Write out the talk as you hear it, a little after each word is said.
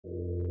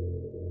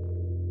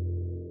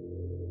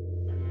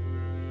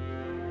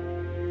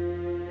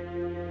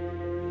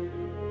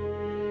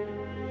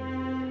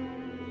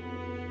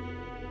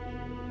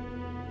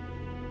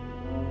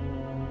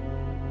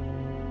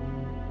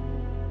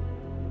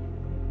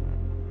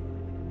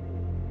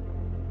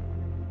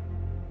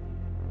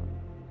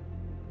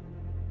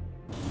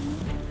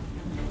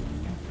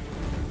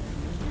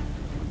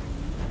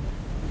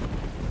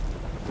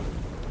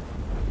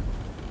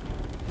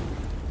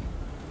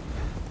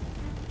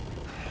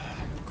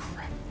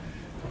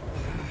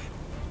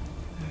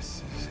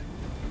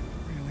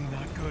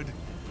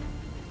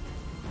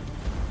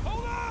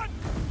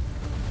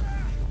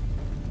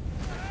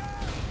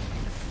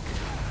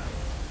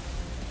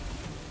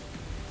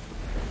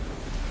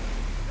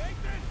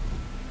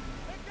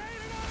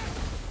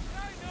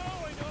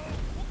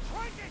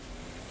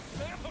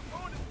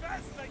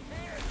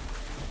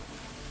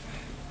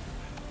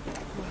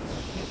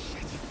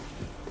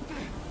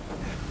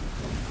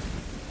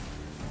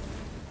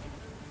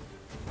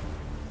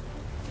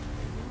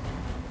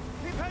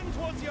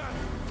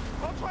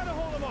I'll try to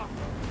hold him off.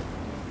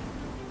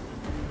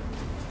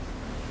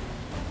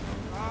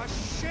 Ah,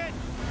 shit!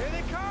 Here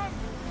they come!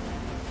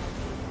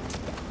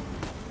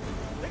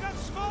 They got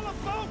smaller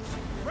boats!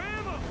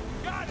 Ram them!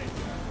 Got it!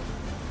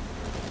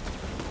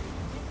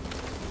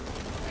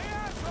 Hey,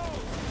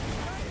 assholes!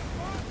 Tell your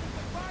bosses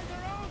to find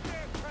their own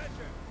damn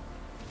treasure!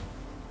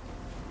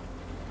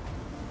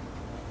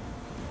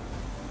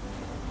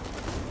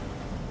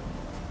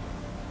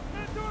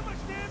 Not doing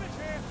much damage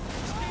here!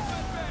 Just keep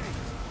at bay!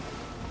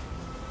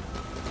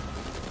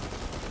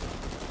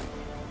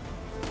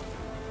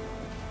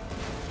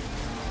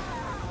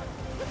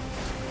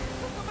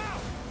 Took them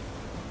out!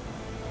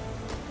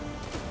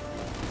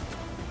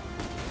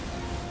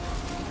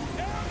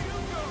 Down you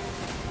go!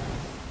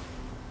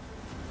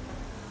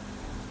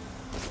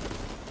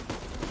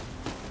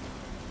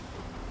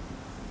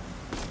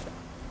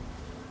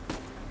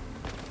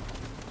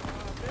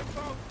 Big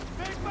boat!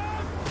 Big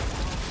boat!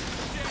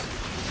 Shit!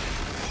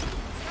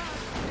 God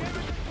damn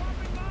it, they're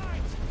dropping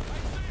mines! I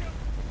see them!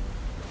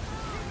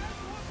 Keep that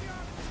pussy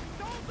on!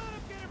 Don't let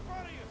him get in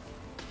front of you!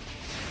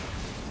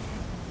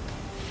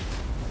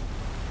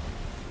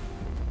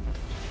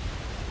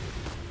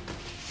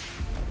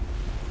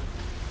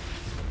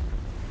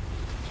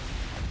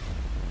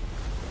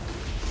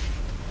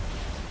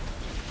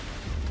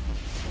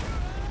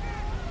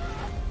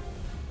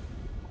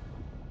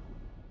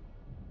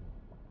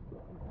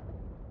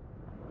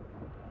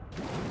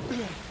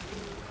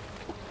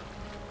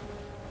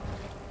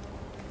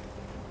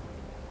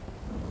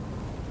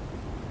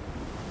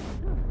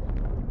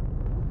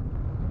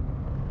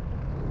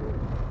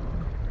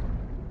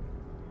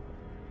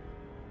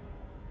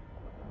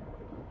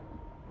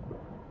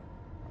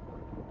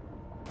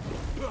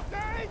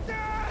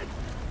 Nathan!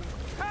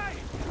 Hey!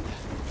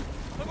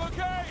 I'm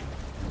okay!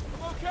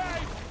 I'm okay!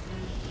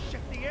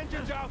 Shit, the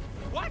engine's out!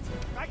 What?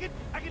 I can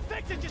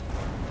fix it! Just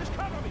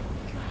cover me!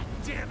 God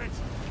damn it!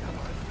 Come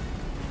on.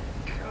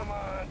 Come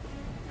on.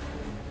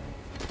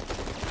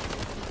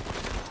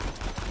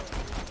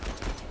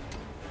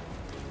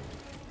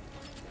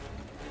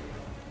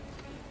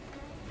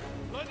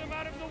 Let them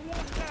out of the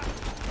water!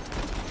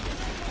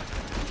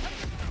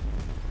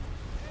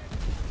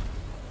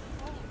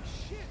 Holy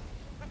shit!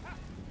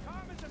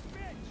 Tom is a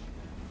bitch!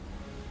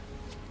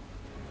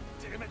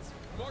 Damn it!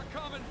 More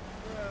coming!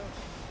 Oh,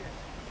 shit.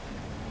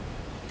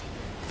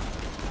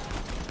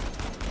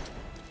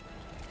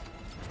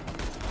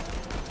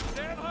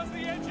 Sam, how's the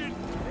engine?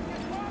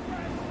 Making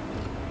progress!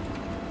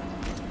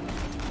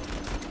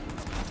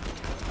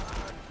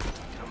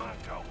 Come on,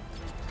 go!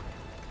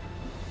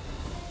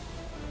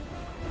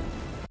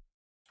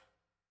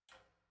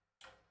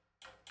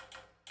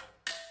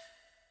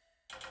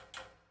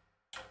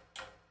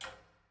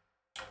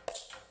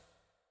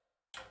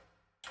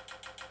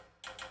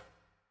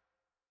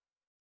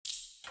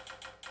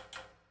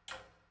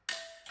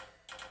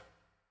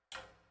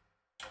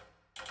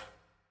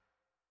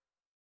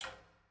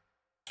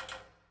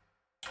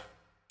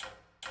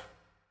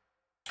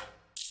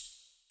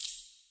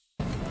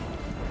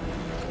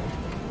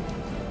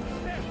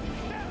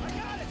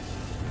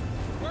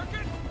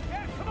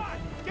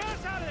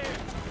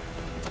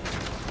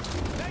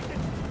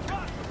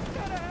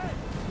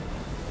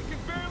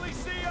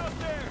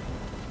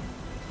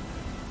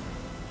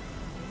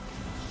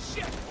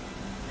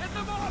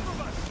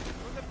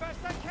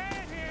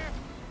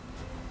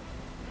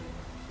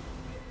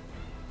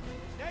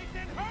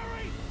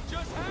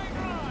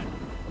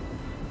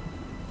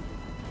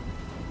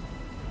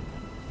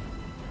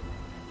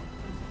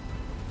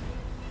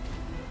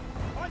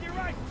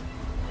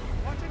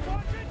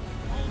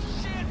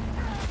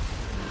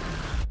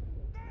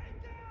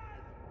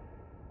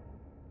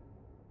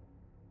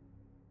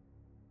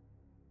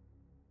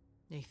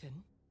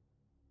 Nathan?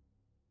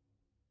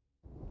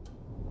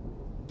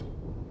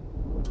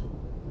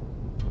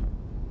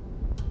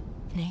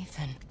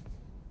 Nathan?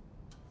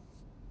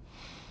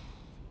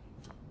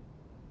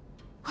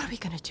 What are we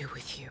gonna do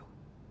with you?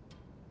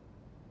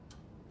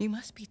 You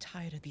must be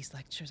tired of these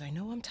lectures. I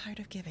know I'm tired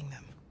of giving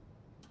them.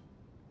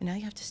 And now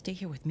you have to stay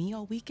here with me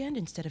all weekend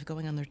instead of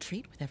going on the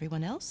retreat with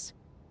everyone else?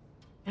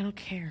 I don't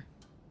care.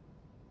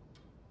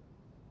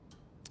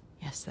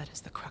 Yes, that is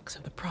the crux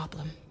of the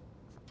problem.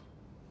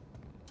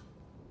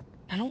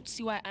 I don't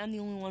see why I'm the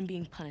only one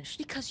being punished.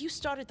 Because you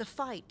started the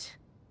fight.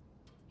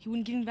 He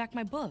wouldn't give me back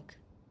my book.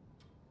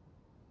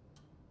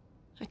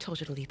 I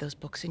told you to leave those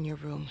books in your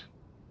room.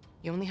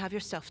 You only have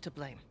yourself to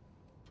blame.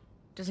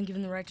 Doesn't give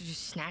him the right to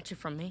just snatch it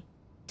from me.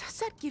 Does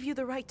that give you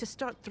the right to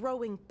start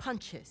throwing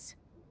punches?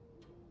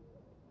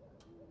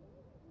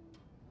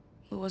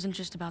 It wasn't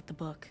just about the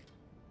book.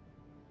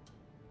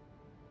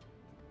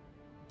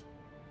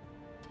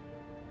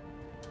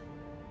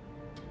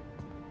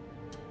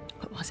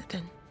 What was it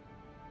then?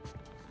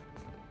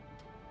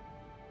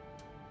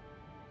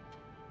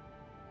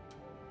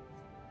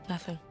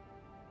 Nothing.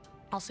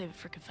 I'll save it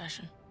for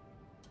confession.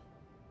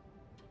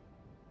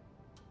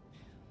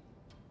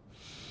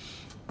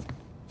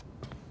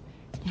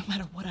 No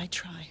matter what I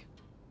try,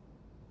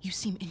 you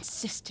seem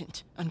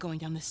insistent on going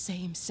down the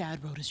same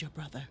sad road as your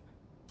brother.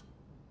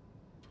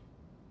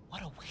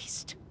 What a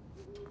waste.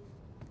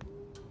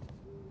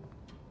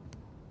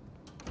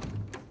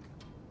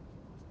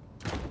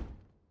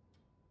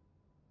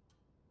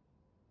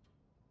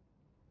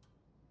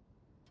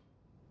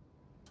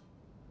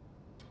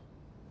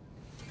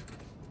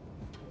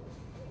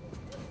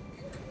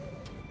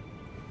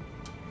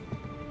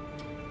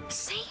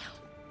 Sam!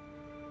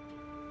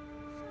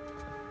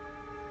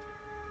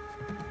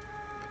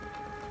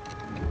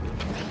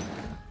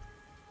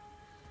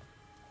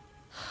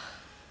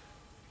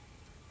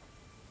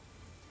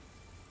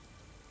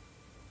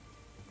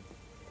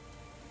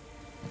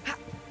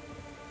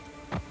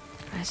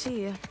 I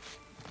see you.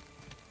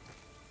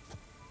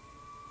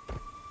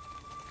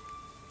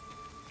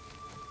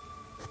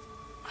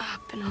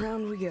 Up and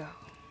around we go.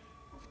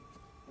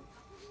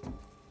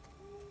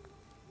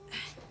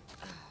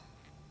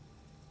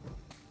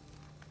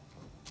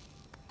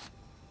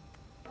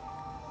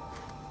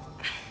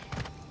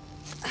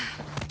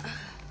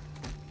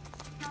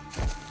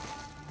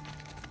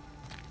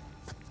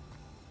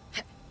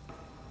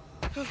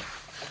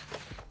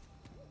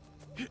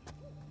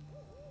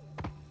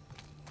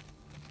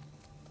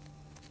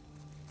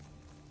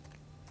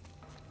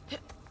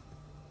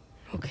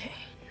 Okay,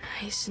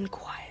 nice and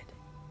quiet.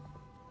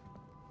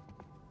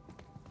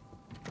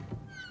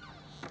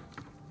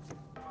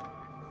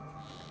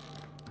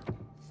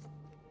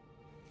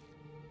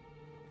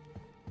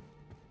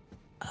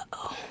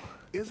 Uh-oh.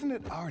 Isn't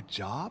it our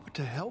job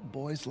to help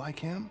boys like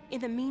him?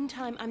 In the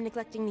meantime, I'm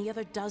neglecting the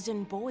other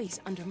dozen boys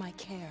under my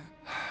care.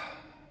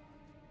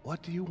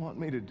 What do you want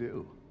me to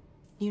do?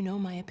 You know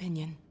my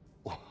opinion.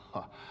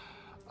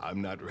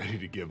 I'm not ready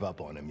to give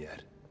up on him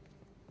yet.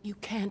 You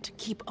can't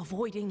keep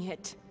avoiding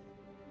it.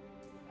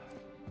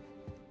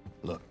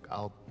 Look,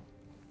 I'll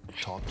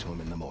talk to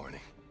him in the morning,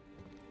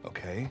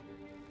 okay?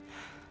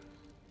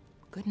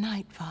 Good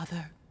night,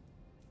 Father.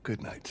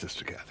 Good night,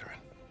 Sister Catherine.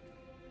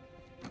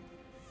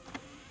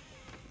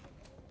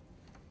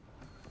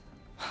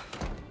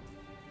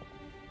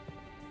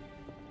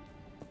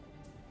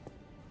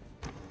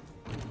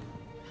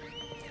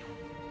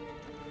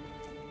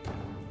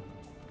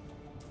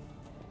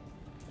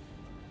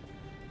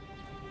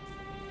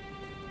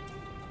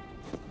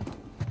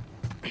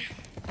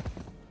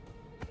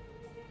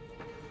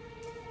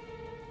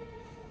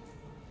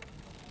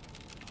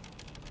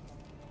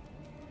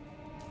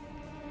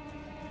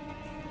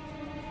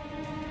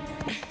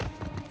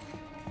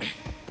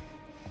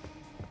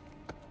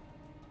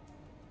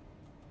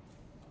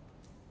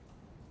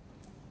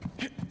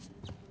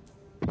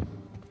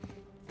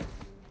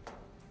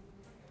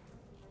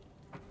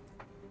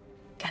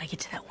 Gotta get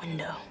to that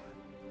window.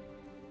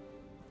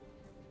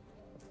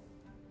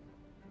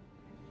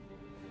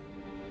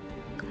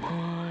 Come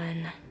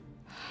on.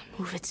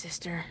 Move it,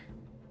 sister.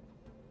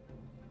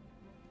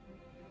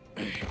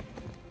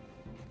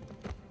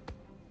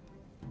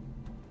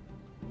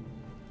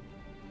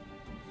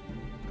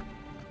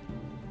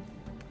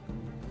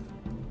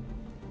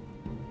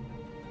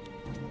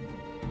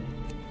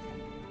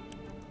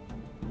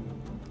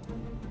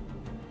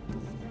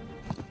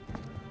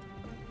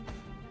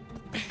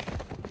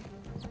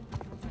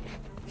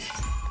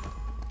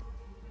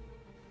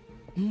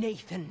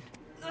 Nathan!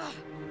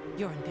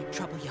 You're in big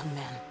trouble, young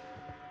man.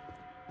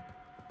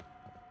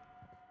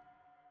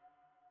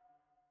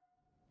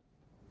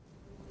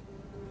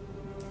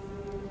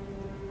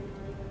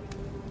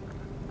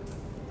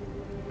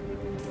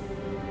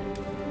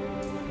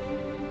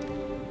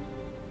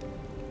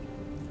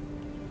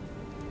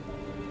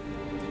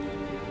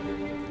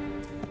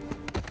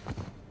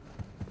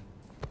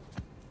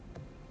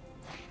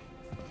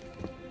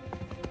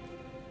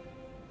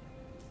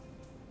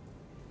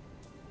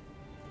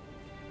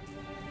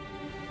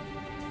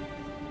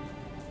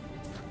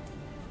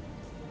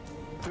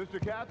 Sister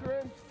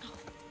Catherine?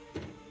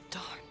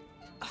 Darn.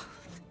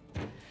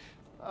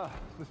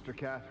 Sister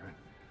Catherine,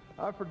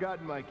 I've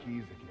forgotten my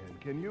keys again.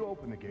 Can you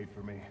open the gate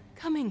for me?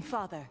 Coming,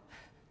 Father.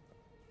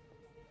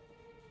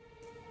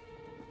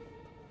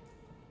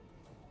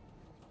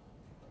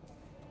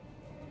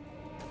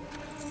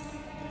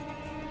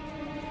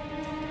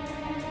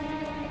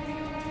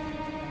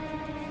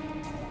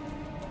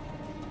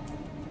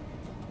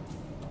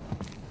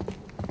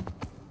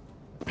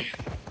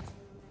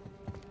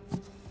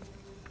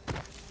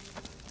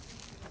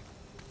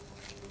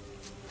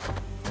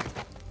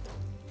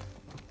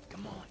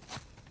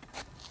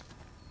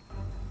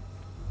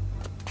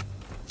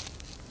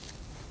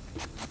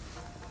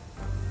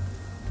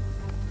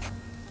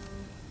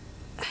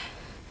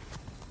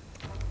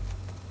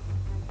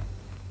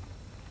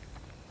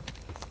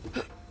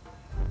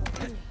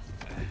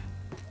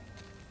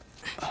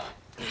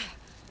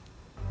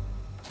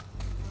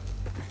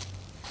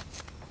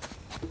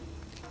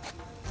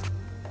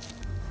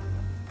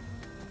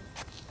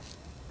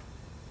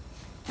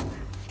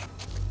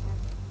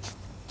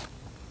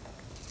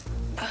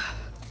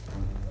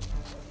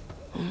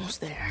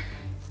 Almost there.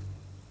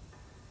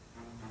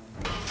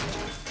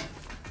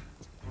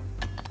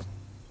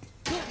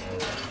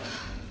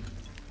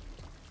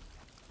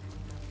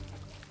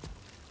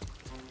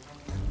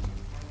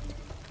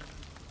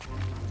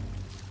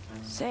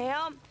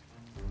 Sam?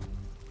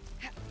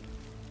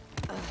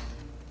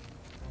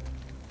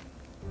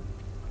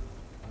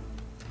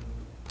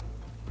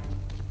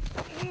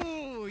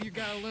 Ooh, you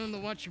gotta learn to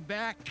watch your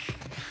back.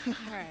 All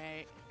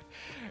right.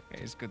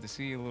 Hey, it's good to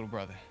see you, little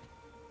brother.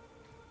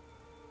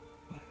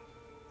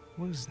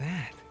 What is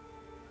that?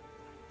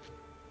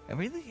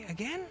 Really?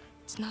 Again?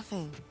 It's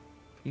nothing.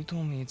 You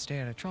told me you'd stay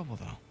out of trouble,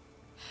 though.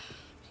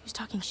 He was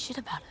talking shit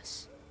about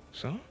us.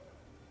 So?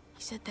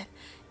 He said that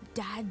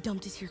Dad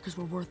dumped us here because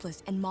we're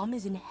worthless, and Mom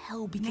is in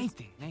hell because...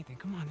 Nathan,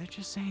 come on. They're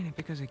just saying it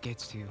because it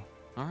gets to you,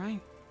 all right?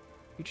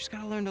 You just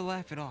gotta learn to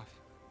laugh it off.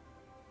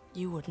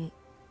 You wouldn't.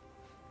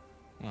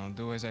 Well,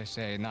 do as I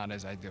say, not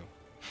as I do.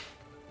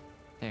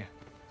 Here.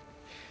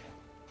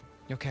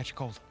 You'll catch a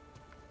cold.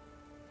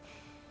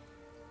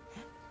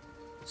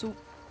 So,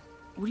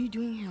 what are you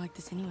doing here like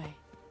this anyway?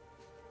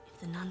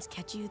 If the nuns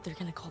catch you, they're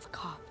gonna call the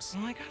cops.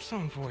 Well, I got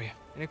something for you,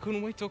 and it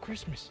couldn't wait till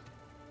Christmas.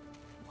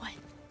 What?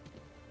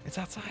 It's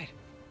outside.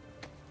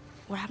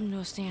 What happened to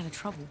us staying out of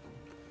trouble?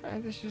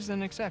 This is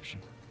an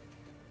exception.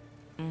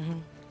 Mm-hmm.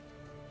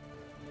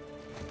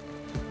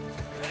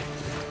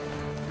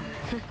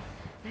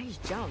 Nice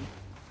jump.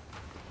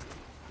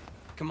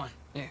 Come on,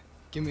 yeah,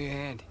 give me a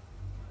hand.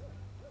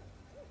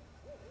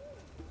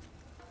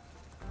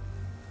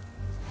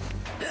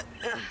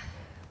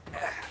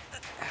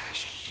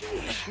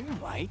 Sheesh, you're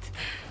light.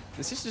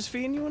 The sister's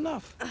feeding you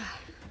enough. The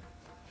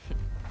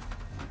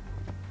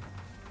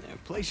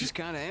place is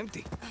kind of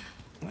empty.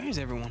 Where's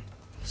everyone?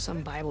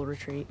 Some Bible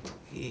retreat.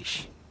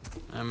 Yeesh,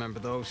 I remember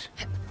those.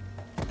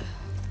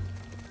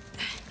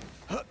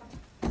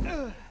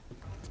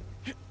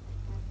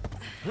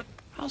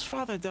 How's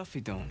Father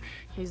Duffy doing?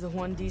 He's the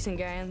one decent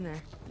guy in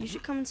there. You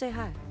should come and say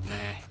hi. Nah,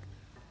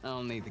 I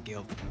don't need the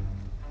guilt.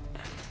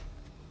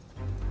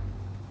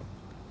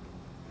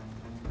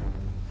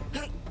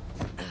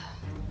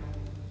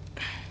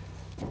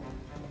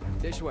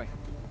 This way.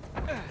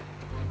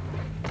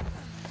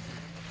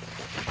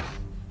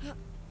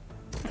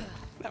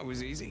 That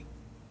was easy.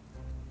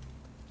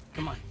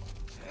 Come on.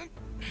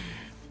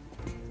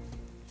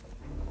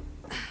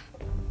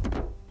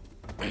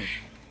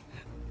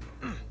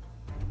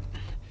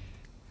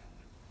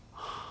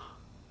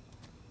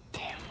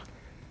 Damn.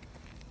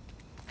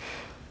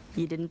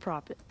 You didn't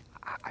prop it.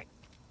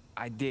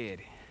 I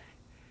did.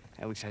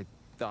 At least I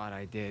thought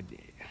I did.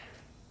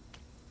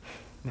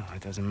 No,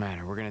 it doesn't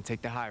matter. We're gonna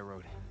take the high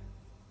road.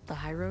 The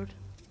high road?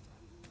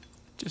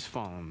 Just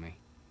follow me.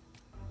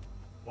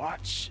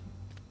 Watch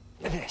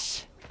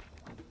this.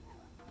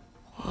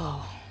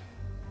 Whoa.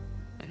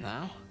 And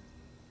now,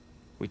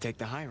 we take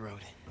the high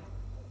road.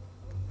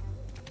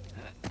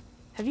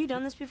 Have you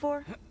done this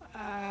before?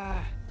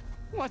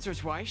 Once or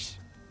twice.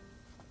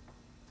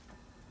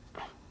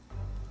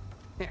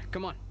 Here,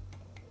 come on.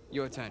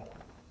 Your turn.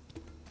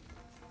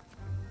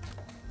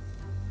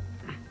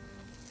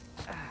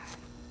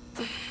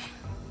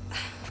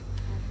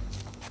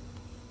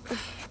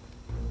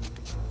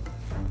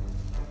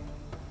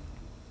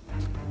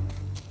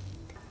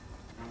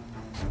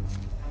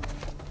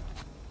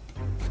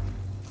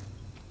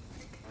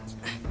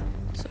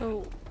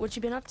 So, what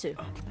you been up to?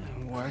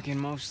 Working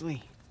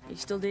mostly. You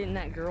still dating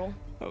that girl?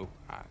 Oh,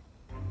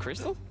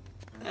 Crystal?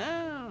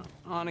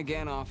 On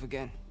again, off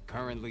again.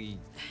 Currently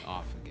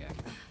off again.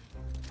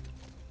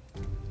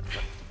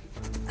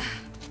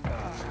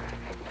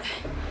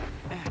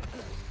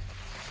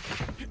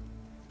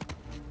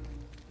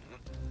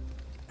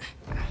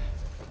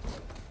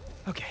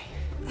 Okay.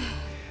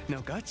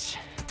 No guts.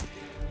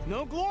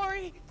 No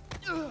glory.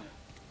 Whoa,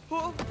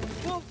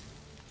 whoa.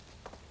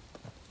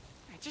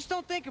 Hey, just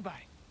don't think about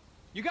it.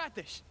 You got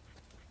this.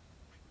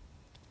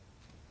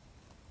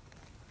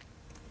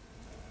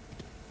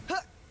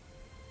 I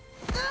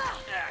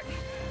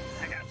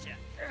got you.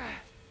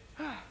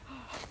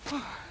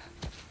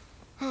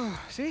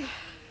 See?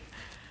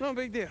 No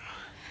big deal.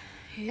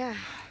 Yeah.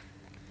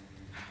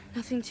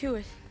 Nothing to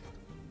it.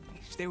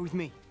 Stay with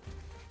me.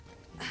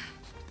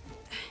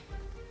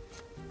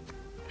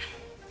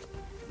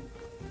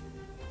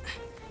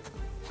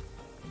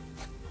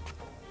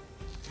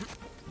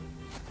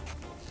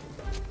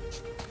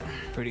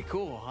 Pretty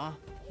cool, huh?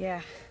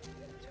 Yeah,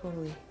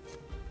 totally.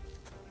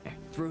 Yeah,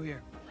 through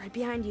here. Right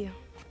behind you.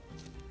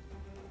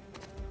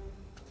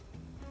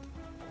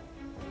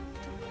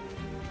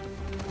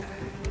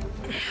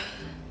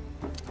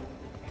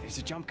 There's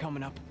a jump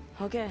coming up.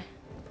 Okay.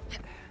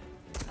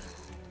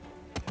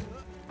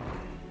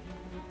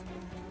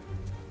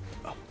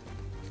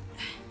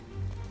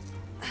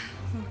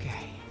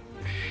 Okay.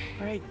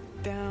 Right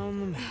down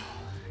the middle.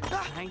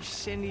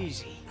 Nice and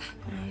easy.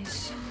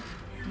 Nice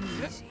and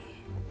easy.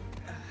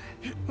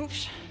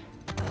 Oops.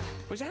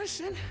 Was that a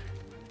sin? I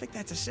think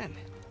that's a sin.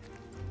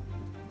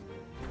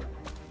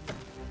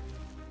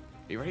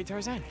 You ready,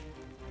 Tarzan?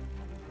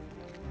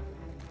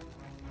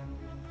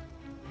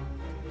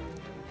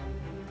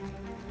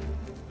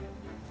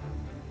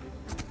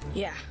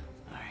 Yeah.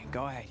 All right,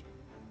 go ahead.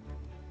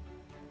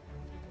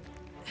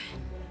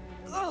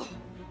 Oh!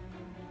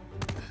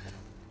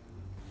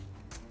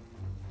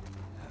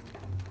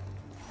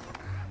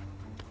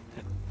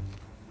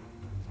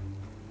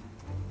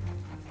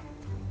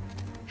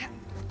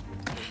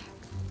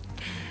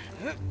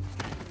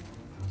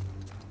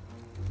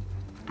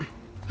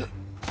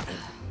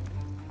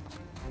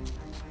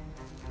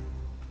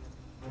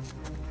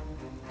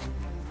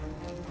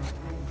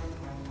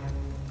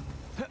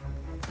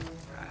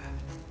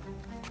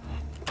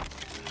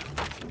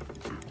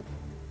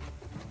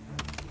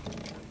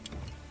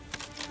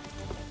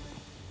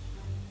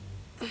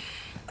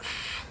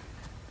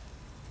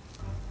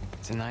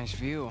 a nice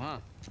view, huh?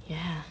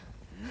 Yeah.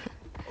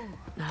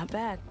 Not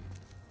bad.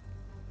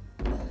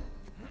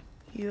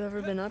 You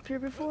ever been up here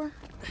before?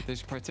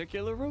 This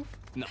particular roof?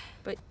 No.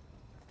 But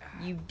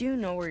you do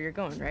know where you're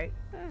going, right?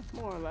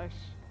 More or less.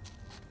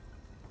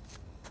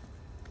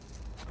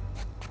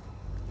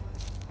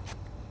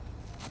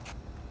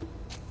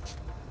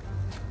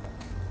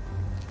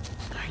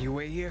 You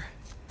wait here,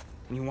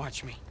 and you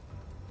watch me.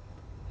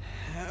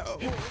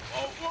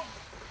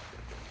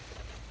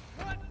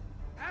 What?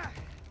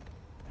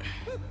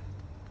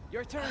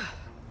 Your turn.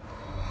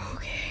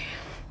 Okay.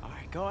 All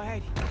right, go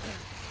ahead.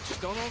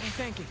 Just don't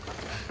overthink it.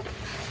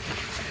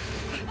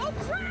 Oh,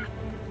 crap!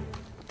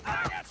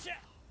 I got you.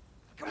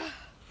 Come on.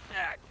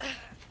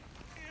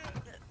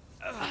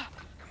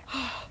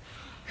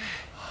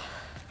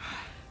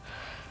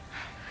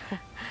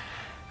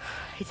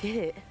 I did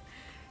it.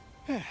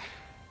 Of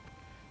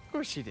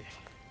course you did.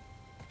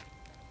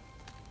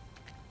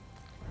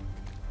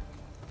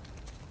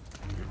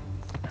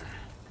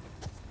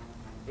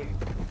 Here,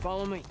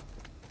 follow me.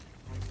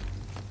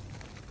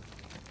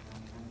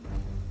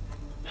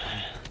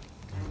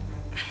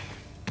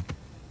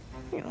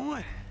 You know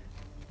what?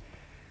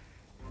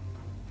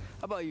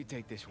 How about you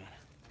take this one?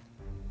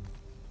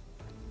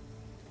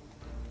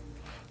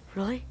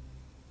 Really?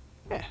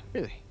 Yeah,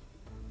 really.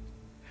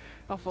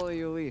 I'll follow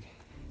your lead.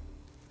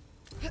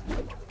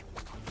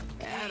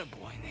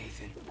 Attaboy,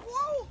 Nathan.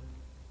 Whoa!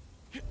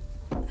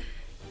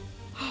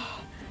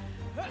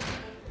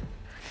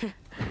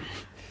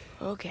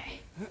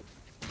 Okay.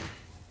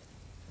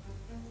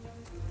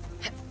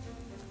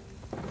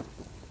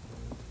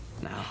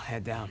 Now,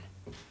 head down.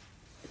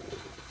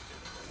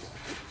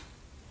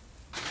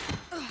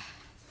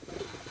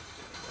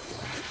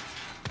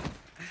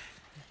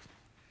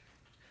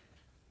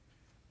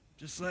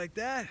 Just like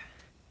that,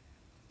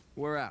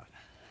 we're out.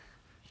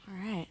 All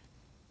right.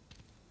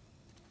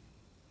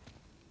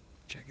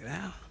 Check it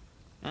out.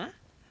 Huh?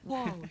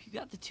 Whoa, you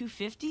got the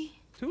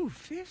 250?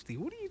 250?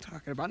 What are you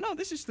talking about? No,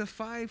 this is the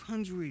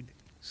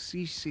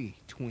 500cc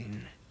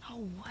twin.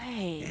 No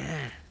way.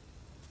 Yeah.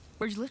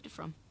 Where'd you lift it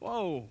from?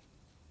 Whoa.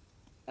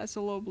 That's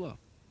a low blow.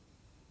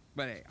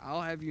 But hey,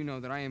 I'll have you know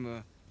that I am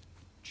a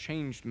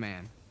changed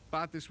man.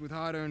 Bought this with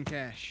hard-earned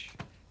cash.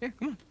 Yeah,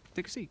 come on,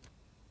 take a seat.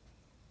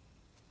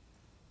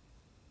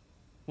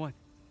 What?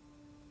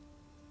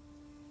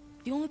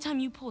 The only time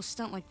you pull a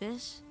stunt like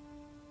this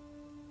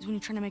is when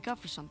you're trying to make up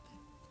for something.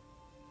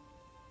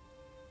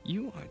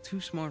 You are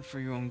too smart for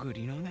your own good,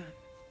 you know that?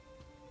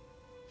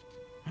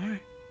 All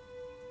right.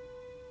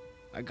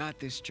 I got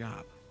this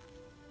job.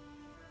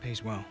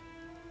 Pays well.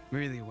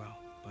 Really well.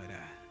 But,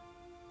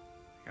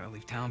 I gotta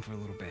leave town for a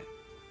little bit.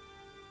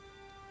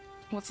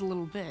 What's a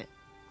little bit?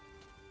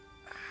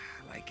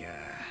 Like,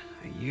 a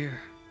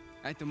year.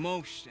 At the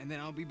most, and then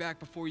I'll be back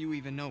before you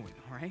even know it,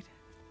 all right?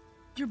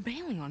 You're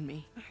bailing on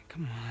me.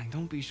 Come on,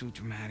 don't be so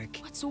dramatic.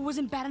 What, so it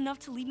wasn't bad enough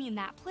to leave me in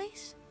that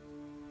place?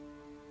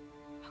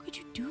 How could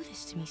you do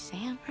this to me,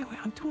 Sam? Wait,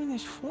 I'm doing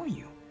this for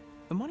you.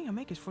 The money I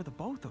make is for the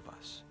both of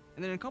us.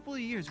 And then in a couple of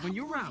years, when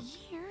you're out...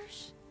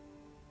 Years?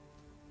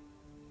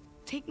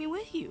 Take me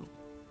with you.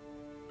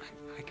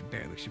 I can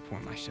barely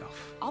support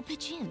myself. I'll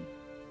pitch in.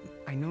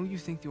 I know you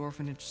think the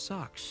orphanage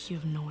sucks. You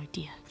have no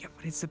idea. Yeah,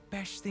 but it's the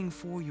best thing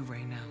for you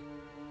right now.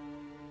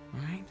 All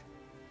right?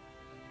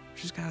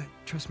 Just gotta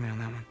trust me on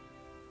that one.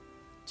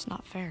 It's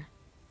not fair.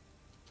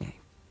 Yeah.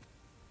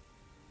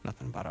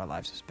 Nothing about our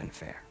lives has been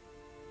fair.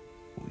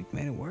 But we've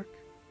made it work.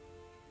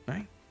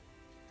 Right?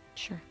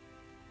 Sure.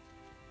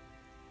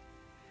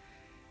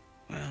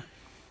 Well,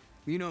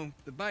 you know,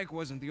 the bike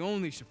wasn't the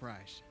only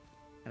surprise.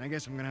 And I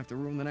guess I'm gonna have to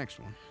ruin the next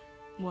one.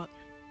 What?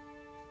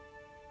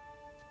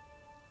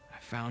 I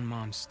found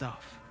Mom's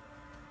stuff.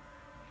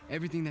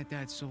 Everything that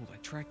Dad sold, I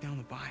tracked down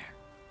the buyer.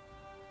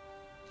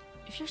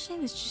 If you're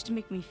saying this just to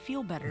make me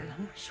feel better...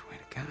 No, I swear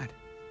to God.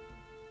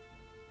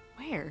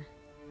 Where?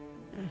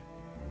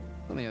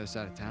 On the other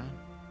side of town.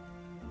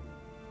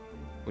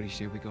 What do you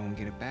say we go and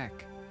get it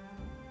back?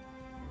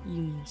 You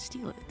mean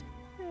steal it?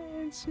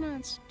 It's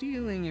not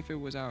stealing if it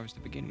was ours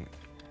to begin with.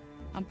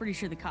 I'm pretty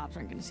sure the cops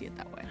aren't gonna see it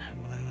that way.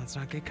 Well, then let's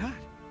not get caught.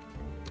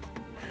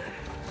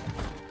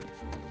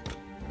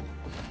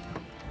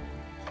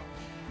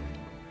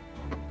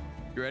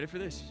 You ready for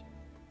this?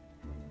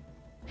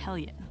 Hell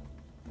yeah.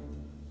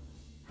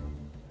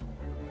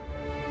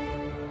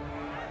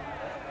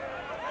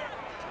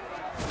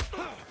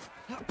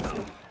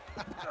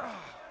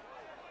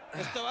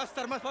 Esto va a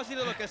estar más fácil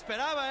de lo que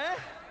esperaba, ¿eh?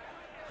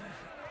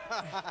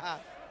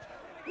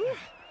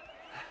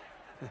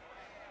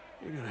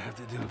 You're gonna have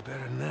to do it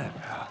better than that,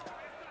 pal.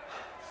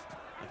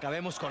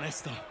 Acabemos con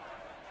esto.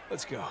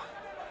 Let's go.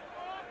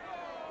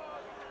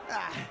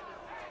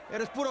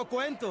 Eres puro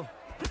cuento.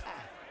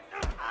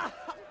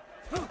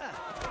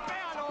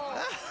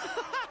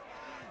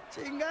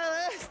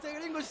 Chingada, este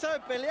gringo sabe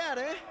pelear,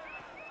 ¿eh?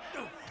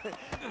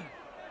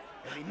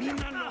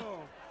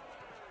 Elimínalo.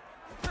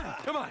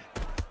 Come on.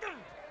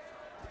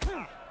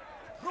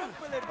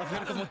 A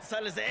ver cómo te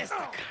sales de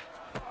esta.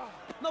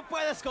 No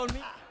puedes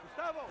conmigo.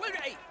 ¡Vuelve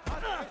ahí!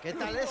 ¿Qué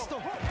tal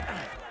esto?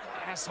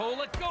 Asshole,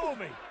 let go of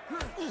me!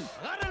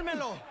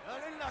 ¡Agárrenmelo!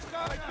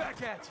 Right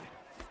back at you.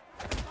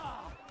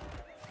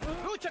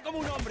 ¡Lucha como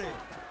un hombre!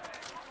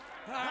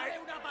 ¡Dale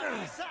una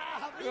paliza,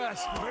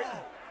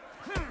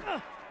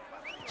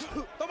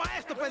 ¡Toma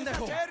esto,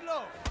 pendejo!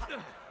 ¡Hacerlo!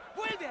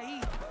 ¡Vuelve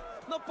ahí!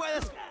 ¡No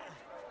puedes!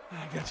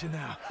 I got you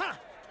now.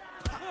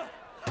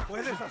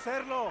 ¡Puedes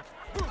hacerlo!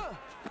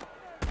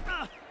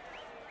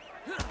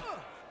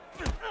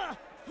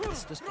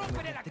 Esto es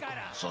para la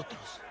cara.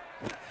 Nosotros.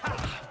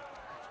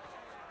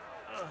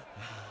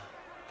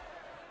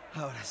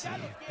 Ahora sí,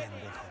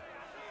 pendejo.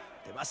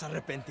 Te vas a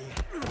arrepentir.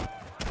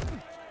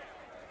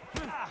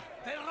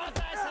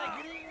 ¡Derrota a ese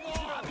gringo,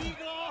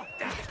 amigo!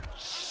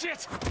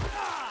 ¡Shit!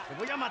 ¡Te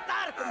voy a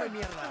matar, come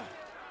mierda!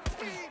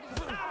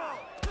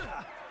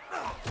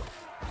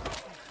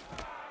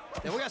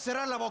 ¡Te voy a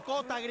cerrar la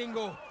bocota,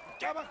 gringo!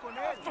 ¡Acaba con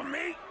él! For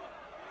me?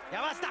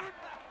 ¡Ya basta!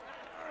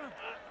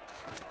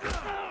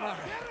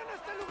 ¡Cierren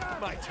este lugar!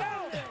 My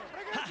turn.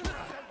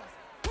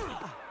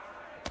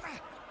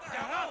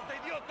 ¡Cagaste,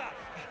 idiota!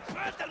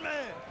 ¡Suéltame!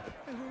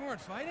 We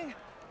weren't fighting,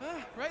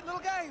 huh? Right, little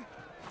guy?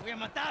 ¡Te voy a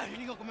matar,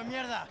 gringo, come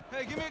mierda!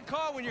 Hey, give me a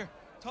call when you're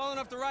tall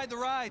enough to ride the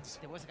rides.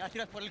 ¡Te voy a sacar a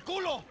tiras por el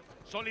culo!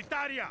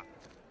 ¡Solitaria!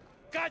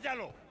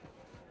 ¡Cállalo!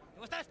 ¡Te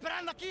voy a estar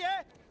esperando aquí,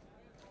 eh!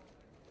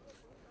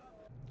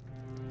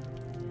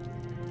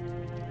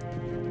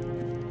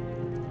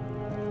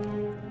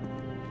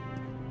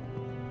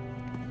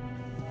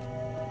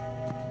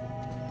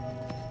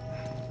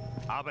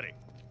 Abre.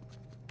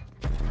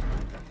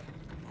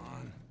 Come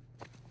on.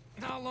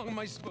 How long am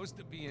I supposed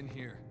to be in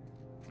here?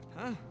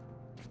 Huh?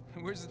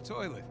 Where's the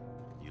toilet?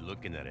 You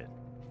looking at it?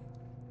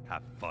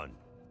 Have fun.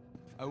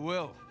 I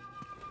will.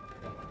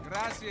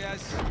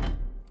 Gracias.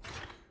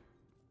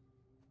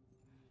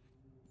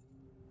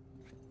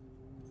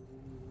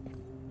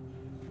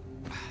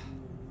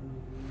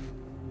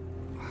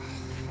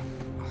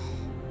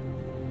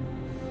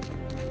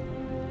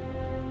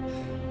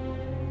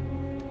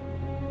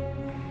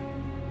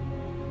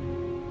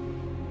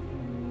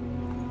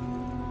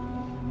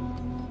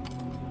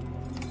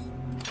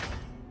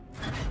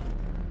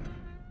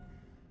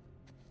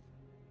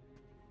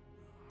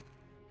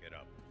 Get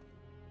up.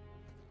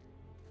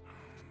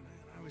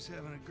 I was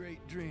having a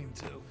great dream,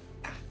 too.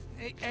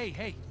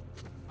 Hey.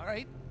 All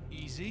right,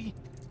 easy.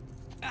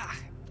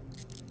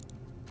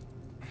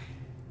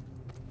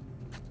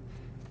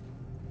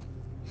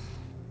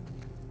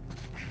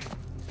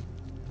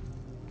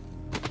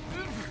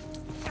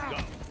 Go.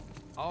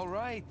 All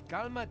right,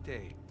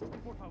 cálmate.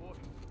 Por favor.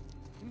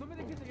 No me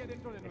dejes allá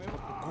adentro de nuevo.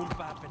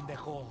 Culpa,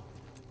 pendejo.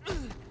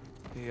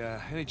 Hey,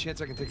 any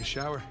chance I can take a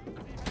shower?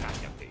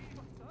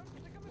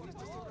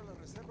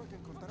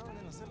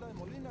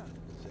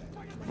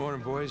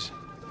 Morning, boys.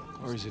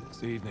 Or is it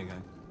the evening?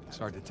 It's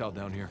hard to tell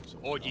down here.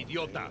 Oye,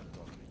 idiota.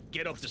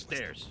 Get up the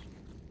stairs.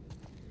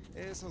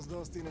 Esos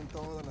dos tienen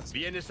todas las...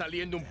 Viene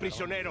saliendo un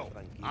prisionero.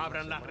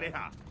 Abran la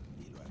reja.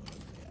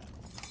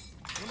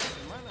 Una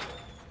semana.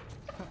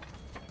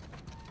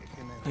 Qué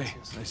Hey,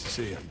 generosos. nice to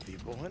see you.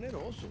 Tipo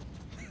generoso.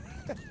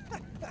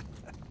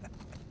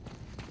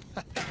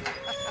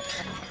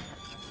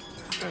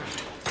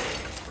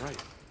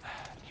 Right.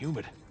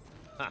 Humid.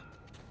 Ha.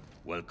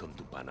 Welcome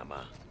to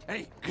Panama.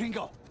 ¡Ey,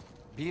 gringo!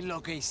 Vi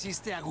lo que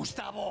hiciste a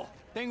Gustavo.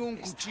 Tengo un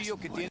cuchillo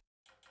que tiene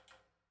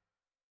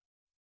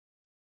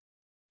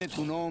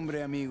tu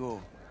nombre,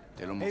 amigo.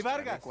 Te lo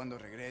mostraré Vargas. cuando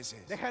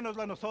regreses.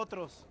 Déjanoslo a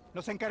nosotros.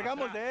 Nos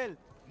encargamos de él.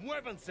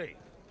 Muévanse.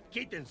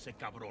 Quítense,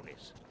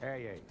 cabrones.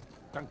 Hey,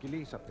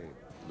 tranquilízate.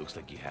 Looks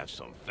like you have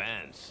some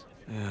fans.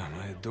 Yeah,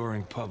 my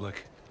adoring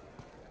public.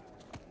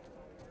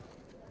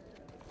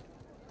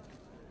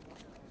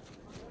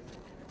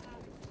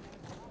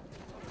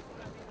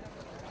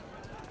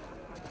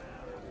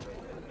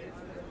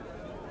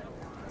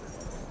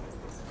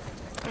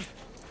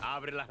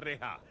 Abre la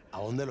reja. ¿A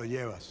dónde lo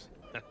llevas?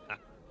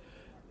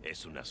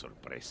 Es una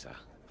sorpresa.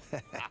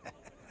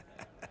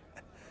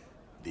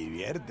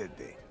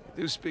 Diviértete.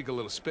 I do speak a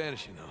little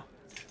Spanish, you know.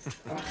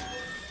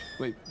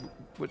 Wait,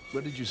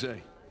 what did you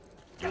say?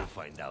 You'll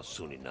find out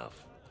soon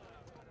enough.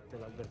 Te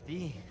lo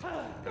advertí,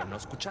 pero no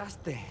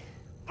escuchaste.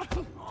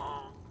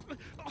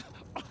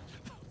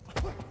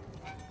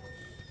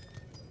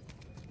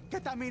 ¿Qué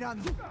está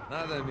mirando?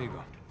 Nada,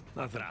 amigo.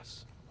 Nothing.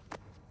 Atrás.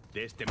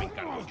 De este me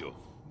encargo yo.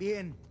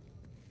 Bien.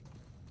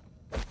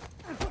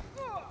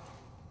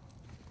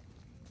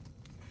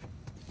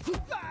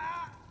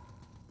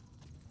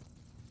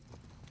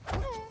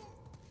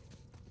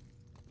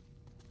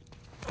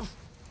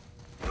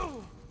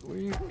 Where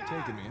are you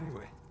taking me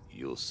anyway?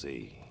 You'll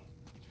see.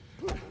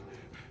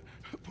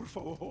 Por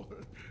favor,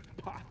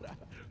 para.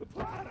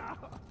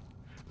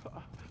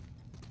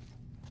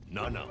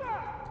 No, not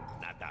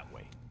that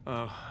way.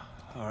 Oh,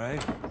 all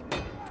right.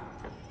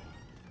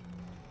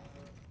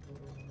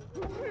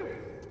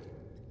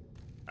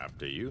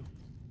 After you.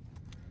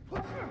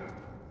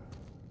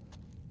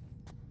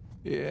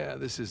 Yeah,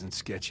 this isn't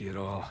sketchy at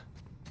all.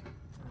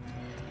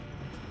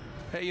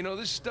 Hey, you know,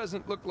 this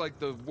doesn't look like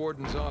the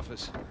warden's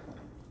office.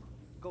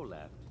 Go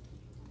left.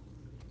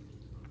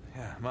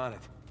 Yeah, I'm on it.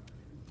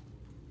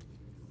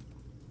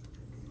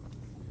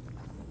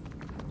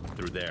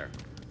 Through there.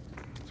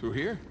 Through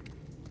here?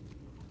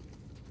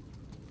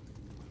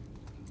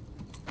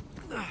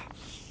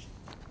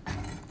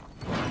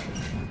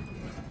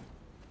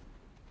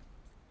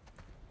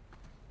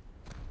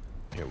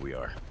 Here we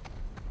are.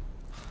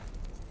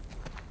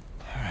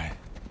 All right.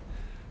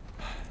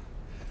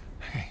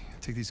 Hey,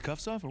 take these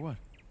cuffs off or what?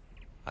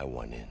 I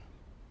want in.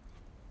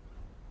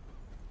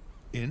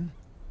 In?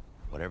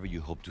 Whatever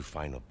you hope to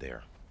find up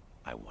there,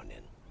 I want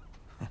in.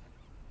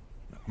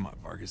 No, come on,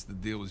 Vargas. The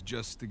deal was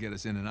just to get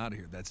us in and out of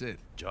here. That's it.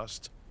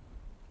 Just?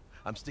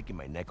 I'm sticking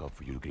my neck out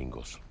for you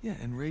gringos. Yeah,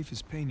 and Rafe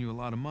is paying you a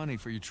lot of money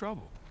for your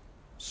trouble.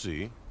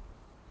 See?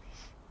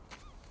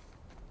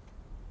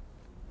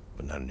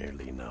 But not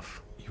nearly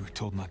enough. You were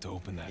told not to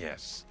open that.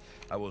 Yes.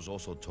 I was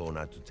also told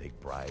not to take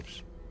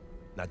bribes,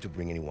 not to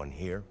bring anyone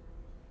here,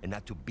 and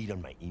not to beat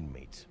on my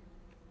inmates.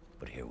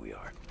 But here we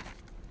are.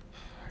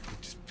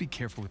 Just be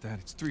careful with that.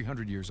 It's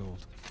 300 years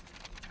old.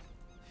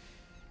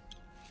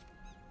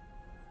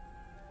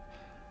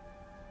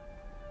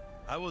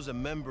 I was a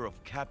member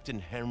of Captain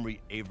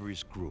Henry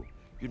Avery's crew.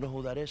 You know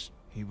who that is?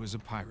 He was a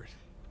pirate.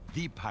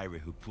 The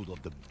pirate who pulled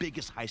off the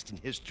biggest heist in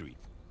history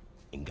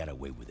and got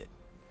away with it.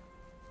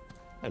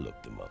 I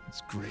looked him up.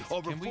 That's great.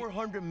 Over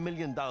 $400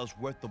 million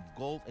worth of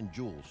gold and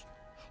jewels,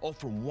 all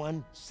from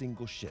one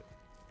single ship.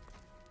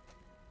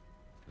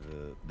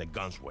 The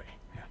Gunsway.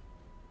 Yeah.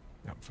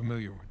 I'm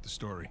familiar with the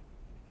story.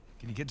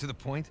 Can you get to the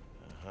point?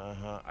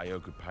 I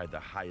occupied the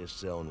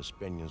highest cell in the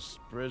Spaniards'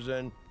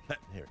 prison.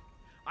 Here.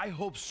 I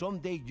hope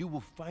someday you will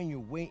find your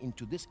way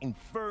into this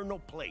infernal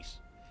place,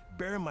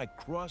 bear my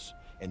cross,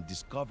 and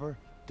discover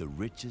the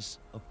riches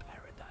of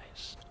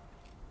paradise.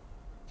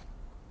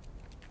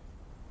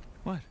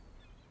 What?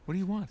 What do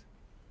you want?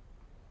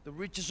 The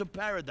riches of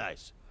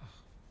paradise. Oh,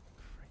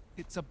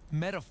 it's a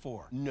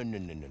metaphor. No.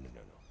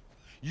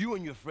 You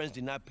and your friends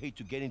did not pay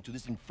to get into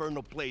this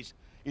infernal place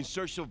in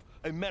search of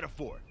a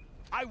metaphor.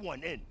 I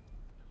want in.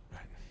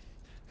 Right.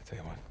 I'll tell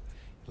you what.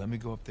 Let me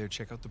go up there,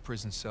 check out the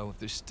prison cell. If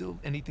there's still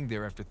anything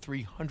there after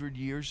 300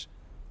 years,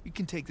 you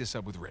can take this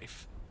up with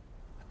Rafe.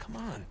 Come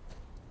on.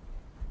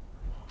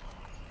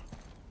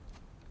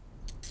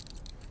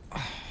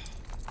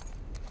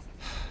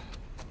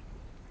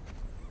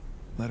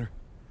 Letter.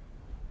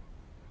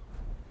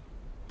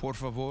 Por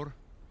favor.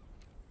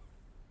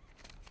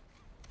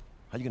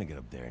 How you gonna get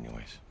up there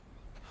anyways?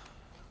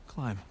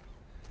 Climb.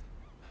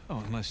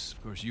 Oh, unless,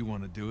 of course, you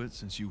want to do it,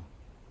 since you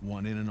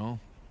want in and all.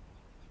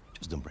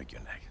 Just don't break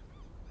your neck.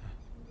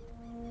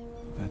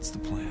 That's the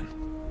plan.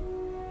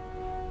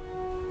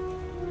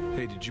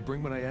 Hey, did you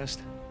bring what I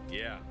asked?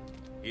 Yeah.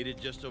 Eat it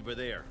just over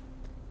there.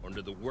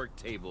 Under the work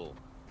table.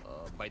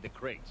 By the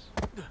crates.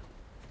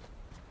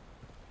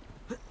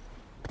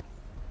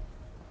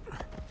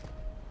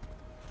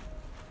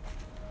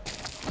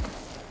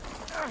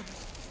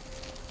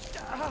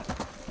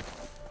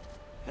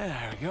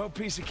 There we go,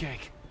 piece of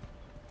cake.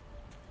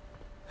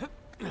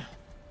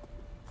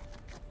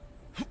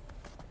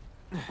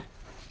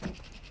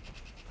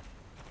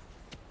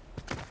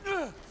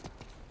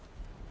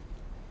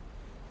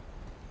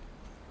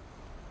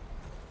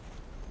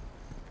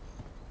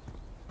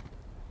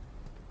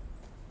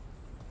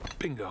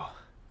 Bingo.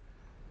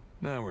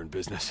 Now we're in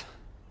business.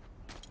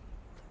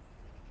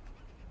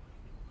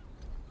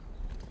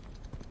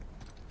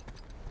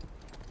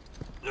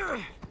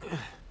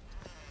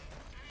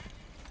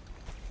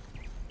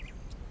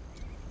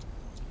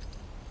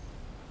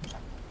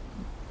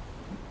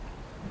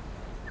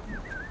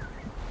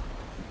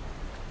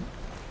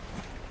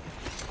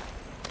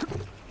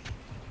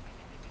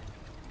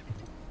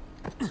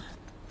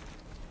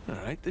 All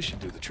right, this should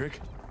do the trick.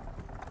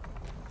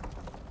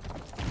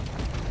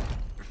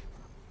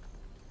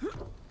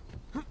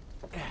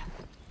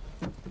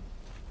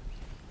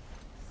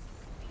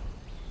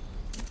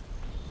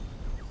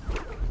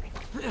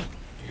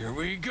 Here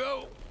we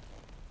go.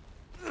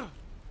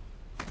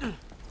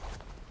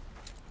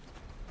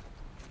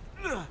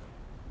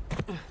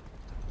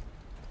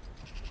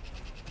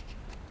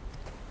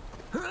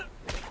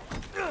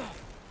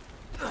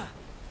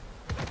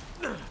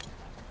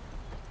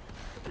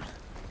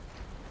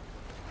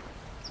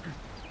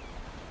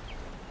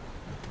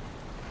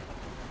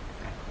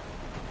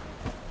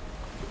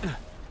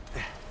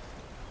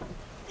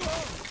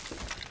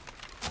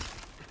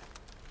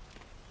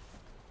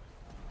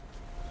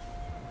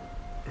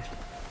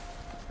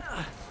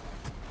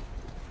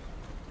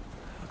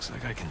 Looks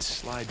like I can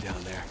slide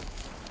down there.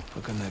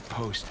 Look on that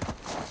post.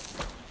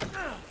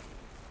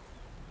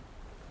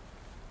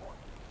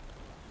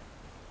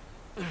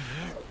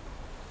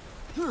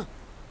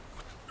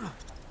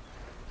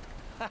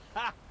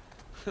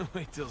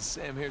 Wait till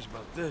Sam hears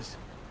about this.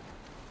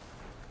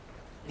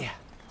 Yeah.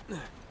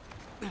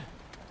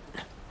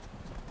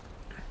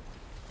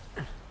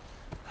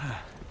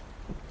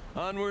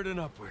 Onward and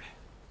upward.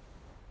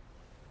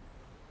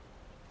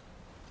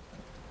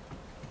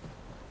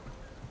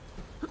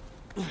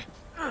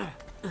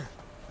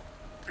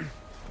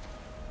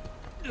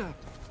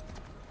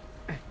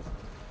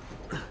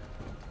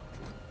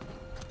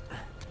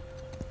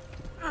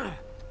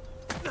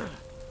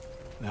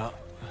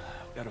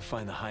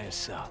 find the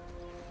highest cell.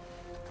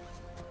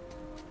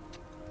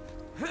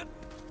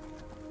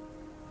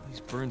 These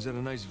Burns had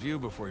a nice view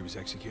before he was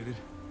executed.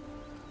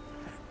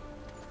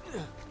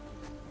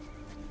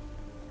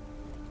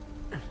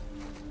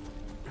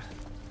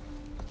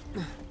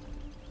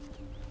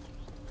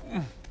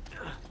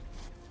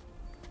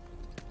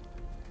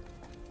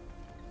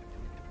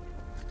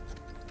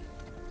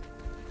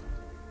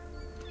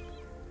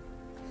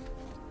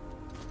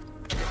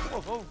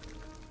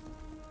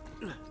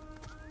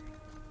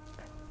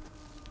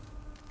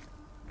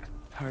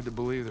 Hard to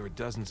believe there were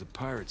dozens of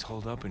pirates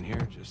holed up in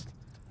here, just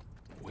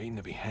waiting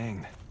to be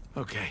hanged.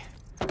 Okay,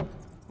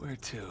 where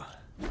to?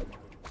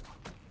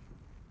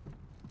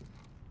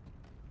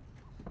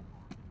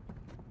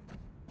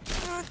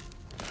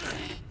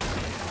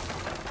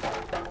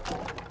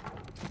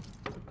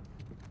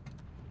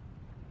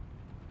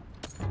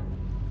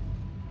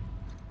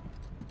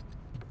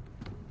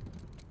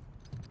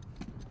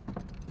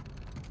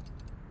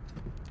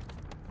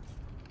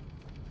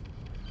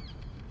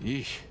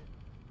 Yeesh.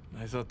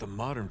 I thought the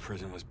modern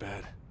prison was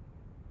bad.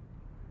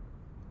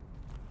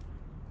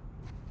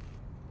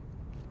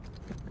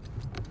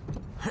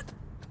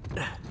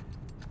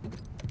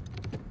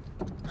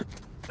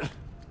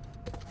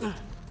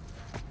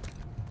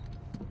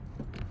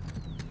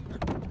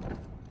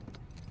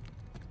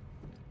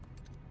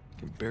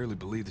 Can barely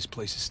believe this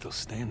place is still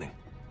standing.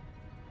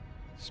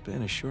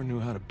 Spanish sure knew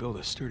how to build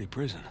a sturdy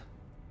prison.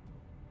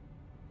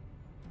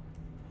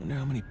 Wonder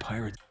how many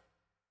pirates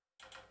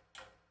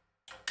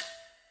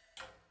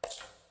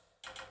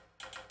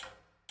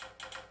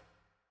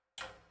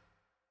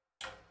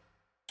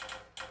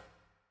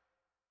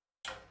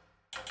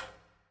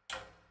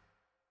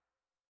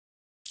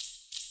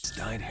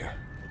died here.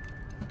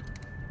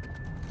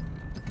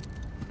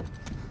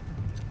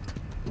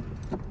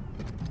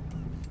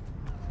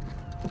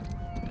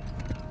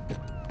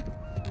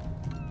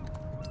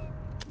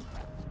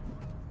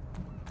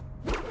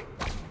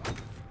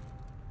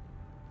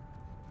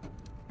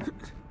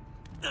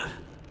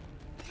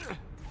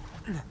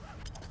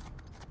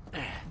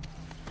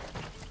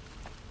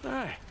 All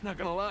right, not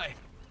gonna lie.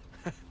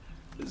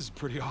 This is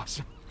pretty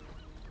awesome.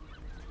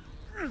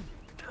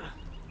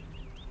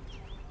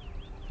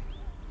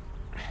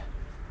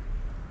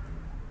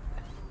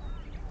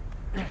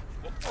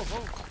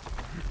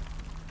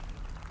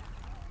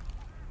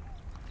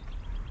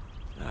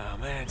 Oh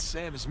man,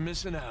 Sam is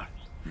missing out.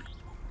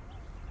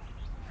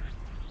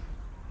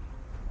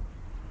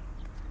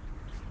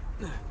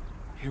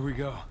 Here we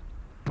go.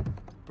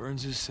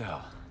 Burns'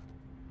 cell.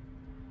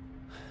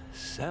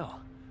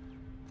 Cell?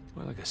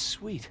 More like a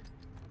suite.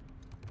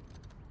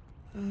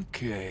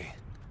 Okay.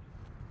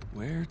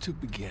 Where to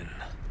begin?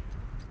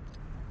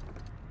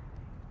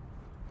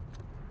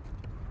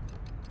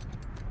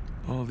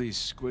 All these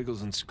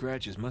squiggles and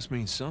scratches must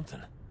mean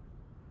something.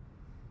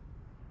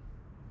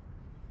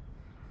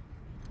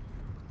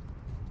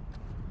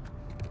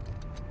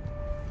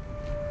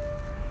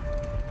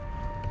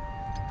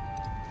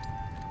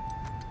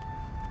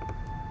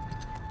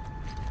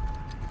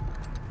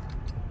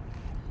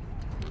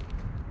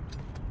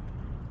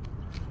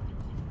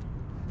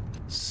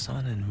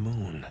 Sun and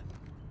moon.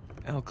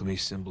 Alchemy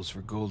symbols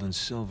for gold and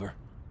silver.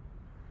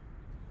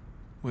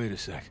 Wait a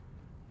sec.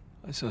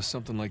 I saw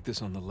something like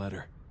this on the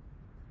letter.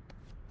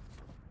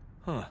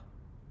 Huh.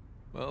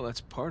 Well,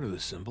 that's part of the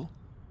symbol.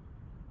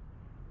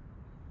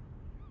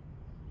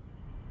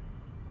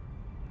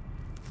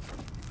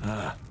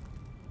 Ah,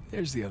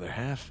 there's the other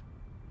half.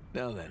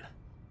 Now then.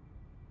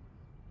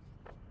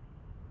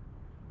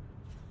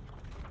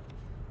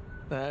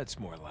 That's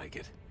more like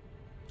it.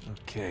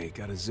 Okay,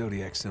 got a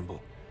zodiac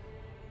symbol.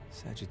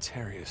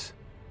 Sagittarius.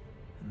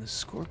 And the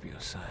Scorpio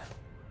sign.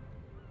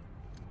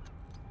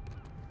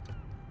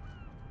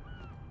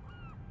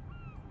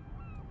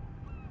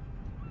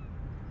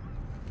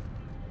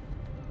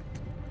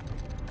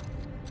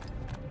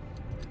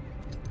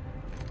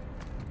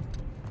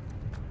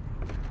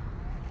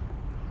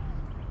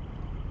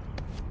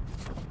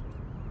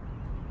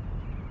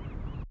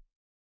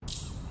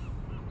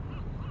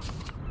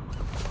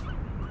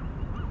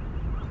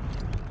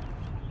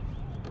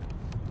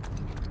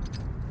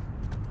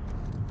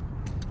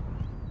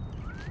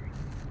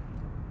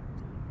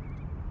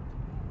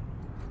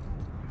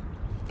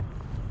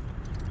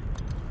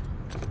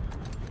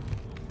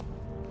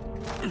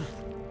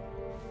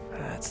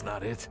 That's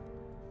not it.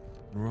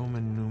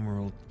 Roman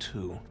numeral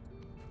 2.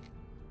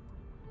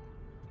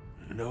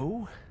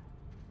 No?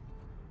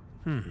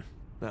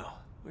 Now,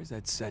 where's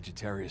that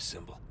Sagittarius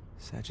symbol?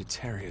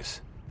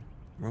 Sagittarius.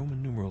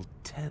 Roman numeral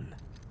 10.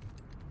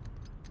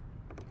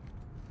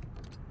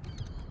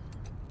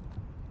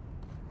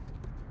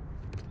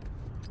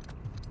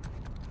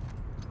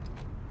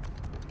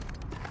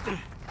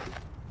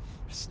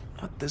 It's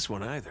not this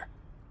one either.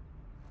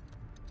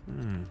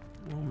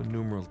 Roman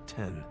numeral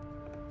 10.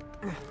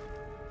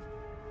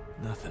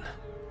 Nothing.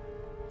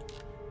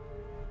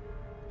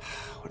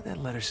 What did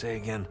that letter say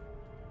again?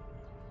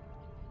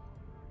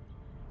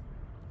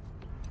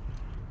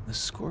 The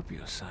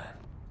Scorpio sign.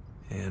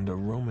 And a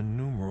Roman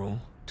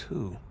numeral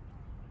 2.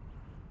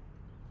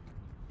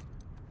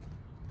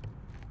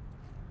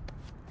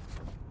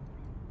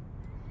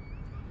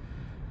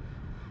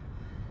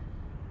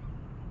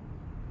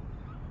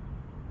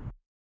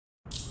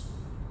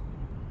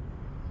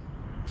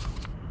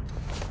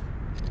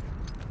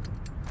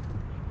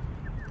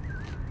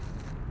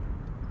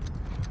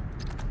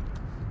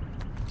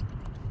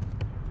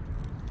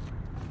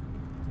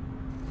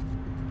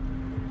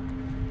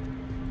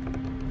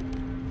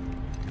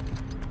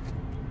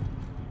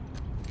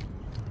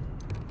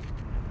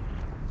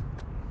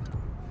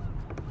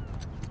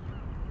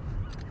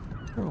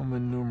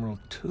 Roman numeral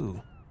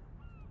 2.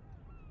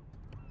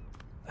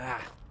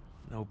 Ah,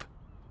 nope.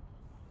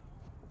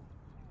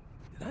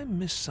 Did I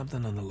miss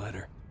something on the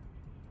letter?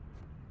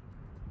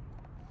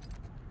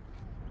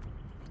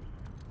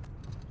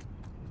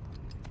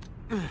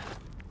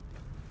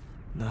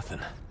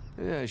 Nothing.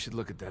 Yeah, I should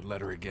look at that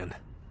letter again.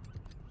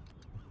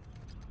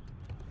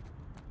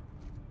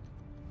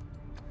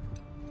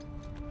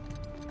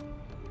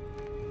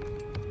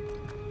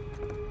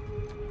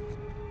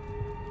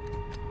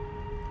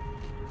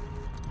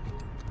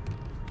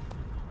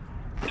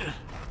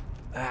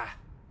 Ah,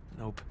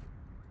 nope.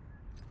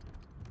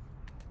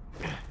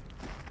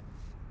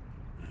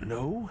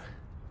 No?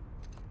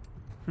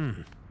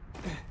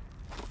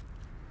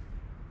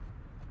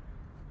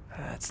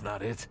 That's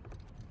not it.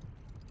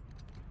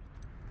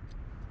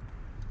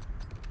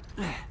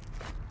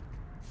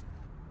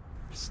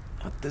 It's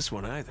not this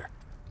one either.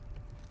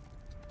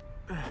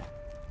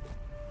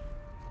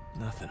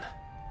 Nothing.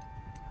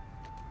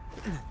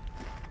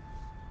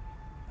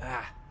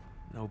 Ah,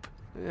 nope.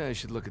 Yeah, I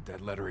should look at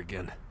that letter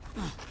again.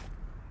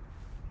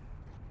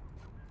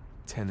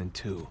 10 and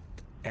 2.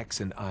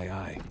 X and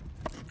II.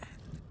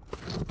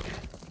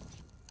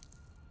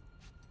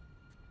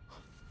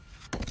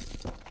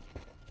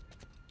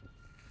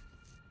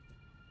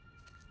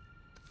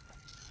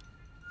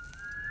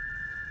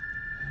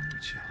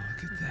 Would you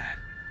look at that?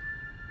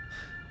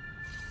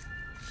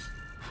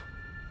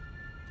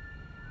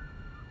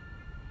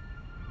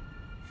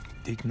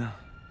 Digna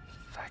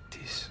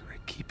factis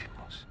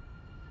recipimus.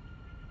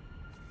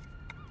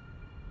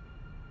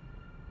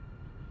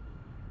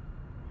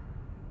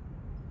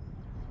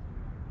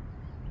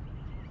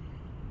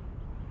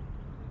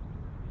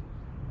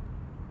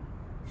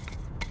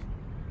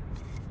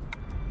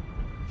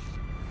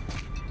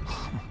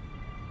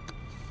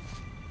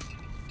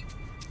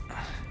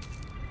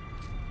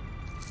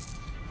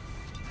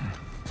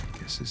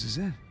 Guess this is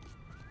it.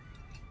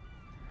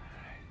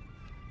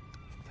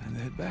 Time to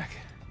head back.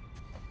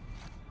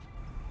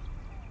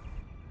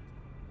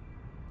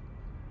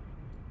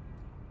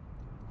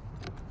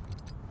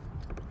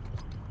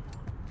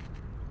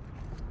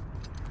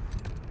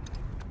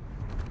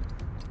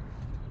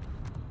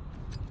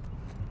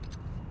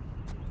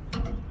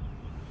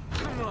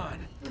 Come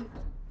on.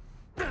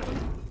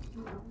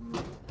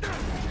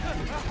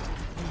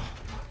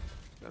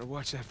 Gotta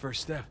watch that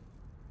first step.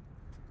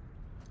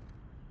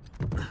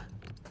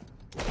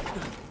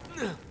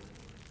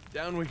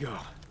 Down we go.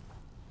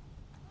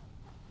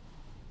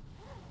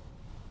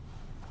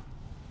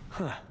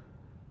 Huh.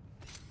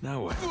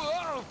 Now what?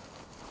 Whoa!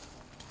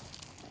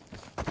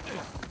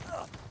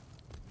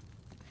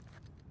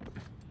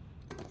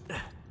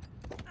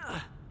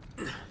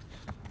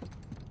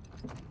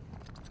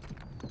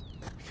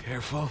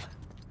 Careful. All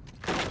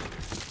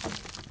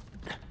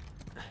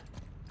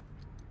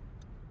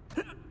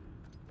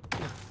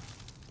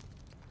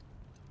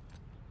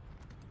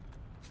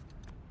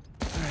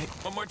right,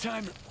 one more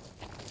time.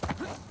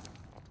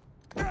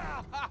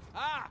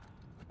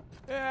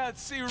 Yeah,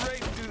 let's see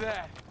Rafe do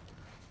that.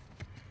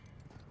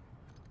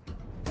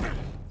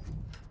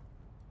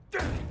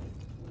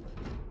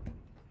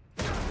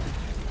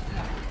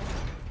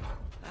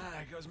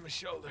 There goes my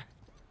shoulder.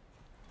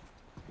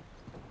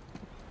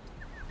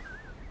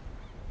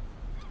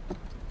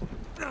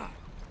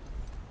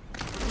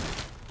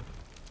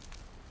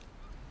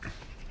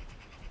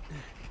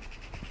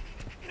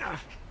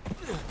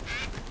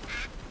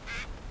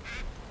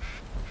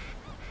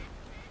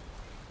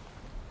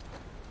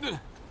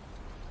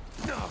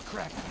 Oh,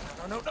 crap.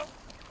 No.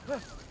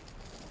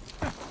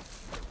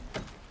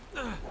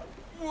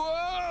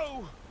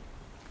 Whoa!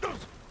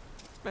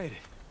 Made it.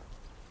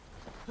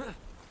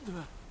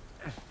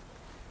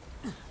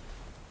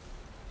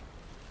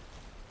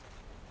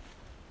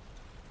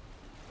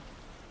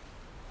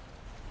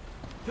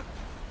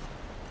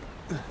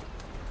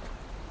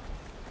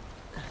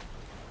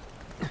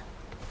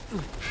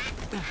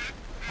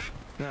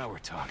 Now we're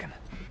talking.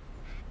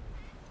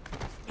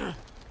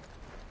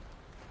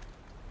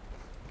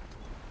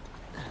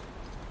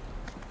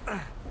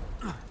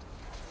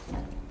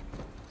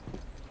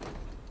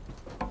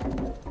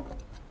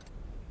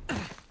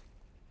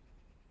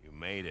 You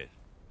made it.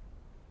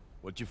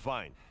 What'd you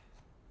find?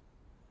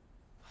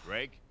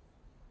 Greg?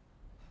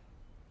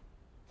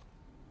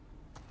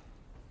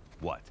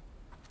 What?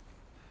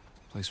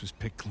 Place was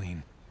picked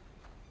clean.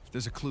 If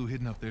there's a clue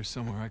hidden up there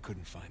somewhere, I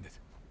couldn't find it.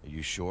 Are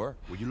you sure?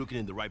 Were you looking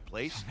in the right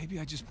place? Maybe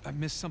I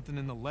missed something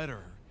in the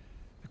letter.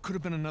 There could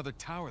have been another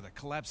tower that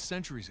collapsed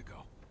centuries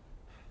ago.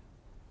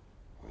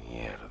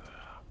 Mierda.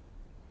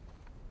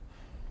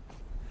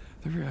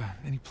 There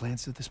any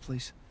plans to this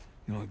place?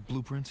 You know, like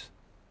blueprints?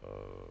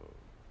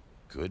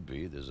 Could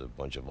be. There's a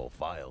bunch of old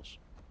files.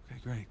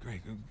 Okay,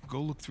 great. Go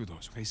look through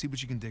those, okay? See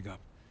what you can dig up.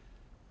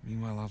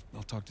 Meanwhile,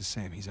 I'll talk to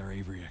Sam. He's our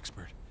Avery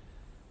expert.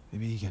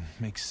 Maybe he can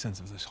make sense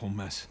of this whole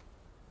mess.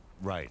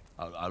 Right.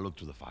 I'll look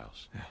through the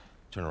files. Yeah.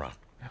 Turn around.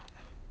 Yeah.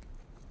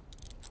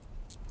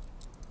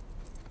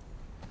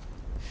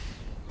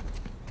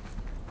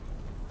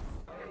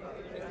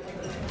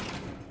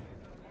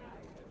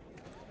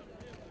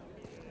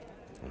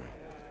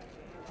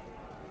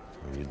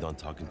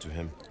 done talking to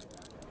him,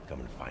 come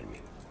and find me.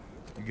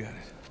 You got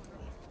it.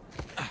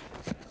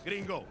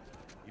 Gringo,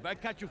 if I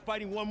catch you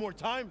fighting one more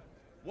time,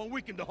 1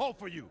 week in the hole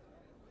for you.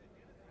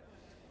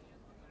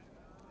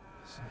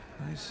 It's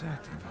a nice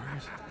acting,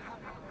 Vargas.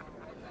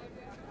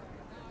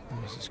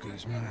 Almost as good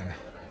as mine.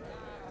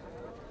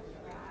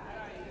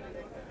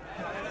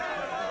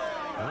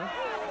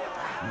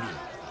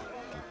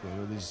 ¿Qué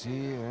puedo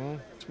decir, eh?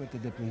 Suerte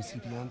de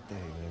principiante,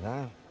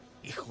 ¿verdad?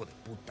 Hijo de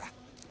puta.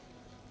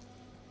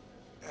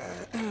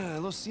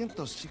 Lo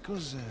siento,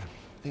 chicos.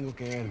 Tengo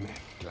que irme.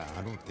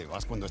 Claro, te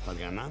vas cuando estás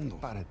ganando.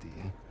 Para ti,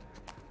 ¿eh?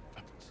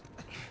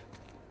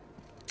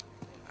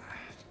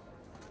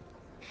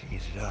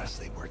 Hated us.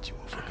 They worked you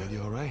over good.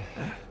 You all right?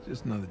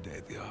 Just another day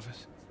at the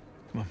office.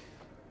 Come on.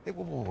 Hey,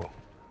 whoa, whoa, whoa.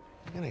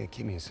 You're gonna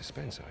keep me in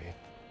suspense, are you?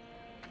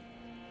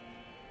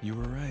 You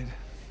were right.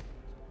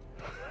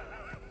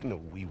 No,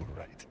 we were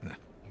right. No.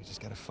 You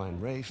just gotta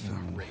find Rafe. No,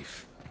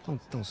 Rafe.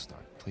 Don't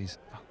start, please.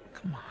 Oh,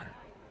 come on.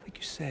 Like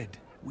you said,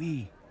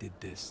 we did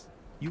this.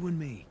 You and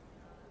me.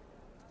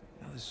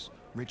 Now this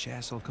rich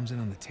asshole comes in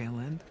on the tail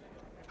end.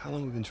 How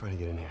long have we been trying to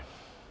get in here?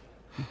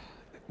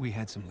 We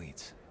had some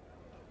leads.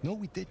 No,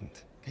 we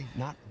didn't. Okay,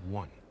 not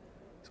one.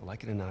 So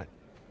like it or not,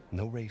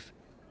 no Rafe,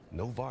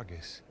 no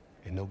Vargas,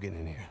 and no getting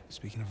in here.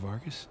 Speaking of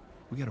Vargas,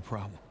 we got a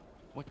problem.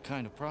 What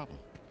kind of problem?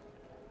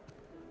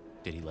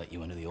 Did he let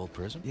you into the old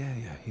prison? Yeah,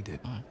 he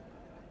did. All right.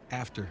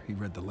 After he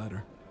read the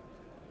letter.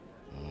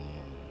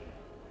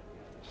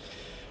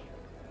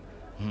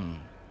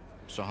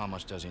 So how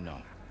much does he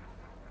know?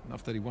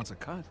 Enough that he wants a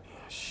cut.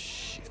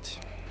 Shit.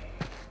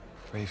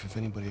 Rafe, if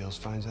anybody else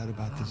finds out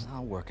about this...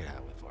 I'll work it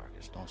out with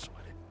Vargas. Don't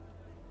sweat it.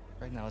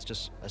 Right now,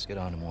 let's get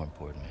on to more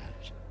important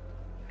matters.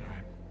 All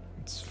right.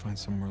 Let's find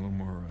somewhere a little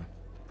more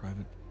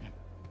private. Yeah.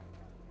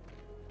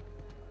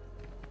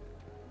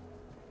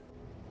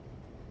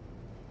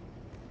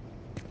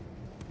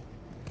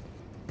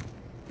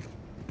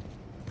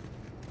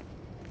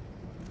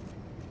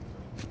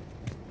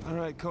 All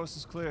right, coast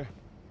is clear.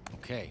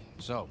 Okay,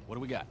 so what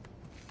do we got?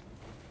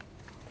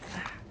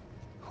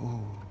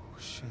 Oh,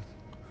 shit.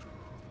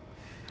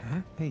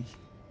 Huh? Hey.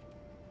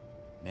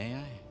 May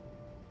I?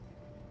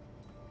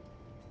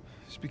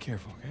 Just be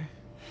careful, okay?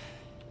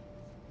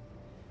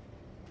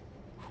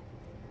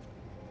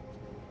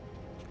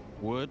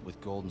 Wood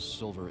with gold and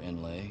silver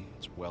inlay.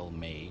 It's well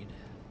made.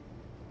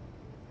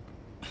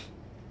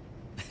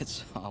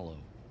 It's hollow.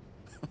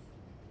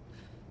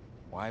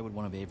 Why would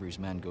one of Avery's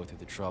men go through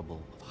the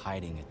trouble of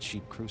hiding a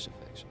cheap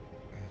crucifix?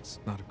 It's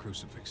not a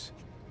crucifix.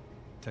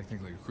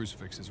 Technically, a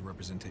crucifix is a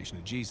representation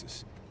of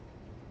Jesus.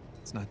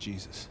 It's not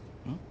Jesus.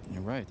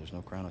 You're right, there's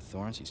no crown of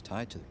thorns. He's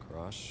tied to the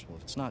cross. Well,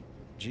 if it's not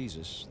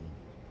Jesus, then...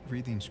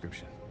 Read the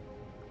inscription.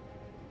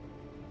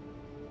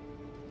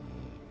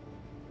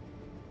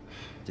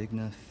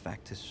 Digna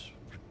factus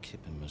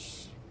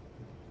recipimus.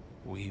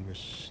 We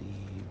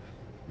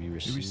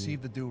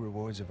receive the due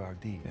rewards of our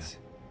deeds.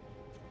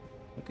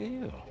 Yeah. Look at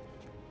you.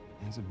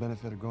 It's a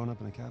benefit of growing up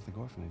in a Catholic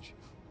orphanage.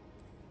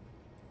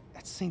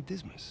 That's St.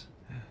 Dismas.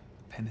 Yeah,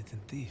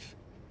 penitent thief.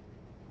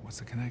 What's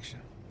the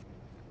connection?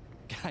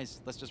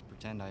 Guys, let's just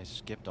pretend I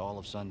skipped all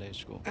of Sunday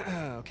school.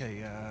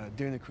 Okay,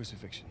 during the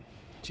crucifixion,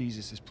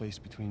 Jesus is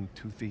placed between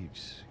two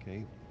thieves,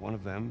 okay? One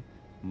of them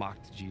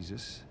mocked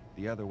Jesus.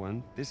 The other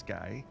one, this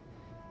guy,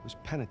 was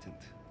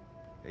penitent.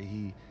 Okay?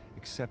 He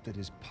accepted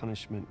his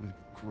punishment with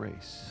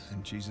grace.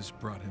 And Jesus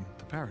brought him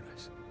to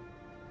paradise.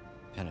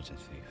 Penitent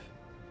thief.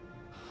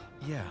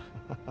 Yeah.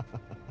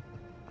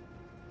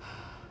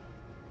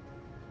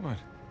 What?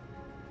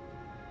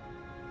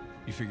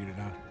 You figured it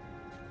out?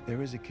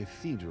 There is a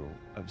cathedral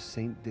of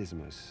St.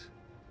 Dismas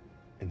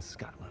in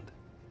Scotland.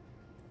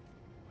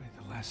 Wait,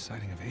 the last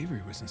sighting of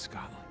Avery was in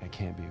Scotland. That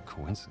can't be a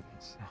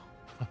coincidence.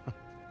 No.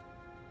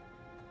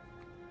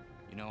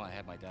 You know, I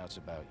had my doubts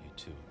about you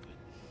too, but...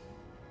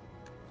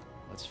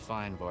 Let's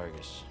find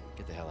Vargas.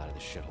 Get the hell out of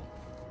this shithole.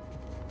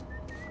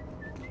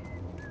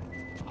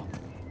 Oh.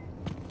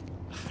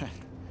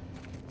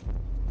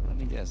 Let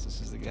me guess, this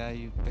is the guy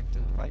you picked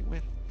a fight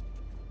with?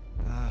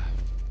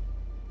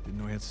 Didn't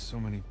know he had so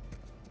many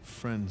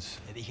friends.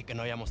 Te dije que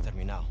no habíamos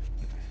terminado.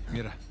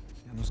 Mira,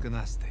 ya nos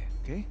ganaste,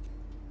 ¿ok?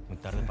 Muy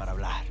tarde para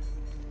hablar.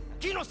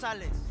 ¡Aquí no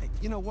sales! Hey,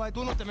 you know what?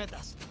 Tú no te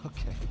metas.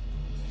 Okay.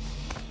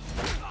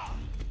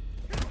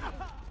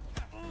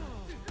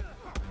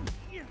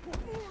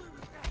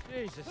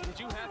 Jesus, did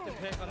you have to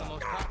pick on the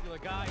most popular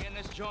guy in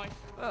this joint?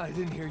 I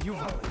didn't hear you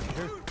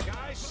volunteer.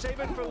 Guys, save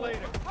it for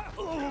later.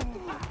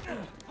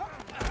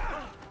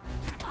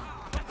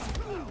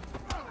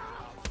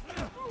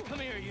 Come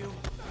here, you.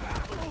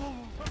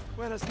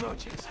 Buenas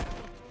noches.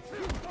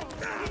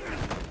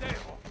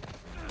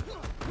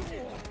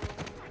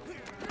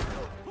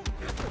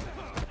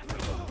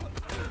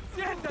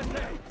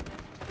 Siéntate!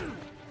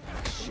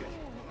 Shit.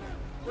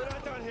 We're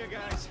not done here,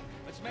 guys.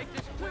 Let's make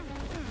this quick.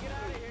 Get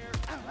out of here.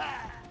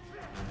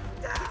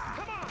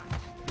 Come on!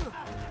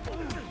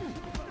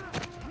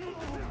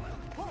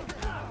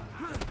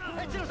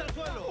 ¡Échelos al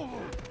suelo!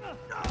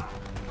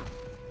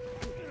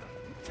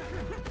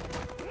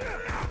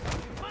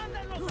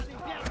 ¡Mándanos al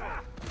infierno!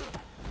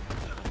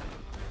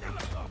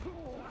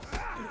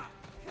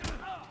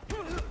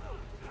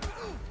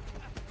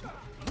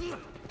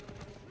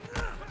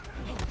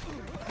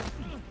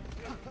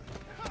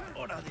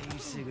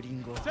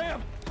 gringo.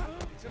 Sam!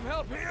 Some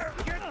help here!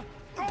 Get off!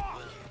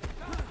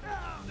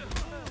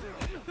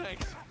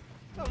 Thanks.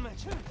 Don't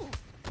mention it.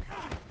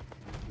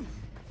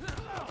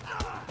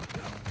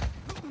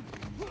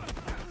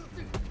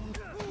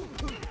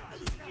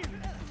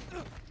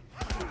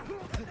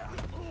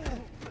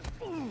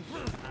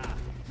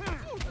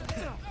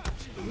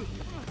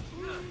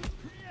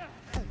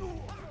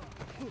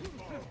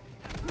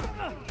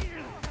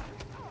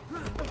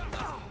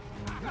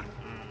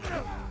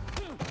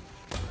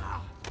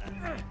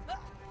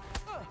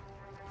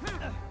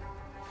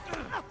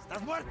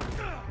 ¿Estás muerto?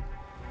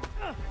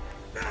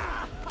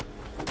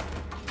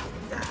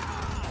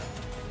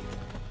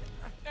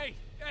 Hey,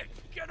 hey,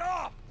 get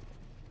off!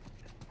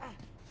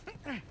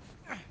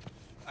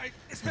 Ay,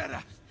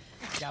 espera.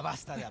 Ya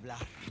basta de hablar.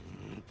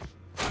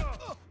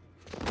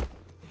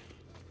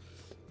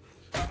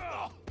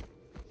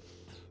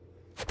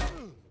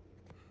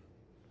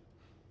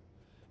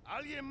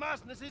 Alguien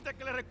más necesita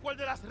que le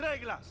recuerde las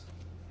reglas.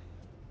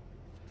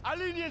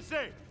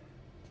 ¡Alíñense!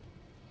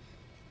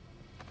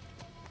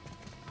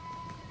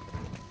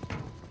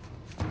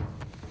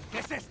 ¿Qué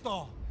es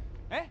esto?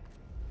 ¿Eh?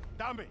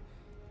 Dame.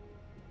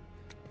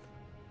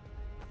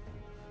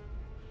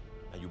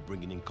 Are you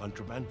bringing in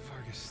contraband?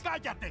 Vargas.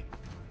 ¡Cállate!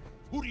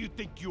 Who do you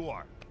think you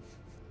are?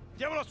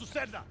 Llévalo a su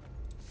celda.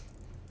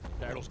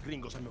 Trae a los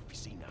gringos a mi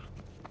oficina.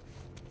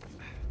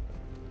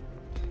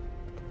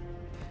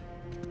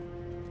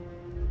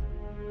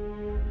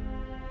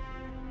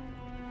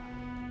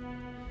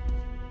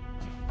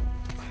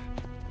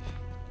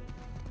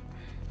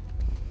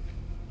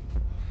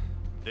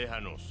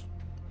 Déjanos.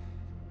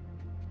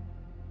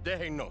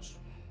 Déjennos.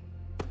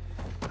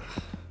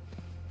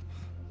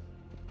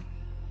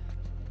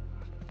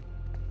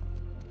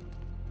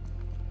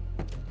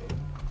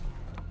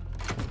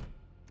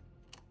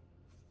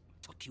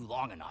 Took you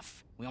long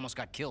enough. We almost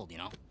got killed, you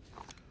know?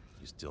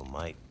 You still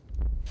might.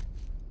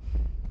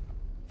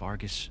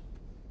 Vargas?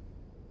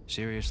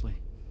 Seriously?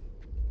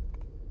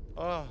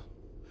 Oh,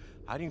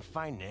 I didn't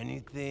find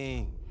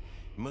anything.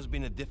 It must be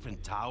in a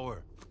different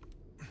tower.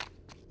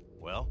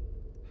 Well?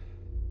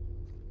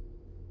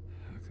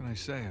 What can I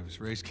say? I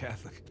was raised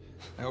Catholic.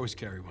 I always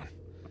carry one.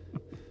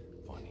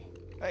 Funny.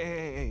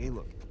 Hey,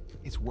 look.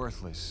 It's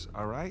worthless,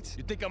 all right?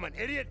 You think I'm an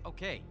idiot?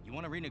 Okay, you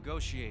want to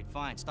renegotiate,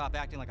 fine. Stop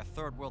acting like a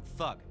third world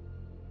thug.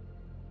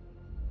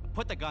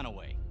 Put the gun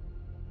away.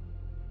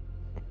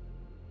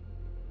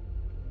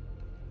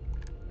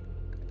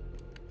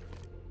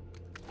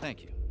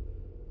 Thank you.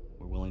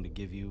 We're willing to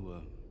give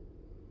you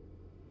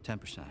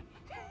 10%.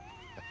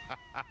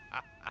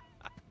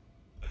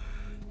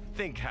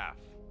 Think half.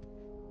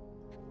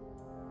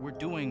 We're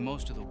doing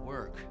most of the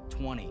work,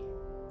 20,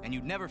 and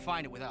you'd never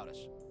find it without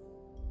us.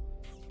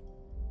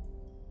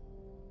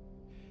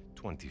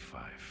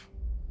 25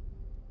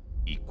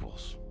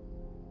 equals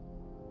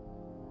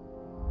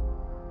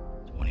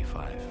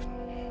 25.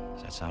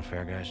 Does that sound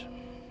fair, guys?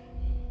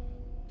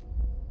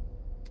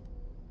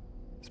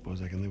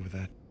 Suppose I can live with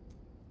that.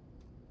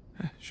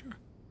 Sure.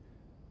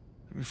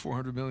 I mean,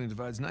 400 million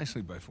divides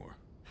nicely by 4.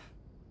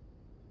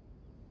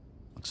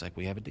 Looks like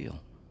we have a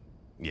deal.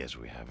 Yes,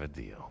 we have a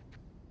deal.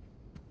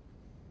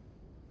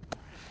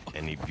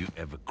 And if you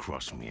ever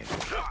cross me again...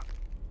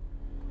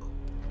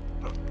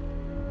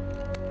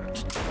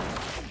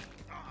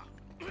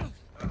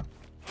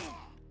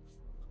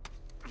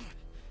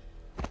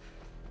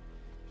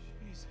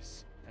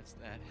 Jesus. That's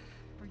that.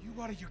 Are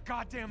you out of your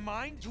goddamn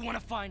mind? You want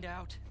to find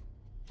out?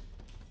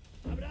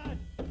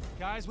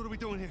 Guys, what are we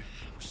doing here?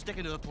 We're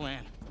sticking to the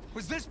plan.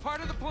 Was this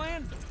part of the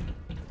plan?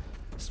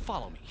 Just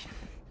follow me.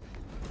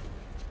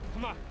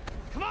 Come on.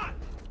 Come on!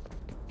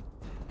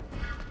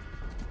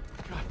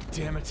 God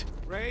damn it.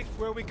 Rafe,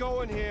 where are we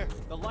going here?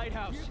 The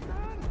lighthouse.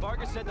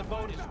 Vargas said the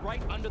boat is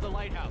right under the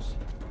lighthouse.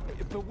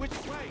 But which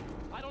way?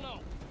 I don't know.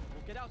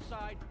 We'll get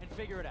outside and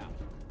figure it out.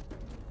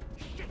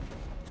 Shit!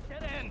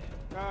 Dead end!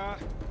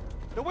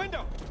 The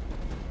window!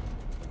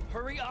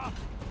 Hurry up!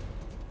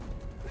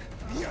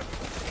 There,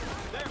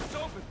 it's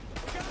open!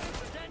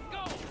 Then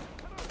go!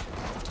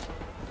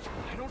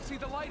 I don't see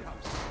the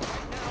lighthouse.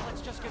 Right now,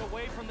 let's just get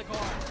away from the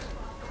guards.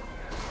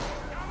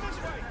 Down this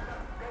way!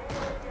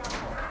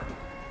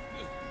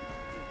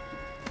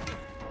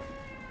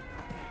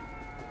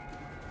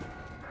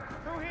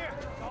 Through here!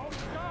 Don't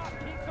stop!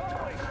 Keep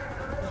going!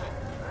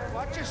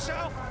 Watch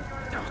yourself!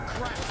 Oh,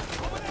 crap!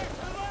 Over there, to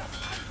the left!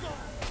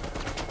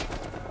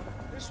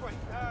 This way.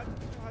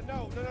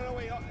 No,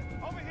 wait.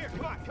 Over here,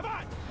 come on, come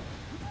on!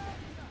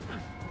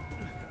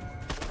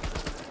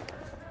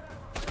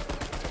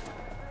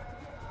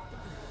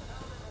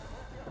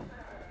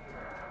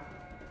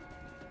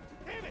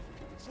 Damn it!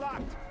 It's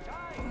locked.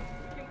 Guys,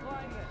 we can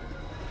climb this.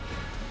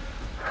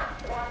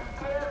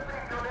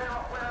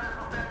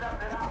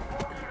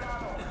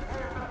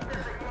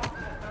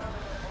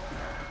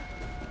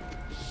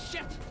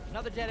 Shit!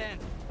 Another dead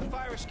end.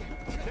 Fire escape.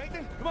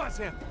 Nathan, come on,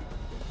 Sam.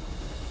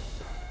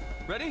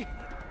 Ready?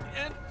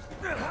 And...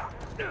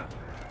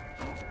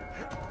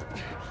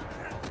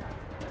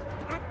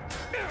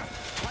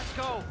 Let's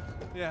go.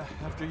 Yeah,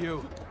 after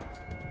you.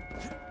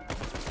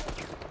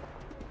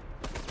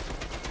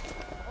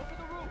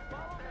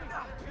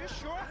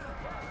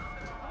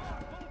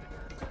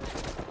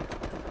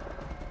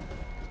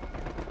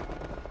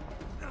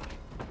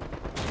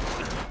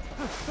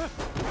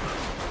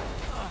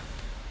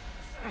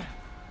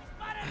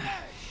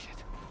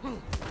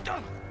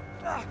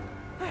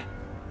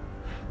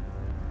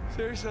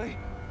 Seriously?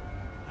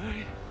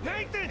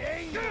 Nathan!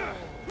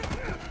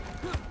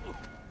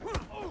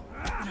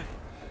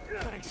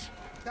 Thanks.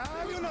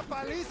 ¡Dale una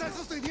paliza a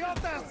esos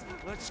idiotas!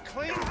 Let's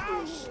clean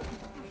house!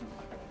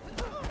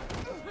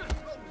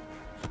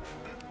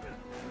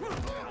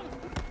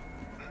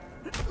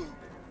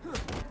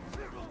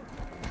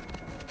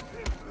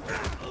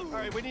 All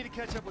right, we need to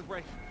catch up with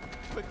Rafe.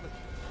 Quickly.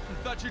 I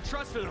thought you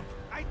trusted him.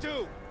 I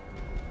do!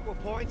 To a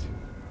point.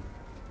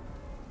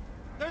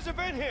 There's a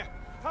vent here!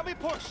 Help me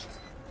push!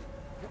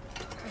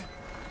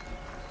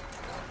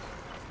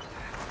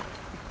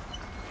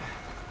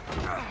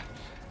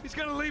 He's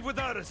gonna leave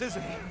without us,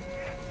 isn't he?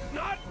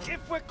 Not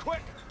if we're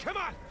quick! Come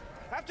on!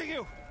 After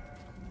you!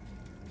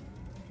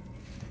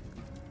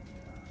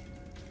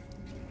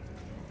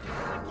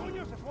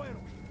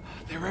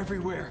 They're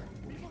everywhere.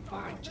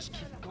 Fine, just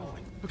keep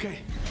going. Okay,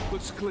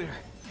 looks clear.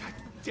 God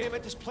damn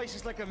it, this place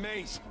is like a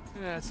maze.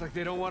 Yeah, it's like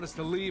they don't want us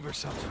to leave or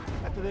something.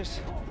 After this,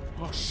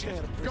 Oh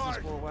shit!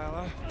 guard for a while,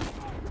 huh?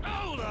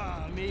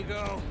 Hola,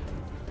 amigo.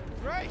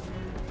 Right!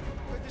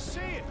 Good to see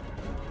you.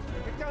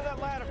 Get down that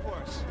ladder for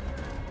us.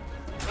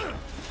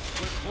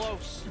 We're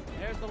close.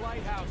 There's the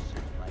lighthouse.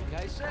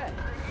 Like I said,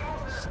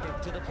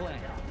 stick to the plan.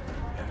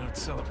 Yeah, don't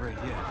celebrate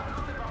yet.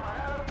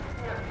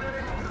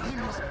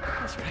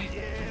 That's right.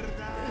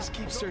 Just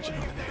keep searching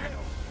over there.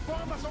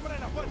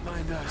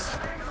 Mind us.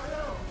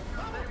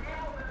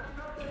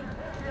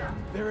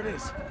 There it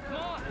is. Come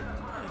on.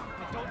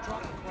 And don't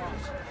drop the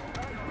cross.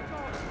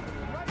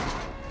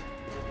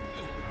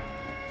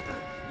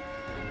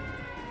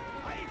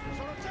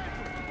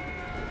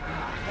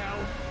 Hell.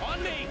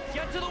 On me.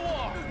 Get to the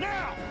wall.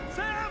 Now!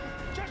 Sam!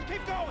 Just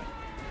keep going!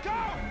 Go!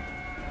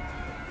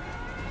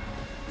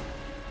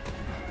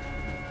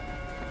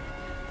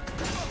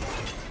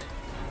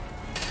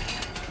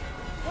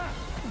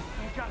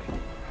 I got it.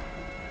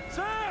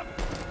 Sam!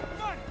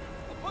 Come on!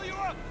 I'll pull you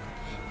up!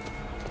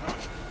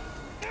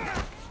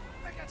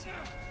 I got you.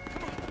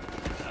 Come on.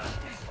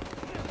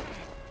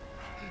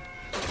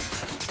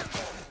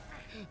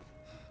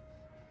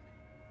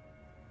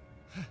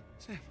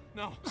 Sam,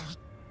 no.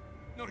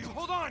 No, you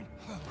hold on!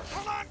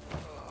 Hold on!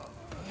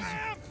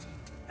 Sam!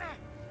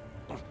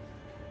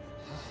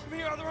 Give me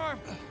your other arm!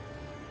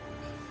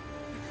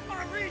 Come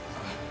on, reach!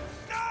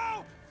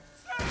 No!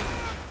 Sam!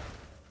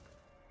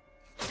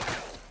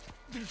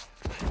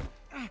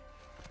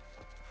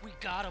 We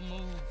gotta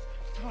move.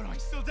 Oh, no,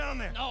 he's still down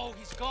there. No,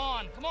 he's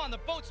gone. Come on, the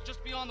boat's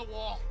just beyond the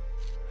wall.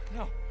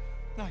 No,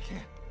 I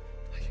can't.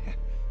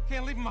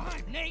 Can't leave him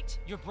behind. Nate,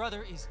 your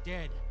brother is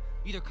dead.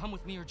 Either come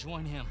with me or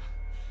join him.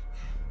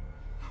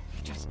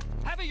 Just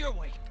have it your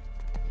way.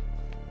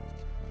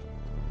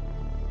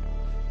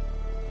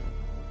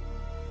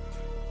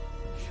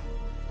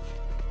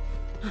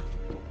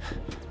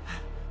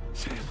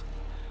 Sam.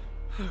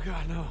 Oh,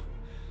 God, no.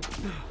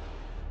 No.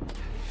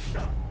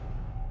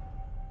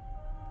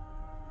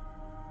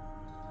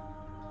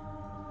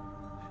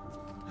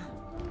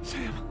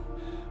 Sam.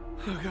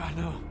 Oh, God,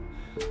 no.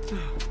 No.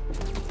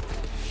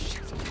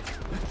 Shit.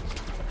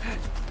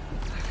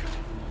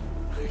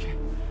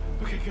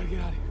 Okay, gotta get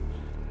out of here.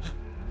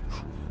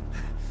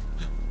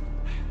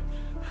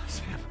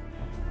 Sam.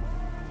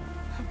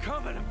 I'm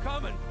coming.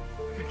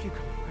 Okay, keep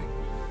coming.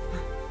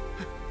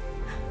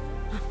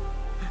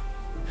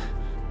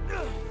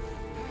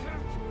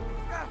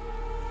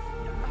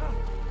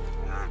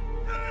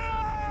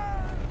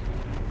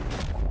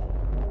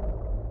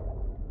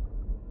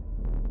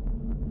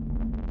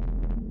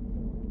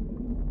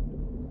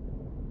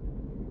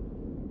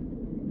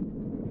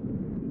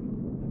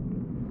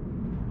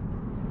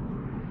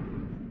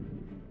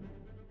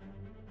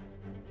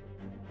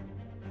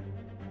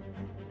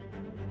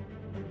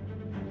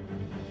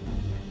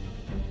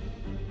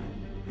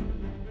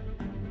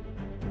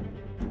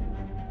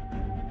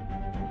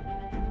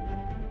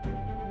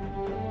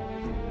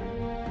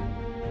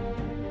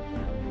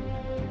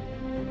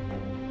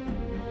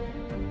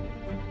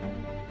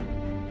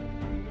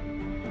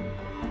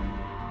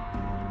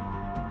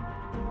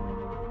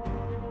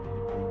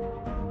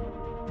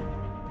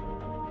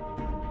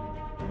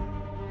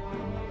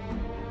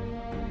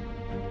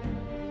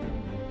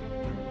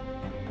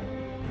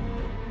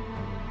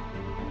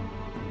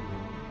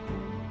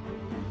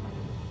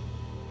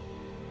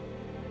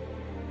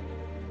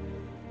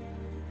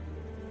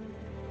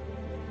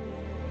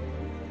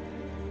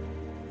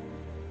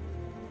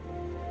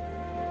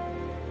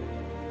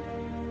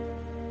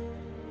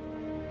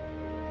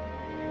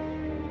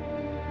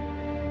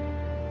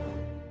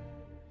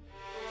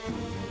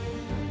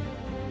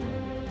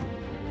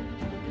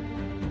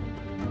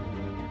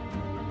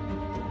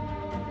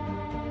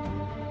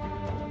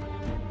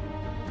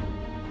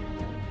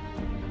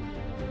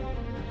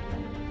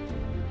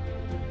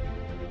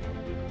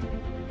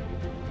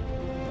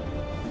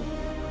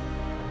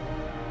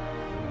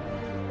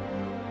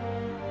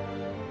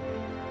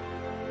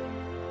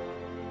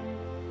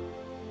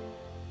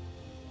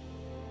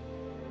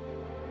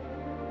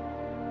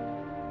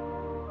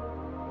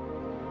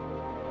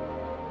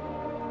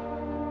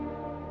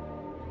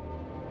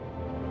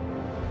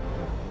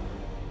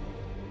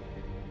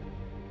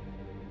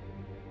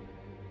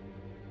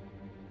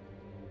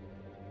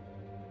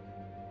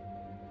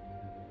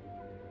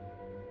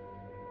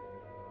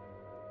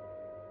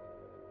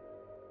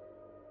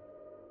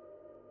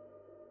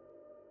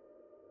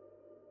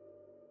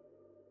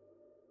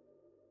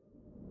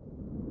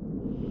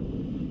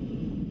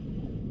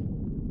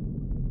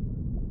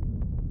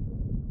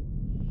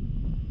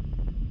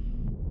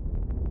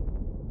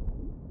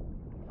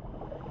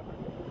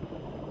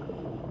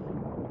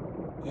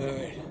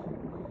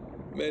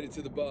 Made it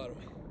to the bottom.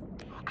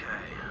 Okay.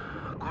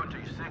 According to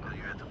your signal,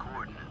 you're at the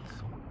coordinates.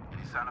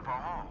 Any sign of our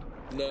haul?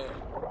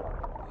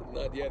 No.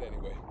 Not yet,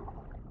 anyway.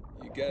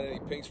 You got any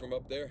pings from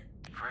up there?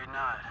 Afraid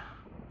not.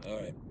 All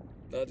right.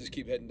 I'll just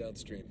keep heading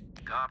downstream.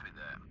 Copy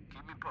that.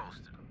 Keep me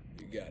posted.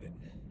 You got it.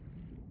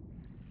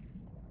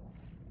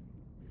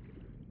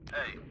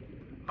 Hey,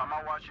 by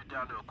my watch, you're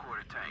down to a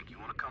quarter tank. You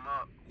want to come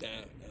up?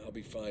 Nah, I'll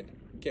be fine.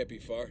 Can't be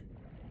far.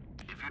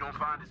 If you don't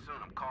find it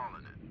soon, I'm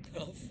calling it.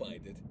 I'll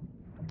find it.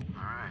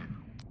 All right.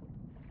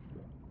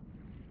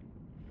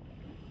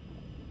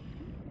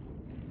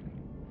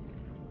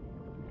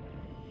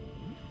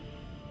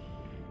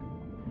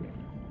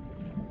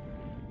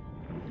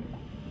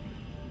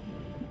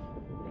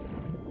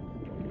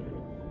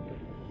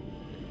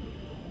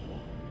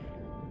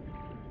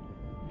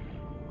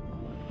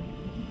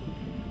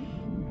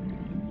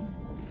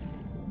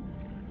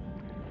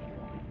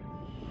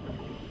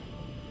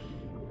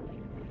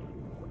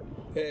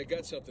 Hey, I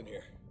got something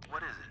here.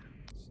 What is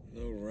it?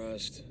 No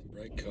rust,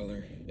 bright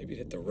color. Maybe it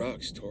hit the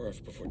rocks, tore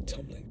off before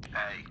tumbling.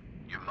 Hey,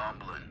 you're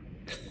mumbling.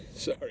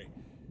 Sorry.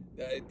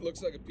 It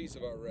looks like a piece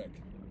of our wreck.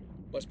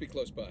 Must be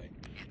close by.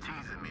 You're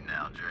teasing me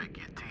now, Drake.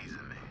 You're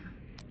teasing me.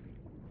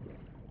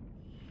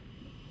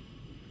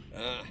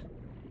 Ah,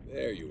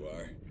 there you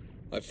are.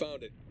 I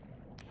found it.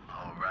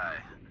 All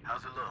right.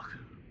 How's it look?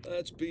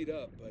 It's beat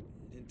up, but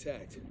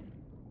intact.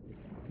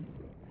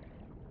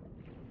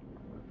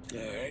 All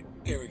right,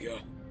 here we go.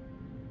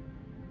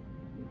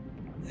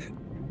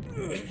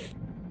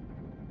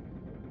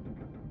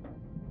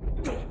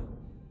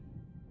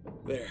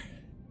 There.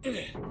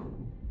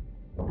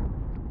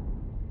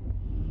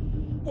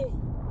 Whoa!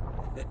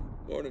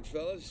 Morning,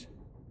 fellas.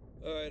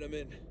 All right, I'm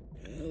in.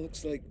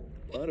 Looks like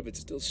a lot of it's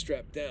still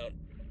strapped down.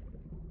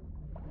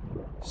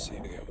 Let's see,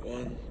 we got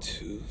 1,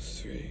 2,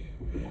 3,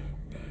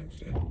 5,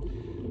 6.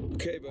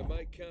 Okay, by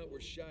my count,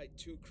 we're shy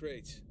 2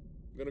 crates.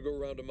 I'm gonna go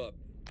round them up.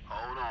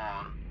 Hold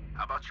on.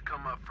 How about you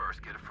come up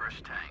first, get a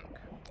fresh tank?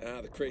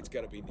 The crate's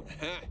gotta be...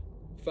 Ha!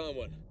 Found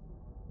one.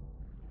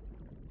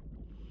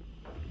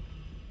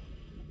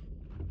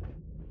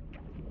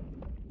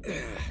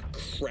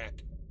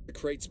 Crap. The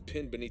crate's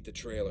pinned beneath the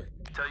trailer.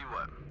 Tell you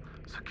what,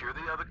 secure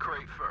the other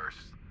crate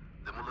first,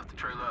 then we'll lift the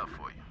trailer up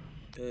for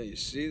you. You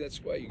see,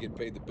 that's why you get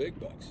paid the big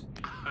bucks.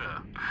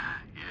 Yeah.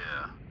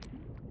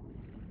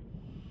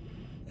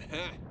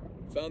 Ha!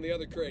 Found the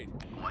other crate.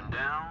 One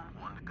down,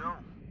 one to go.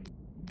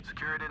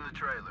 Secure it in the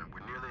trailer.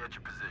 We're nearly at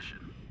your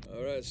position.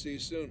 All right, see you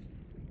soon.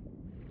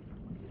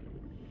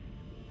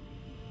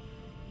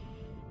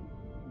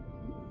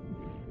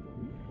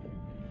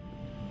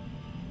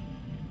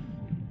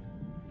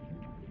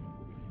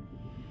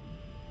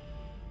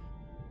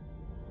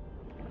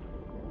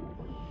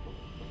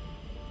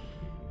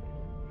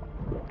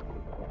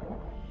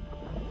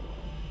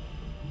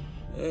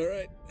 All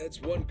right,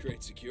 that's one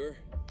crate secure.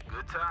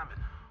 Good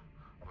timing.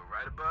 We're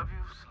right above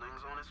you.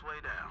 Sling's on its way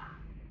down.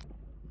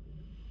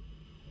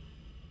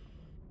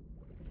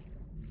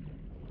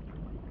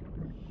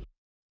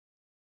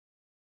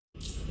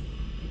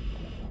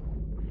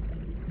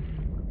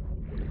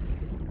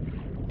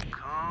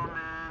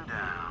 Coming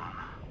down.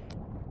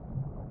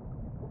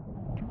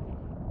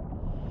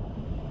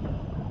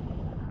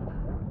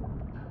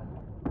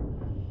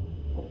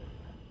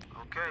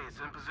 Okay, it's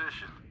in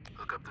position.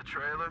 Hook up the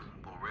trailer,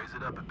 we'll raise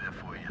it up a bit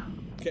for you.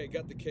 Okay,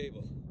 got the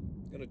cable.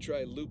 Gonna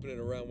try looping it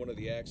around one of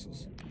the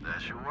axles.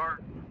 That should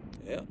work.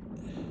 Yeah.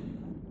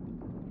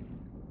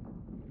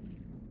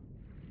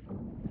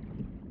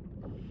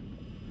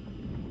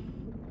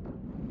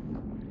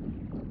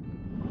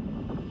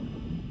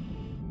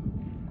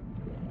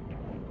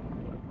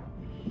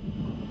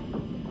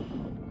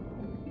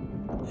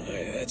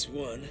 Alright, that's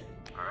one.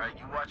 Alright,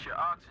 you watch your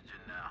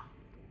oxygen now.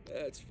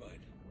 That's fine.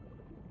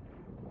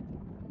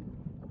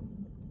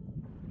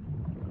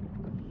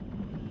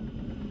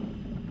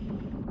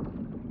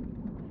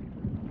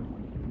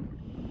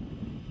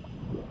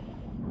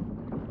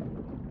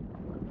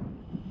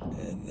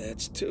 And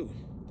that's 2.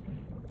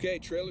 Okay,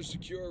 trailer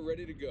secure,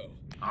 ready to go.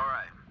 All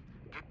right,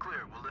 get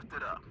clear, we'll lift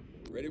it up.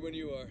 Ready when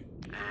you are.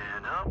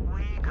 And up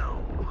we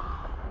go.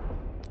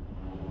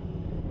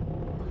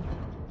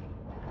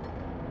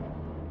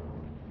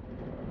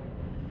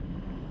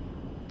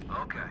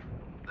 Okay,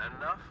 that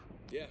enough?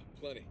 Yeah,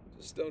 plenty.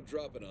 Just don't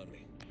drop it on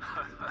me.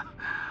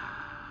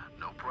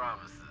 No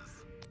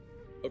promises.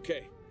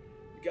 Okay,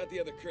 we got the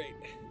other crate.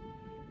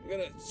 I'm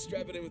gonna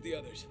strap it in with the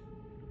others.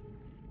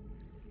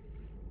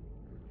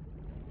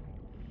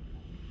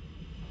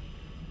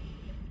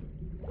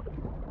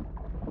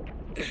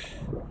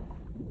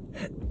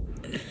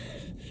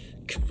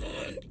 Come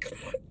on, come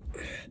on.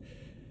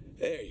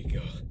 There you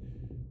go.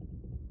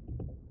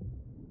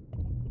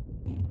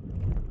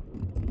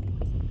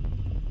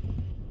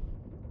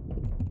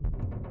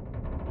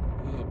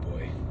 Oh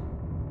boy.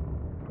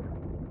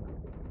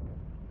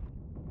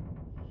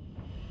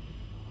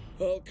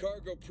 All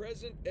cargo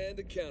present and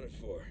accounted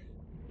for.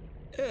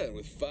 And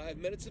with 5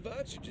 minutes of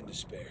oxygen to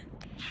spare.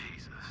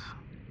 Jesus.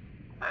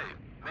 Hey,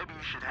 maybe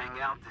you should hang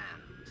out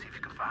then. See if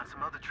you can find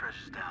some other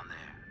treasures down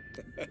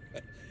there.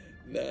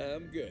 Nah,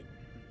 I'm good.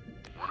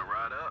 Wanna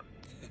ride up?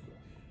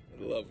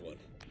 I'd love one.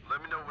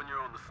 Let me know when you're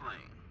on the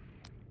sling.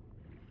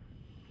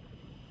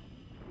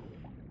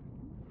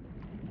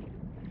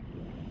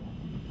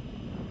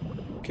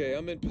 Okay,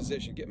 I'm in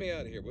position. Get me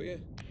out of here, will you?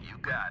 You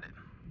got it.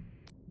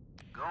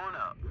 Going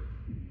up.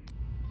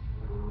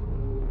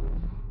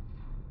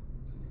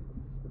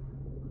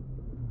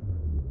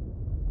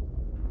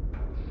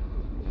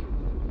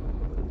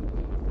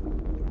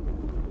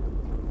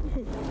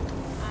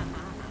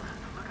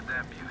 Look at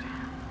that beauty.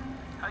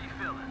 How you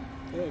feeling?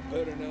 Oh,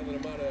 better now that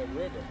I'm out of that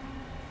river.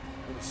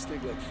 I'm gonna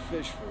stink like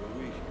fish for a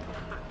week.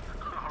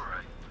 All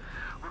right.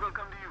 We're gonna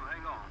come to you.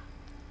 Hang on.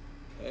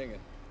 Hang on.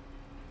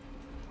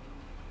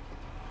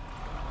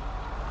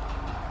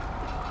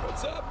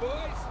 What's up,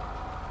 boys?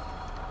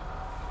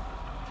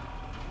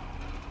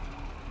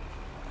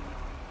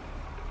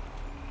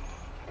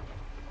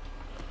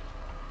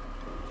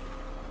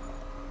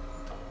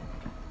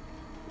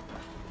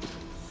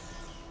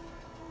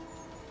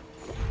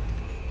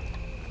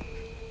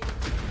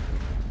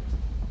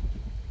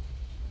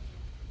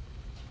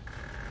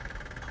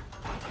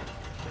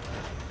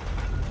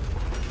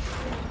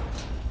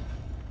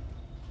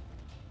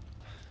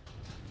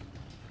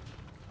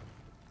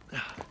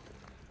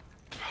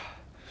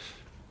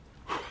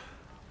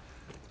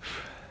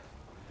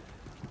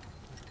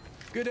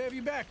 Good to have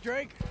you back,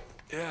 Drake.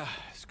 Yeah,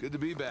 it's good to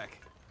be back.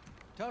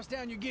 Toss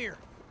down your gear.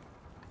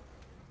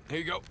 Here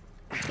you go.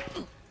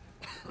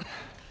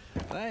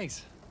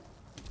 Thanks.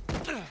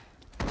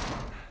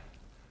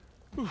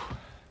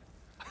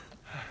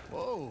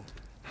 Whoa,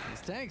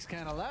 this tank's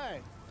kind of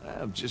light.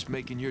 I'm just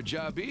making your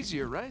job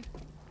easier, right?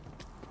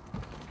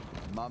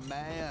 My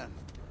man.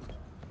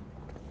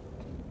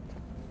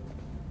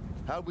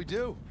 How'd we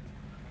do?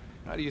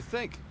 How do you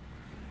think?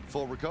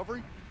 Full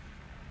recovery?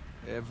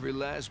 Every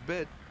last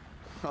bit.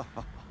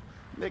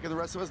 Making the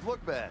rest of us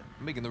look bad.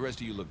 Making the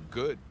rest of you look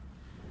good.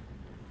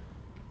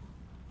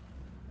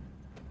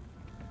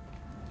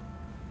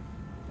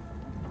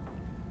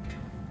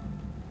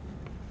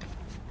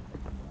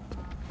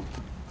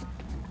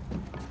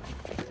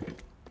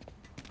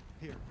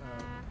 Here,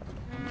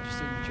 I need your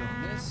signature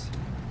on this.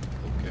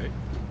 Okay.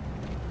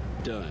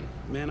 Done.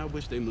 Man, I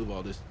wish they move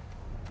all this.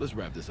 Let's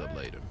wrap this up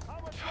later. How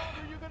much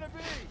longer are you gonna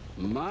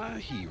be? My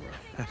hero.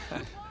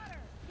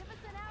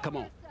 Come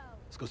on.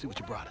 Let's go see what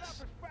you brought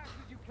us.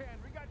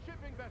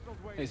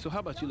 Hey, so how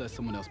about you let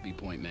someone else be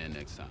point man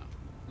next time?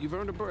 You've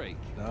earned a break.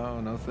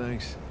 No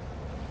thanks.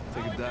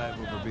 Take a dive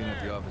over being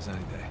at the office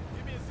any day.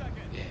 Give me a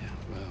second. Yeah,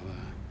 well,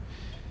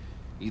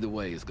 either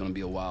way, it's gonna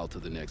be a while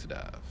till the next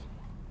dive. What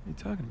are you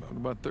talking about? What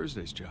about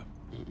Thursday's job?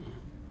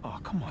 Oh,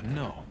 come on,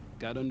 no.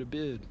 Got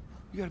underbid.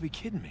 You gotta be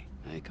kidding me.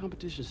 Hey,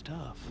 competition's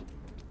tough.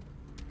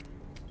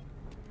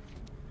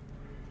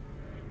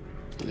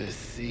 Let's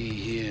see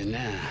here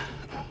now.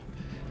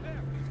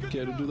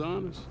 Care to do the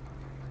honors?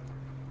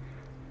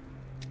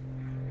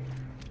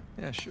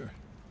 Yeah, sure.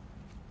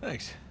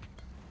 Thanks.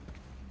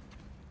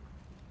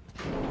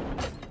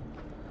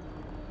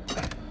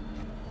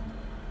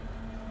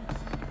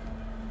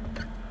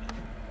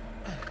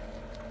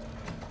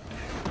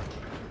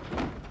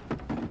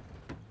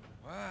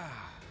 Wow.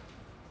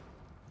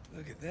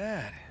 Look at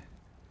that.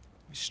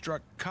 We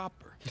struck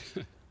copper.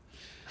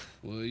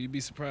 Well, you'd be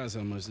surprised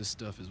how much this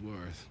stuff is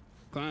worth.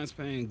 Clients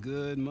paying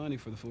good money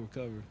for the full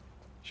recovery.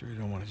 Sure you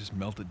don't want to just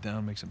melt it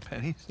down, make some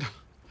pennies?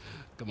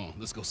 Come on,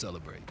 let's go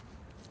celebrate.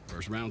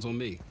 First round's on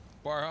me.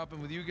 Bar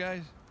hopping with you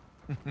guys?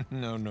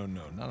 No.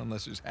 Not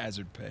unless there's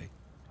hazard pay.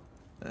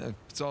 If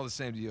it's all the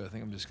same to you, I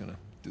think I'm just gonna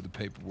do the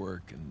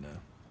paperwork and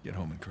get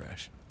home and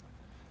crash.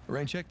 A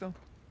rain check, though?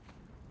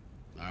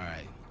 All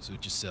right,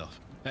 suit yourself.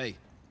 Hey,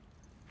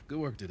 good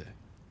work today.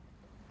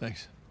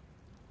 Thanks.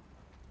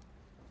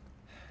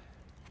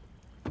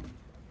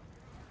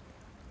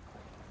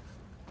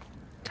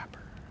 Copper.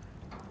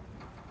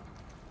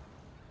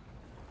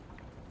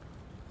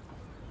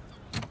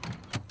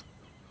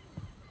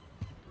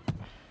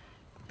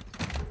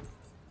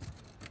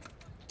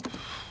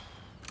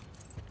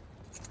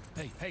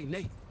 Hey,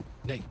 Nate.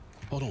 Nate,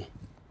 hold on.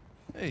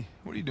 Hey,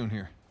 what are you doing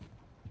here?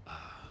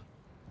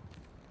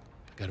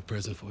 Got a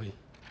present for you.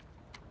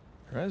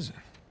 Present?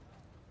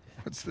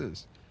 What's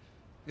this?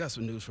 Got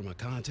some news from my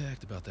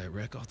contact about that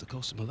wreck off the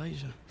coast of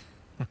Malaysia.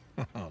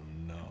 Oh,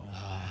 no.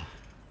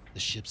 The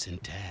ship's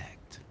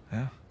intact.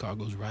 Yeah?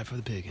 Cargo's right for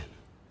the picking.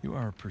 You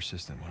are a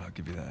persistent one, I'll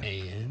give you that.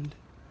 And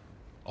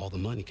all the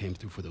money came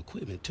through for the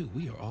equipment, too.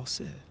 We are all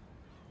set.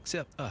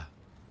 Except,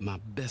 my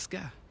best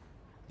guy.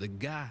 The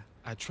guy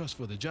I trust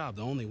for the job,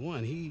 the only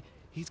one.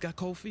 He's got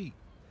cold feet.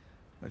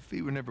 My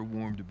feet were never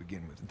warm to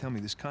begin with. And tell me,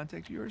 this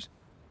contact of yours,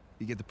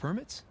 you get the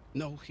permits?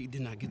 No, he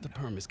did not get the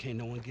permits. Can't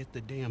no one get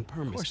the damn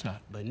permits. Of course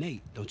not. But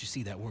Nate, don't you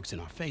see that works in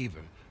our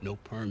favor? No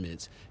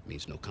permits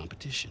means no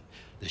competition.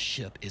 The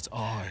ship is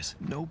ours.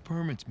 No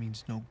permits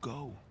means no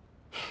go.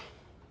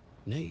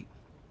 Nate,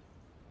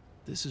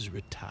 this is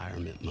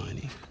retirement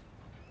money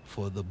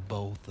for the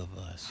both of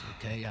us,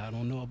 okay? I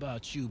don't know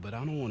about you, but I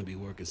don't want to be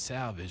working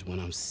salvage when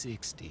I'm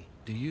 60.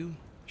 Do you?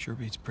 Sure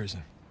beats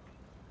prison.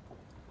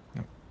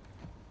 No.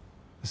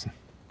 Listen,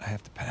 I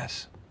have to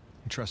pass.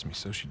 And trust me,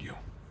 so should you.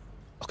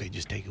 Okay,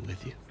 just take it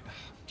with you.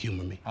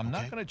 Humor me. I'm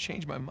not gonna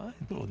change my mind.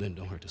 No, then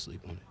don't hurt to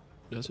sleep on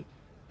it. Does it?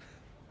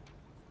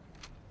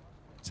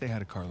 Say hi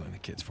to Carla and the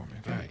kids for me,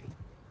 okay? All right.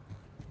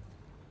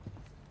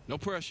 No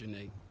pressure,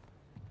 Nate.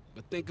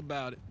 But think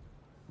about it.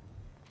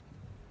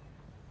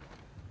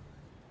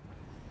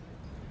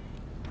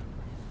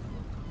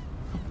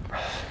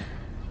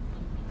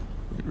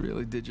 You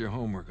really did your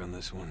homework on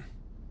this one.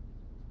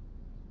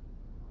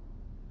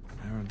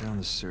 Narrowed down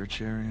the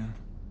search area.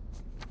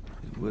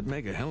 It would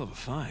make a hell of a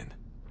find.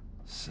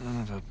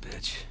 Son of a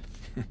bitch.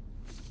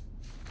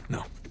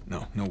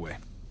 No way.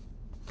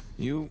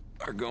 You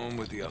are going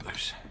with the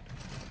others.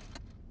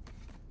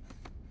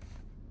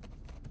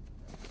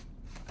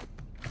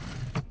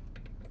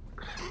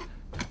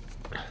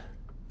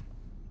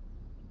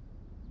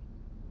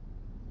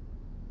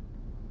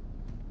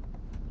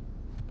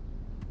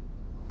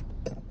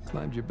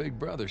 Climbed your big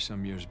brother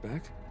some years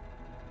back.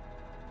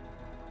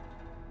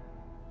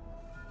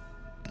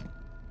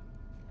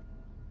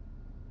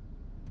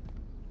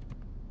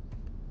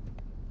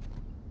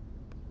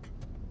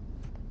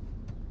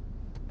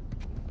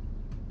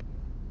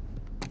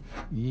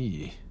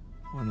 Yee.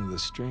 One of the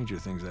stranger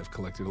things I've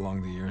collected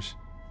along the years.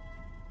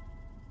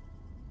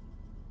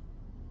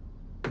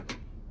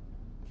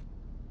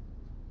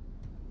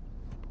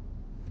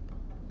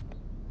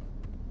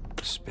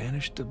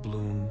 Spanish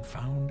doubloon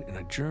found in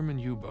a German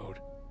U-boat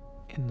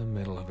in the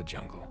middle of a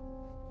jungle.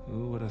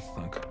 Who would have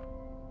thunk?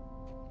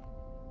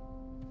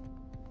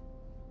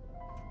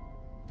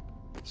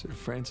 Sir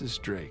Francis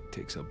Drake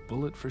takes a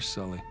bullet for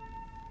Sully.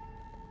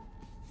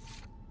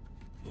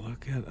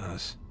 Look at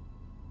us.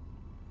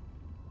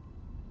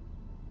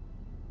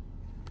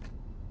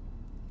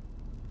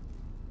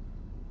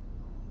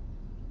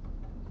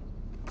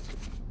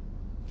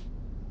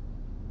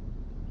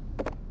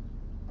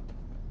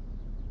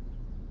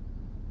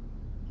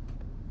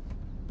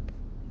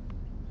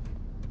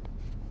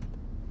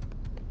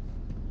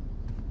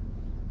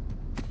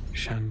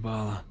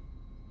 Shambhala.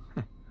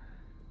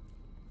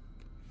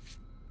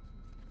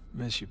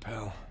 Miss you,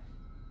 pal.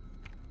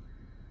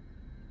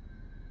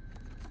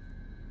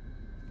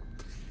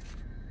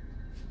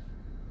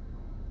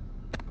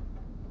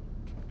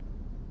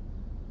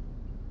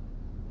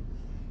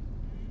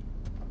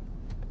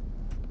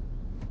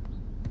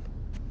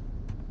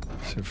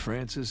 Sir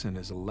Francis and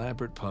his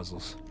elaborate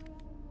puzzles.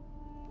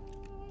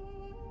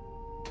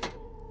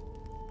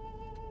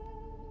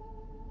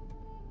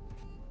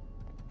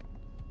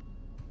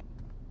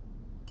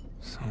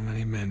 So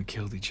many men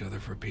killed each other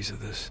for a piece of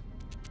this.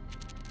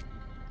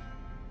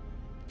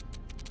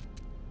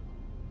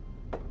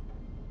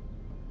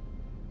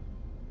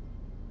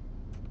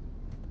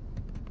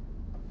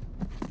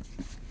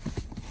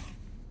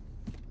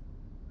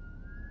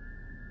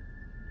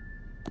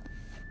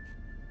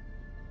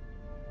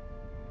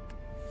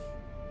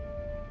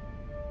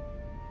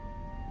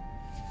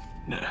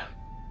 Nah.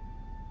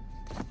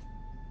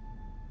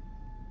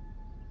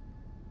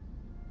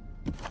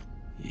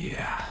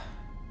 Yeah.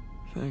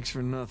 Thanks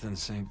for nothing,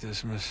 St.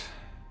 Dismas.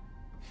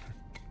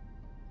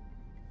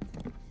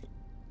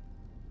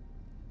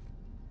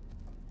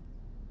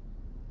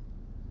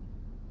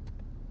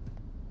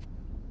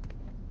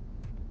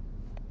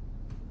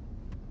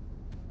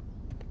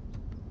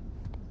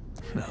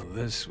 Now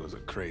this was a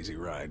crazy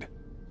ride.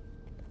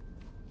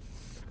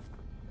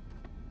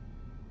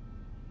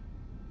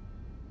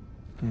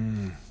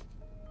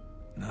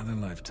 Another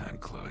lifetime,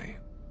 Chloe.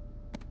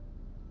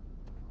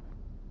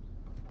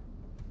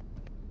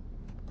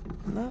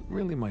 Not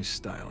really my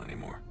style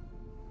anymore.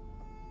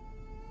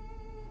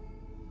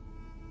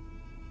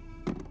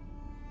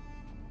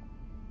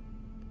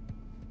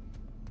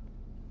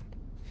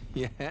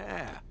 Yeah.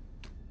 Here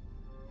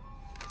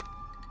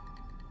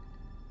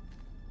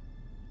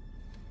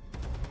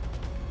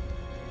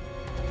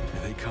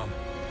they come.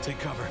 Take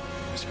cover.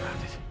 We're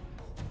surrounded.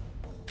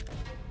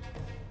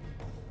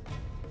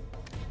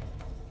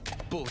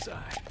 Bullseye.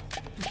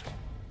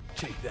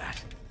 Take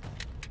that.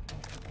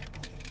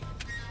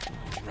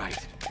 All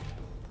right.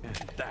 And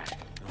that.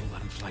 Don't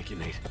let him flank you,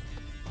 Nate.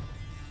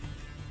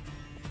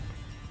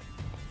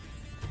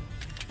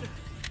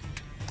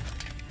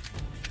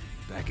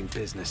 Back in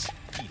business.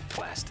 Eat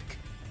plastic.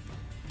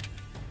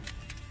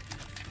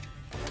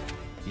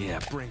 Yeah,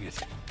 bring it.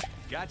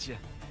 Gotcha.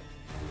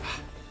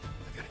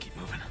 I gotta keep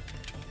moving.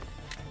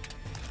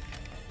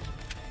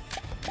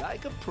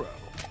 Like a pro.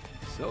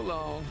 So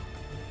long.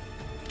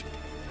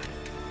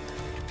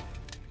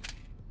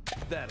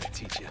 That'll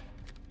teach you.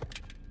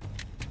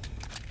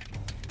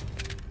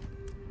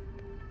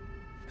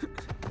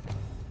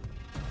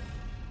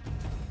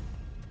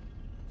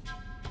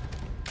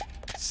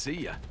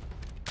 See ya.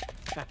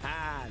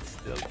 Haha,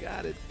 still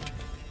got it.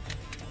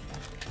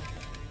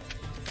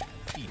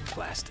 Eat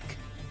plastic.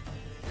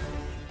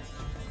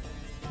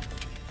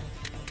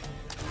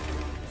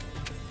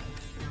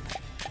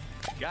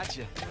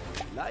 Gotcha.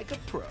 Like a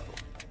pro.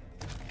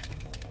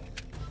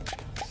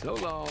 So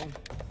long.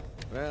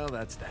 Well,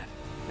 that's that.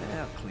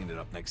 I'll clean it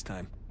up next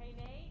time. Hey,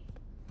 Nate?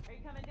 Are you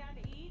coming down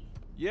to eat?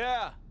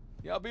 Yeah.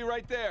 Yeah, I'll be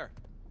right there.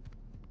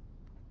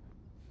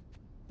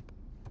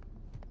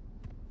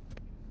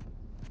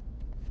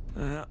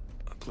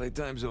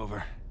 Playtime's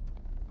over.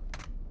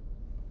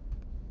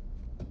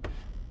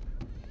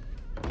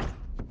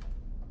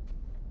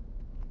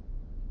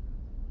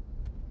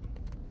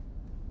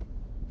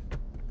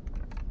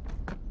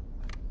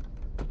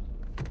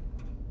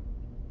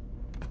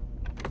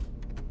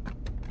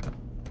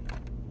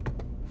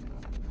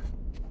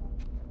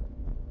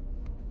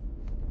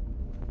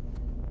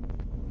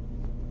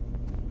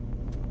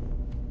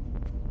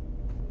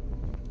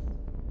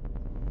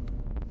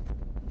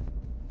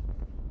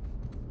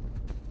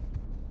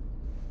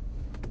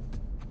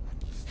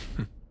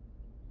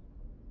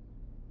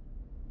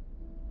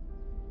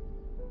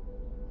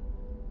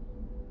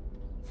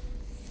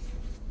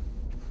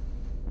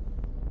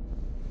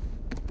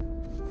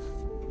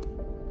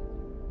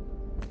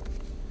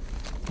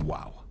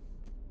 Wow.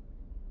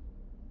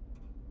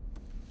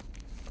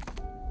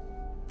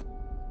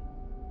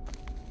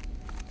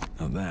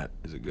 Now that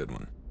is a good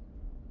one.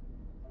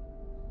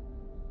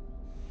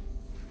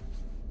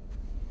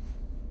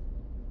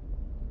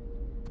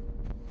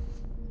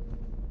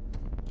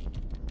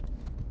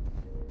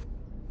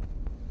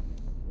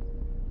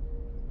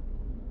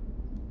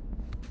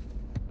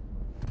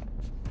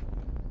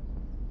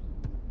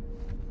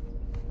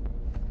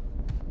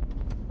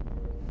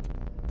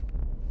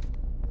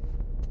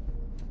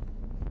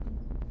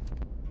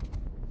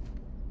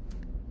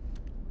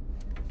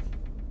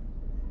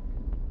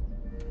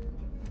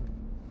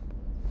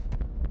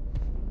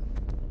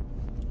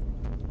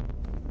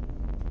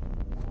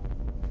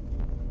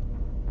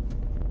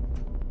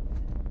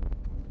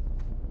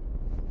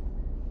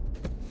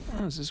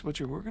 Oh, is this what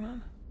you're working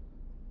on?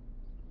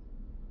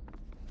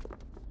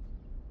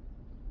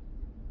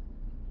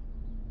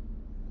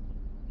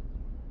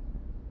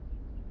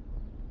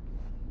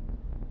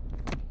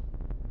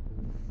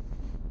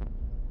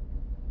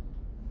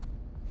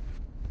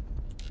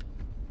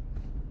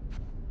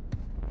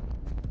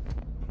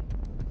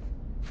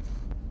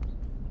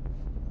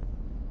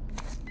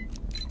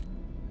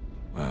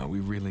 Wow,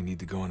 we really need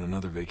to go on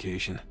another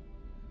vacation.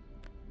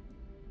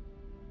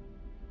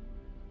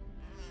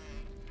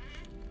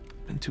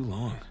 Been too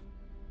long.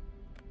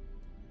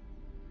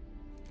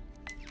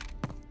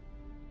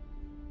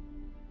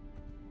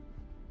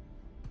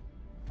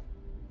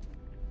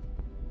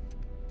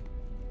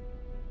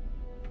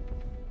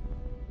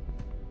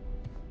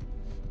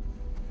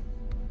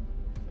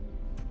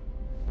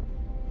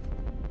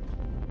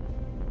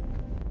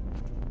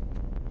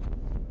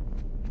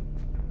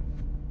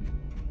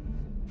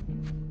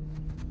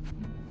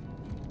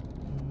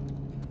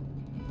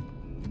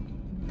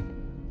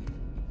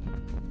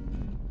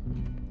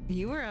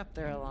 You were up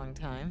there a long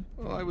time.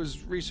 Well, I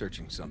was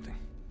researching something.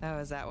 Oh,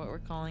 is that what we're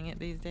calling it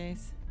these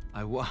days?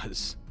 I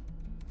was.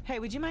 Hey,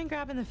 would you mind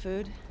grabbing the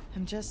food?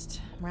 I'm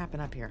just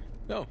wrapping up here.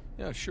 Oh,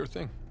 yeah, sure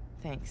thing.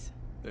 Thanks.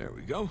 There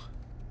we go.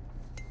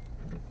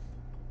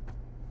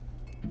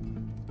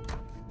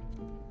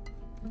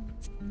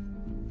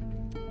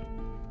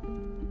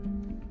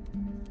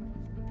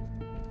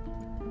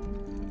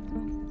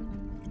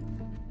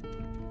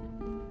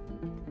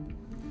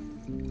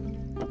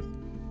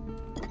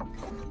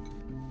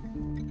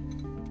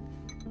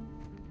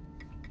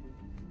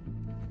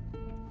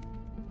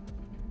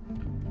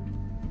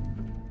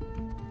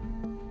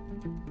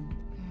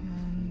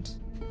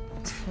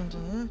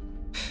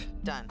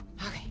 Done.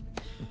 Okay.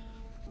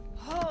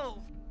 Oh.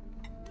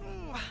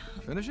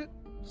 Finish it?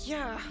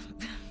 Yeah.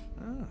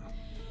 Oh.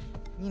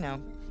 You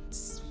know,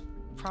 it's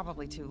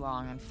probably too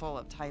long and full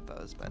of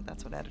typos, but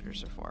that's what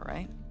editors are for,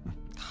 right?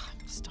 God,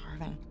 I'm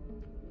starving.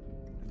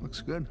 It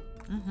looks good.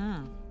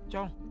 Mm-hmm.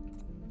 Joe,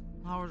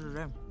 how was your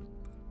day?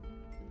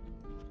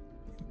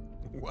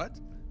 What?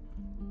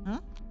 Huh?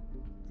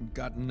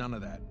 Got none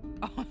of that.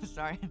 Oh,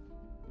 sorry.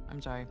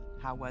 I'm sorry.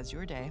 How was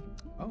your day?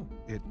 Oh,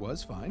 it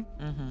was fine.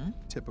 Mm-hmm.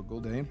 Typical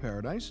day in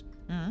paradise.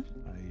 Mm-hmm.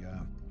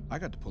 I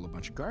got to pull a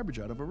bunch of garbage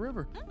out of a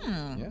river.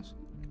 Mm. Yes.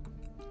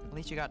 At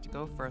least you got to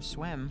go for a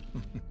swim.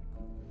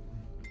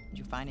 Did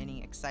you find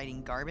any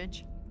exciting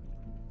garbage?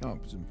 Oh,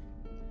 it was some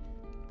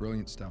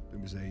brilliant stuff.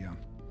 It was a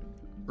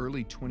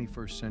early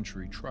 21st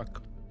century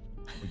truck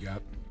we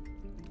got.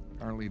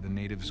 Apparently the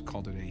natives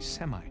called it a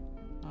semi.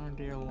 Oh,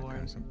 dear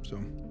Lord.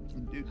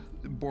 Kind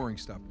of boring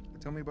stuff.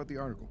 Tell me about the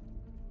article.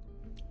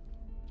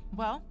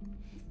 Well,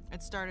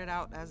 it started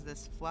out as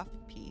this fluff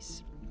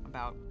piece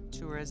about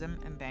tourism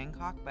in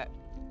Bangkok, but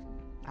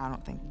I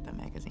don't think the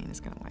magazine is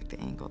going to like the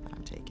angle that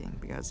I'm taking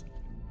because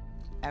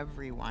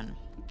everyone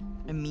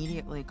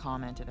immediately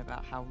commented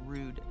about how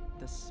rude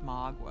the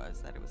smog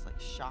was, that it was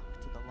like shock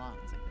to the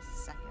lungs, like the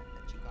second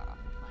that you got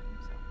off the plane.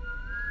 So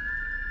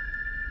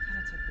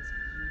kind of took this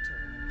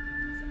U-turn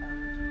and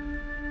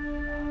became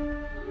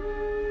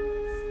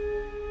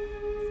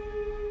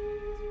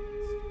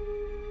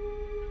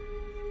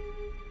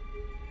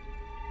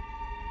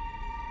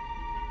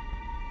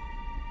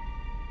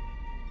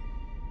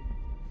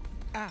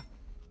Ah!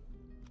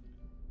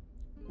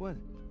 What?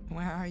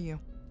 Where are you?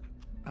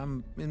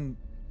 I'm in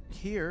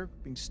here,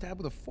 being stabbed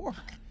with a fork.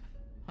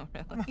 Oh,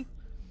 really?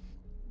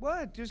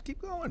 What? Just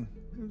keep going.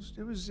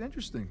 It was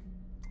interesting.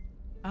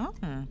 Oh.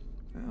 Yeah.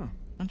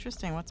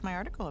 Interesting. What's my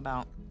article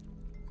about?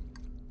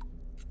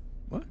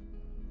 What?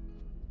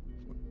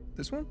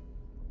 This one?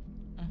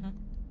 Mm-hmm.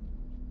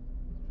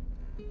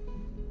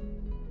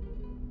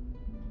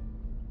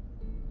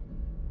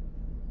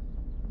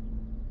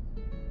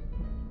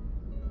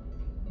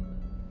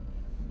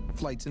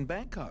 Flights in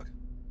Bangkok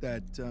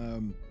that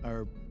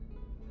are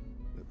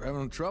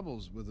having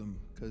troubles with them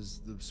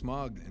because the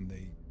smog and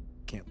they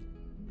can't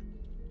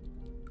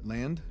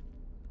land.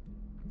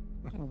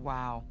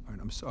 Wow. All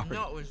right, I'm sorry.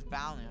 No, it was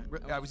valiant.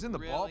 I was in the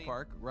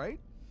ballpark, right?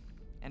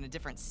 In a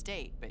different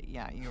state, but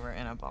yeah, you were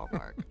in a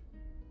ballpark.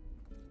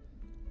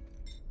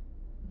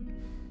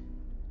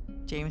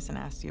 Jameson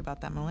asked you about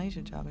that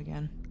Malaysia job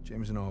again.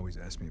 Jameson always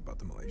asks me about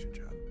the Malaysia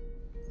job.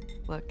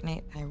 Look,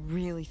 Nate, I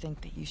really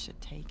think that you should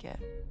take it.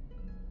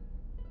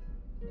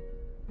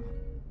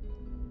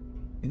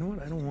 You know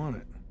what? I don't want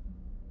it.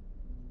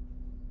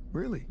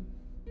 Really.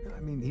 I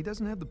mean, he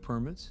doesn't have the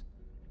permits.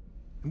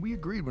 And we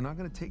agreed we're not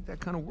going to take that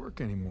kind of work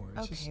anymore.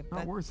 It's just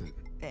not worth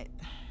it.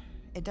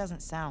 It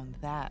doesn't sound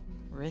that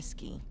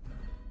risky.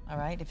 All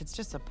right? If it's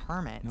just a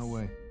permit. No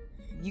way.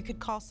 You could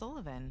call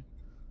Sullivan.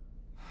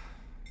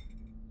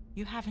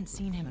 You haven't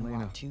seen him in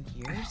Elena, what, 2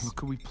 years?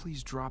 Could we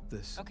please drop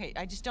this? Okay,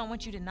 I just don't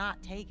want you to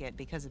not take it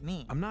because of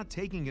me. I'm not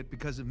taking it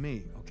because of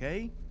me,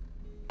 okay?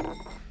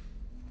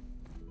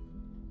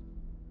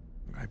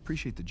 I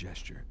appreciate the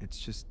gesture. It's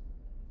just...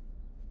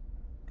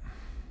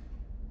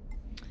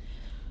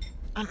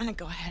 I'm gonna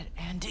go ahead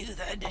and do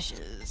the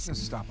dishes.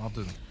 Stop, I'll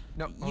do them.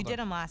 No, You did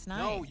them last night.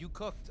 No, you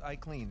cooked. I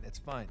cleaned. It's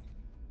fine.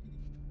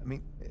 I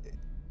mean,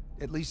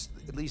 at least,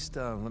 let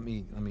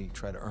me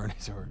try to earn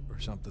it or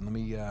something. Let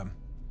me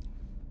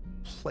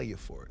play you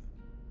for it.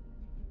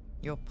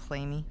 You'll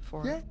play me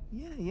for it?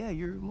 Yeah.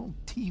 Your little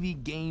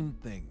TV game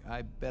thing.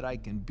 I bet I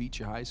can beat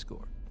your high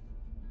score.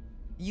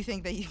 You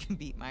think that you can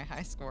beat my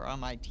high score on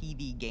my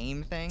TV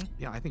game thing?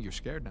 Yeah, I think you're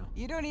scared now.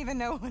 You don't even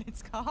know what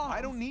it's called. I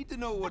don't need to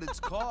know what it's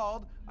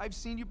called. I've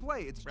seen you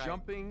play. It's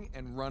jumping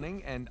and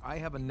running, and I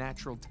have a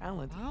natural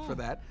talent for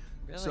that.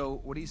 Really?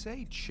 So, what do you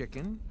say?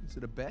 Chicken? Is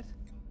it a bet?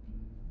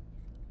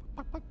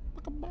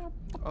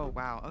 Oh,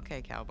 wow.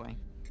 Okay, cowboy.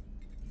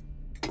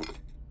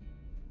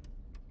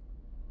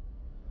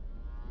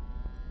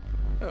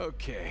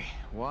 Okay,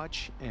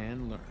 watch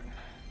and learn.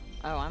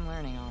 Oh, I'm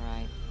learning all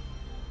right.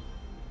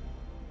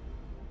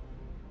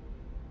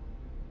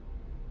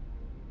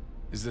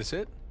 Is this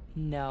it?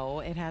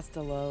 No, it has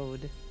to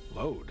load.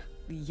 Load?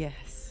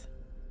 Yes.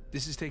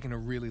 This is taking a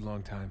really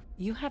long time.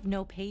 You have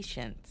no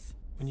patience.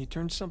 When you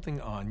turn something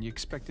on, you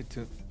expect it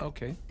to...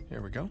 Okay, here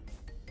we go.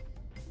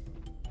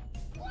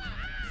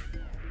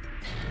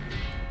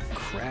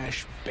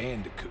 Crash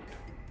Bandicoot.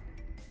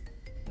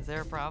 Is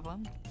there a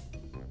problem?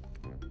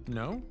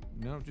 No,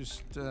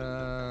 just,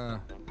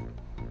 how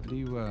do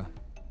you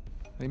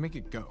make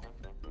it go?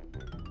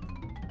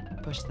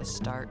 Push the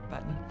start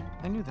button.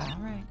 I knew that.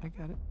 All right. I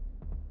got it.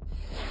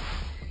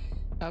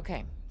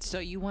 Okay, so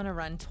you want to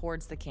run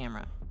towards the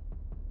camera.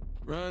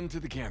 Run to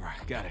the camera.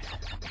 Got it.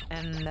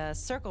 And the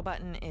circle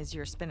button is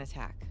your spin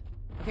attack.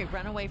 Okay,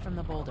 run away from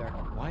the boulder.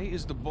 Why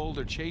is the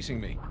boulder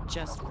chasing me?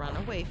 Just run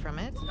away from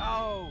it.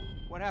 Oh,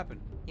 what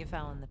happened? You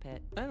fell in the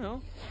pit. I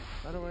know.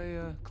 How do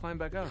I climb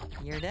back out?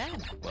 You're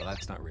dead. Well,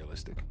 that's not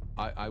realistic.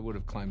 I would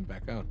have climbed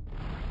back out.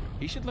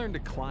 He should learn to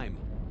climb.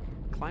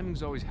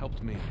 Climbing's always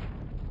helped me.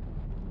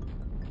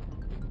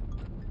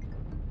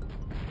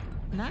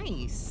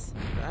 Nice.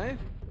 Right?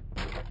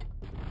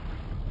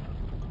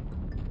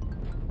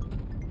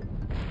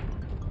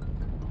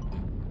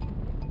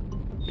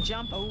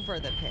 Jump over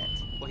the pit.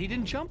 Well, he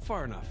didn't jump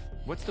far enough.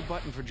 What's the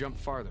button for jump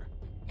farther?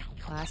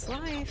 Last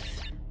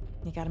life.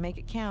 You gotta make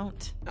it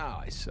count. Oh,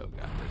 I so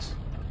got this.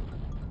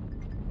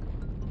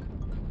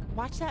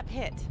 Watch that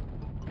pit.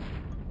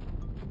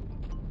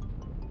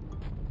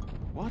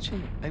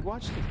 Watching it. I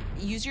watched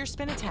it. Use your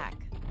spin attack.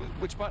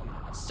 Which button?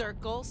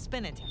 Circle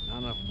spin attack.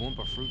 Not enough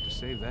Wumpa fruit to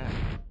save that.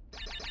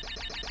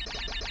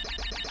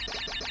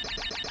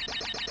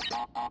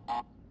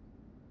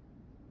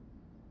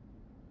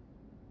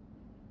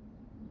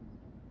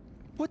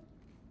 What?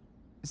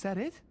 Is that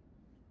it?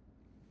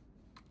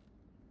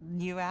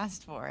 You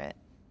asked for it.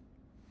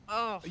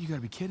 Oh, you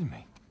gotta be kidding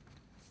me.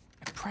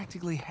 I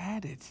practically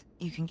had it.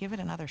 You can give it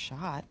another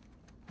shot.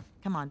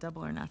 Come on,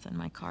 double or nothing.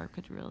 My car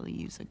could really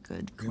use a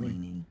good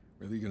cleaning.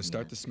 Really? You gonna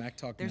start the smack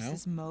talk There's now?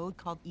 this mode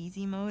called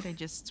easy mode. I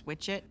just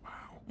switch it. Wow.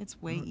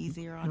 It's way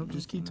easier on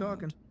just keep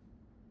talking.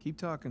 Keep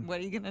talking.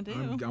 What are you gonna do?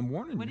 I'm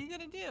warning you. What are you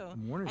gonna do?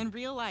 I'm warning you. In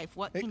real life,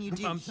 what can you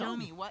do? I'm Show telling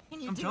me. you. What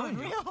can you I'm do telling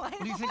in you. real life?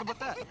 What do you think about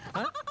that?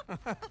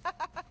 Huh?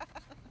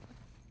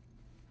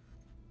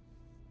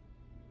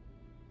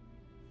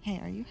 Hey,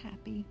 are you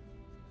happy?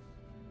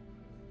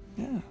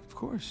 Yeah, of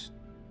course.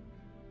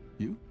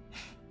 You?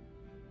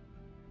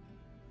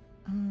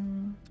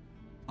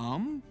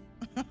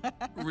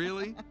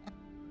 Really?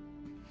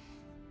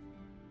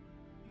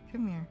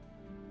 Come here.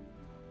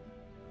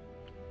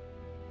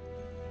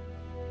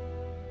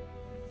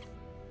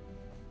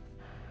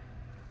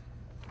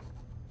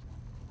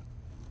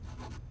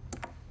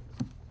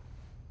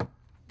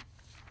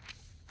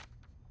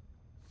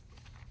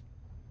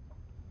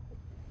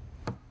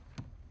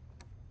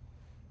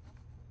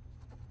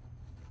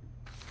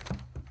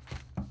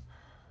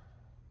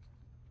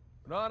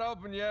 Not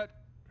open yet.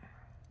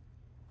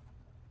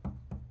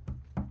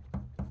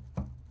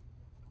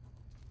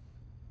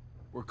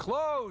 We're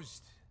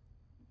closed.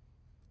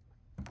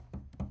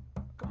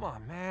 Come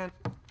on, man.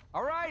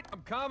 All right,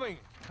 I'm coming.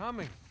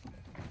 Coming.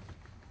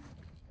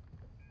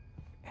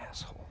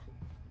 Asshole.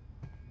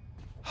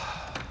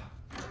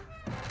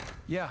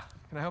 Yeah,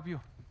 can I help you?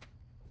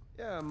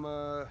 Yeah, I'm,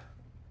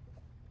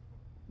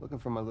 looking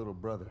for my little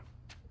brother.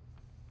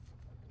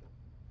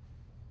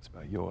 It's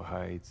about your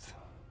height,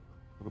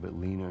 a little bit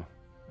leaner.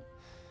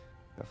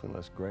 Definitely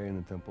less gray in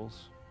the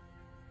temples.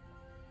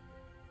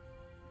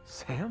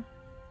 Sam?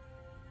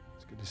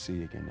 It's good to see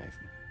you again,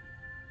 Nathan.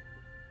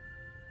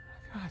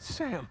 God,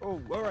 Sam. Oh,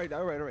 all right.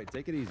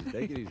 Take it easy,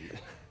 take it easy.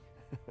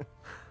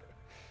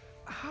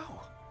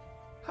 How?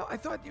 How? I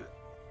thought you...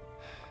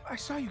 I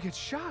saw you get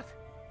shot.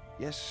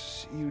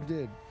 Yes, you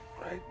did.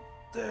 Right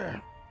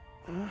there.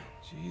 Huh?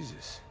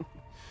 Jesus.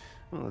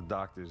 Well, the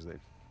doctors, they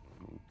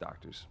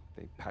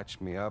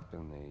patched me up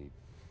and they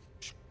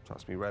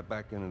tossed me right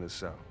back into the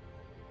cell.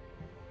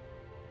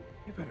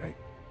 Yeah, but I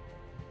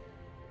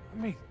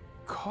made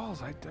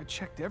calls. I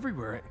checked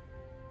everywhere.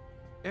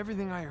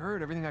 Everything I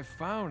heard, everything I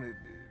found, it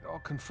all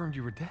confirmed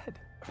you were dead.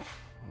 Well,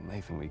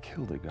 Nathan, we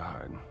killed a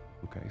guard.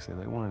 Okay, so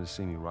they wanted to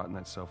see me rot in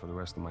that cell for the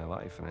rest of my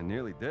life, and I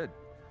nearly did.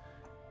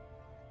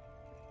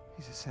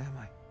 Jesus, Sam,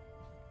 man,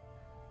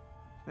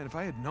 if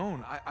I had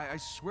known, I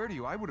swear to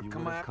you, I would have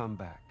come out. You would have come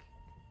back.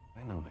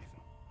 I know, Nathan.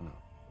 I know.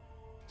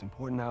 What's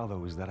important now,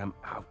 though, is that I'm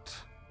out.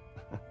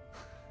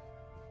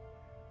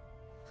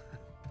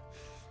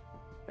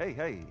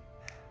 Hey,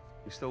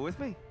 you still with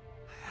me?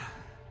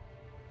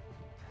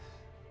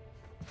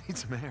 Need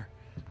some air.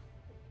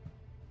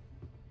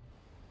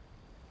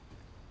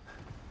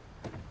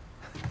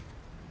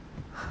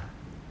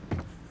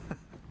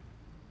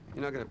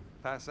 You're not gonna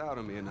pass out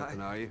on me or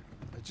nothing, are you?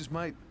 I just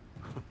might.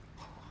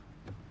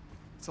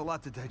 It's a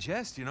lot to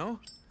digest, you know?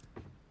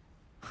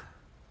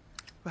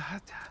 But how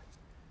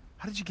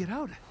did you get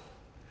out?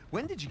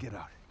 When did you get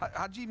out?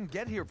 How'd you even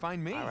get here?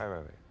 Find me? All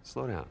right.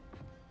 Slow down.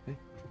 Hey,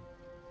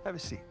 have a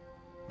seat.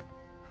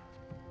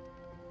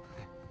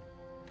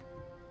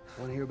 I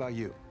want to hear about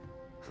you.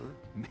 Huh?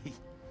 Me?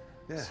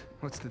 Yeah.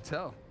 What's to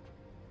tell?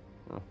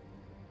 Well,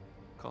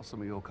 call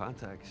some of your old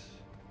contacts.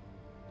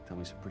 Tell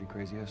me some pretty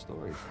crazy-ass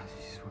stories.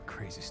 Jeez, what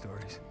crazy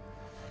stories?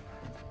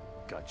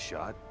 Got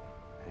shot,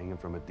 hanging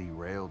from a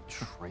derailed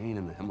train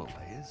in the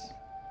Himalayas.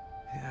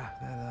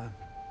 Yeah,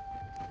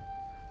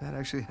 that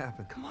actually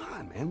happened. Come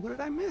on, man, what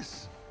did I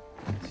miss?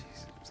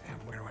 Jeez, Sam,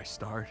 where do I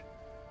start?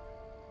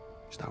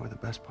 Start with the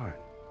best part.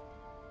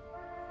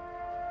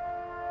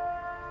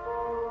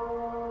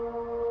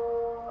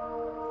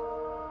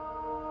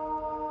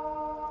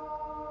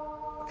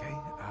 Okay,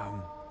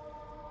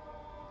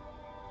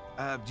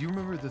 do you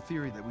remember the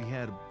theory that we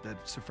had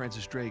that Sir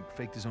Francis Drake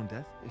faked his own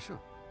death? Yeah, sure.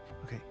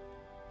 Okay,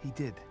 he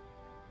did.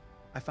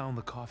 I found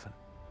the coffin.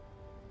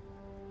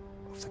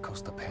 Off the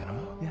coast of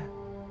Panama?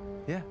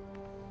 Yeah.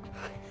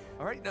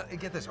 All right, now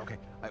get this. Okay,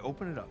 I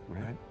open it up,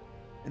 right?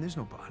 And there's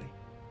no body,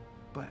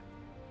 but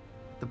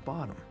the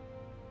bottom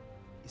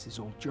is his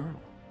old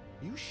journal.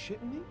 You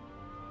shitting me?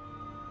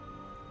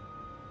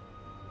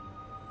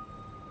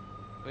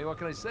 I mean, what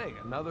can I say?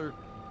 Another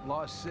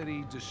lost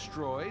city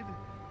destroyed,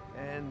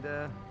 and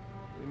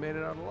we made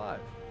it out alive.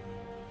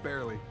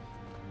 Barely.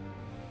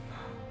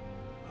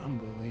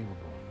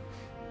 Unbelievable.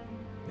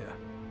 Yeah,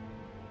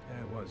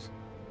 it was.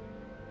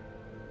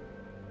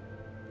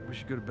 I wish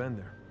you could have been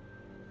there.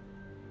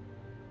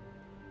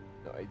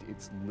 No,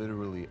 it's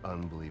literally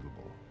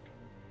unbelievable.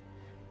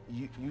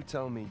 You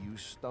tell me you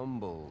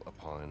stumble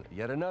upon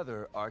yet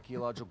another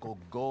archaeological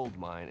gold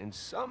mine, and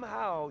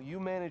somehow you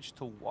manage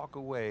to walk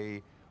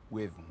away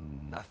with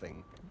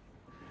nothing.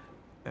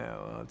 Yeah,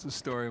 well, it's a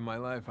story of my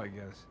life, I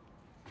guess.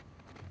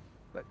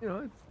 But, you know,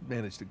 I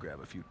managed to grab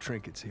a few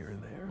trinkets here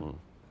and there.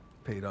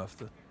 Paid off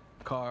the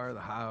car, the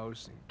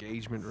house,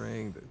 engagement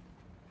ring, the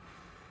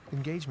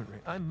engagement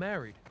ring. I'm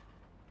married.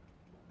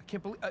 I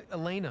can't believe...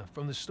 Elena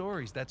from the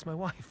stories, that's my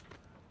wife.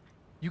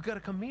 You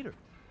gotta come meet her.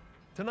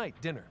 Tonight,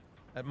 dinner,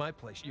 at my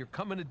place. You're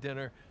coming to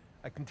dinner.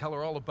 I can tell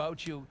her all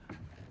about you.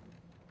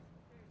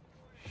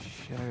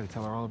 Shit, I gotta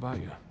tell her all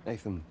about you.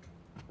 Nathan,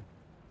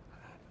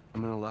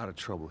 I'm in a lot of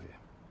trouble here.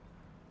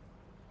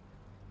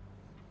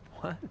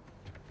 What? What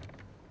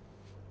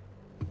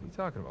are you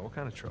talking about? What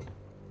kind of trouble?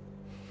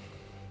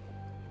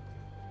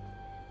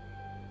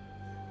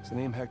 Does the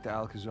name Hector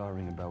Alcazar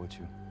ring a bell with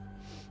you?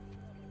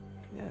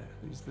 Yeah,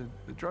 he's the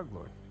drug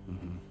lord.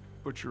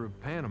 Butcher of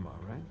Panama,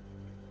 right?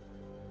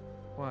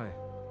 Why?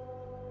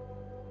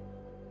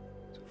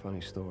 It's a funny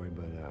story,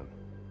 but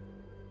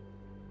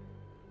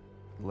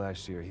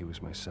last year he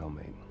was my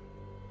cellmate.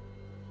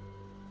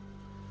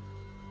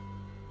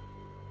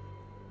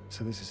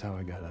 So this is how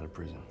I got out of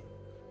prison.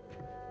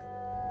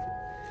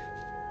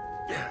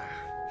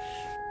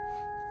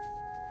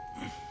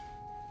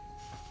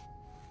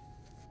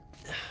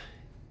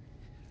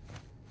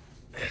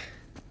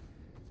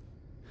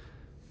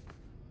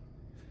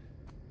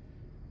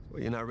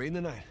 Well, you're not reading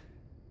tonight?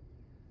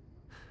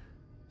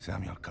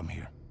 Samuel, come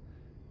here.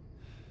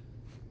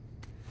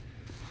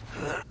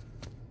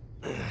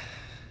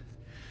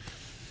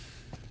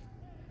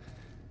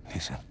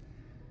 Listen.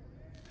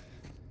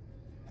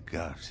 The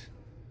guards.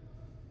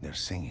 They're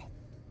singing.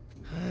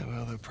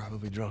 Well, they're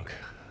probably drunk.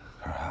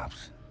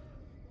 Perhaps.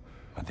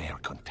 But they are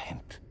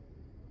content.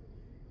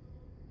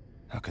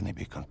 How can they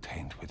be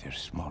content with their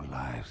small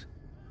lives?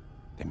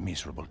 Their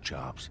miserable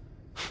jobs?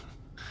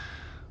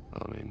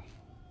 Well, I mean,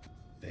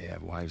 they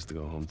have wives to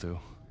go home to.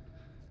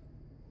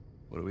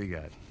 What do we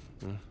got?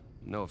 Huh?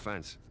 No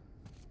offense.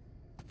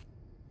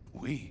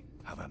 We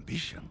have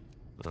ambition.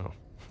 Oh.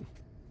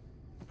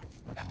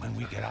 And when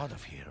we get out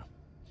of here,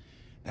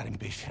 that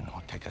ambition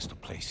will take us to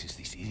places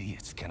these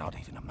idiots cannot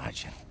even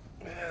imagine.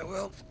 Yeah,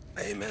 well,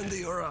 amen to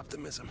your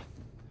optimism.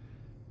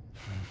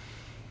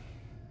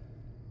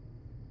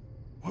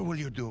 What will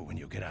you do when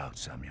you get out,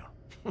 Samuel?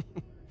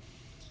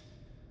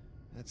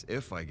 That's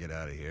if I get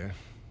out of here.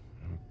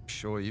 I'm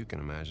sure you can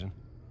imagine.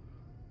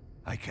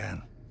 I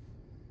can.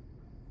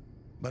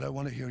 But I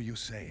want to hear you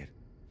say it.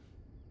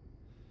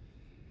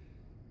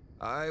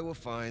 I will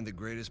find the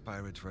greatest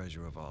pirate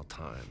treasure of all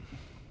time,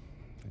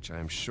 which I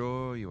am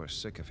sure you are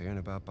sick of hearing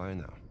about by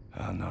now.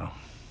 Oh, no.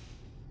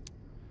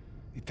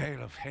 The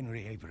tale of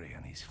Henry Avery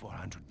and his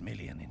 400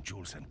 million in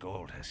jewels and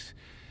gold has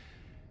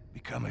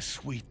become a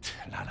sweet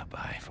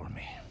lullaby for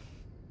me.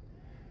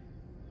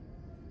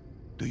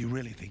 Do you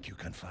really think you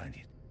can find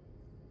it?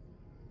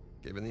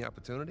 Given the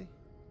opportunity?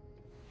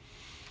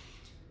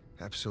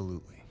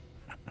 Absolutely.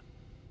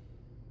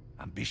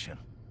 Ambition.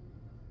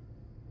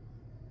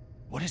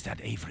 What is that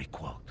Avery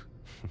quote?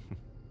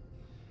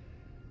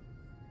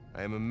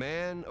 I am a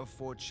man of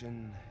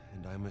fortune,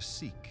 and I must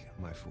seek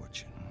my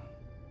fortune.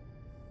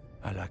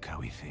 I like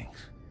how he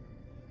thinks.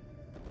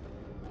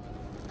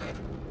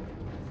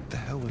 The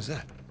hell was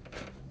that?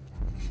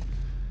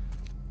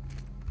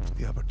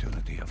 The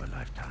opportunity of a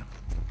lifetime.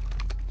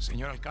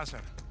 Señor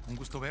Alcázar, un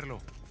gusto verlo.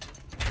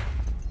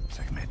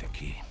 Sáqueme de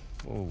aquí.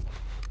 Oh.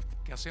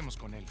 ¿Qué hacemos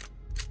con él?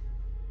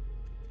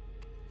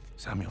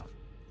 Samuel,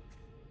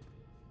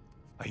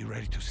 are you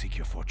ready to seek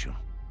your fortune?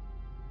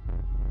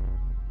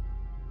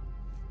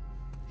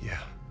 Yeah.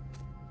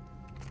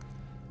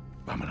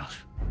 Vámonos.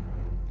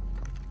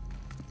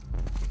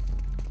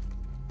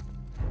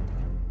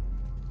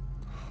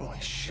 Holy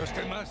shit. Los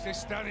demás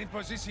están en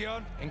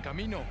posición. En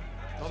camino.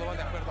 Todo va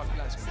de acuerdo al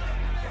plan, señor.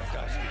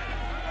 Fantástico.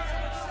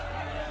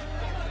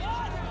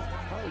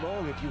 How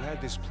long have you had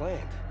this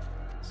planned?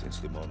 Since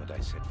the moment I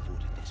set foot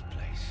in this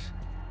place.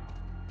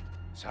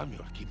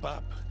 Samuel, keep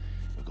up.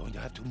 We're going to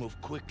have to move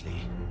quickly.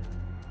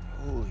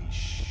 Holy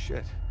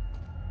shit.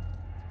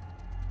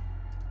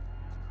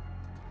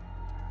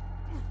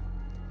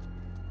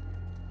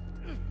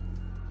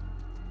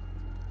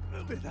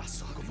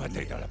 Pedazo.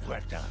 Ocúpate de la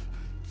puerta.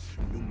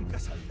 Nunca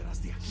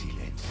saldrás de aquí.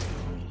 Silencio.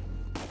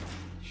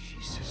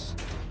 Jesus.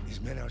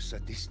 These men are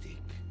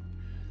sadistic.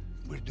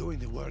 We're doing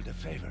the world a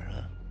favor,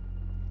 huh?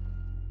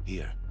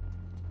 Here.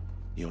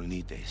 You'll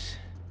need this.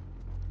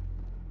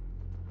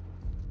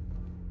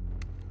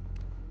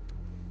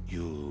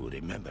 You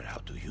remember how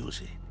to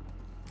use it?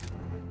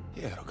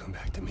 Yeah, it'll come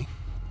back to me.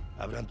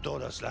 Abran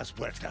todas las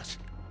puertas.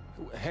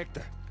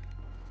 Hector,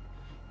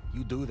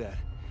 you do that,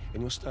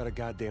 and you'll start a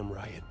goddamn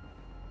riot.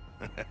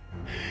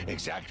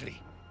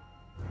 Exactly.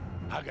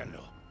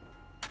 Háganlo.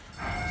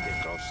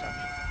 Stay close,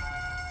 Samuel.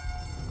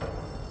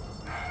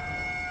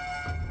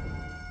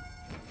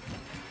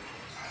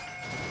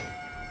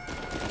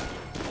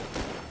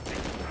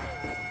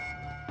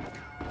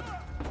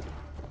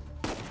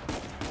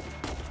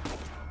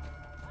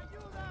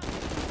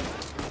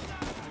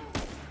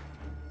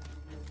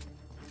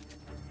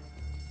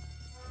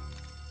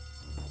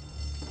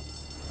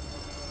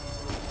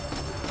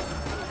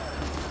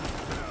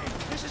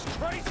 This is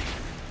crazy!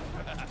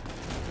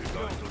 We're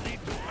going to need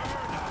to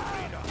earn our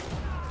freedom.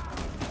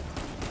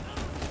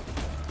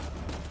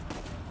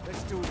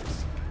 Let's do this.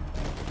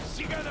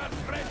 Sigan al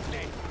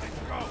frente. Let's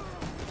go.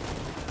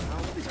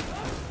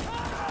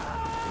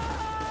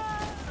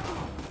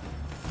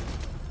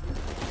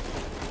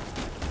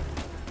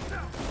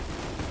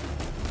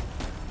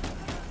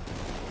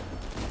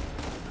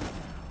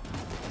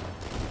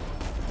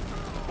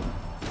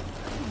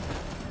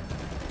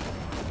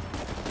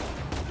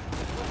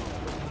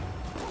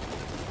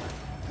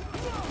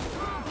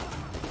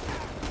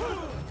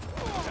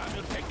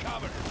 Samuel, take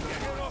cover.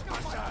 Déjenos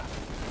pasar.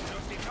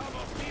 Nos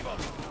dejamos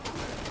vivos.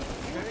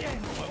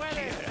 Como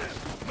quieras.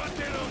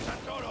 Mátelos a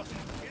todos.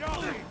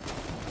 ¡Tirón!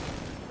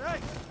 ¡Hey!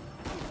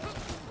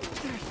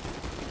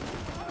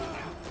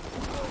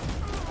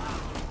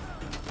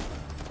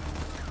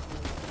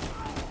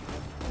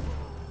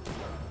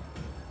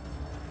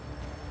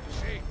 You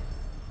see?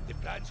 The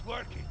plan's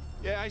working.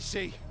 Yeah, I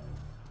see.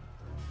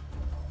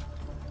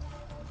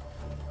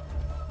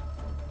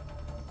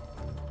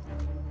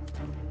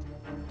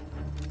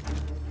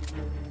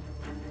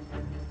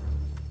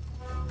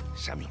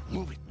 Samuel,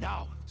 move it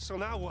now. So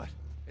now what?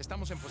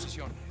 Estamos en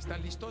posición.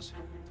 ¿Están listos?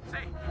 Sí.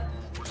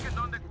 Busquen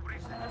dónde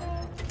cubrirse.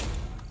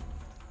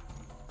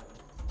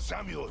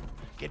 Samuel,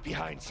 get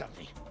behind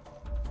something.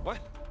 What?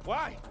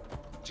 Why?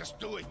 Just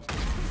do it.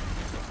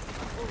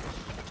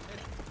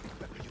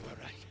 Are you all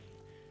right?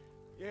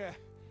 Yeah.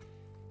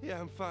 Yeah,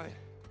 I'm fine.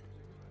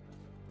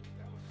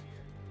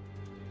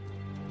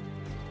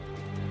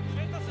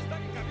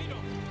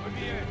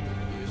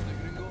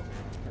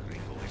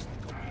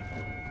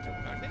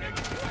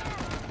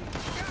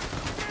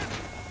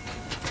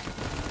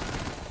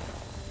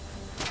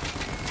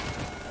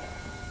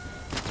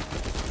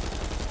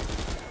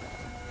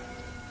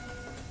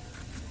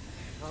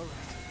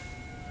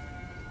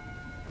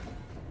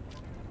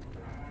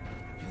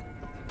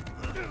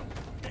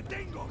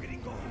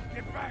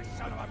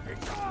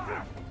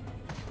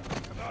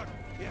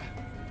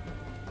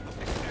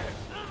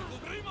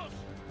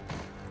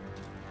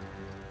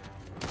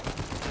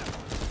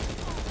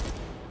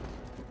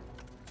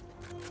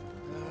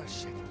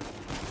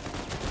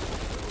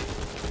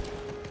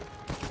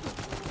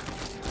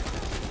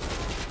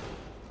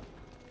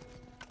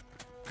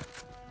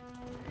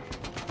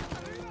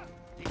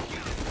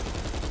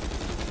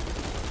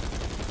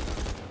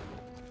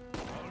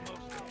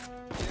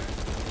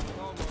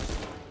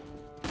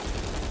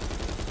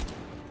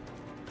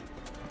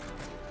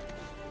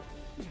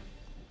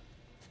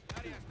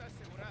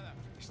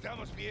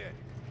 bien.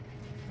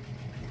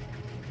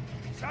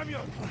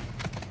 Samuel!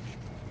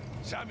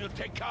 Samuel,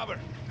 take cover!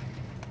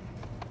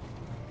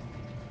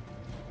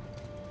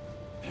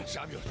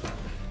 Samuel,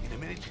 in a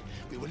minute,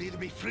 we will either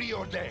be free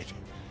or dead.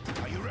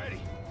 Are you ready?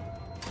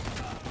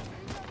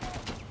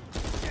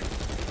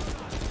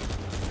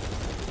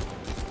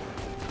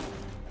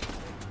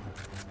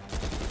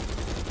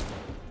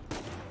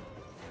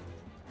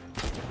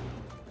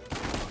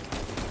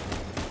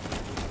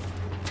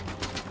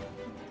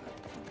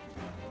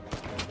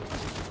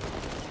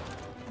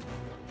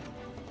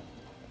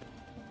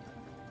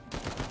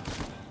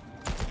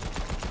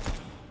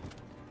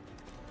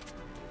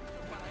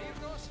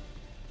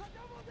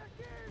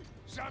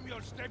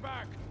 Samuel, stay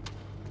back!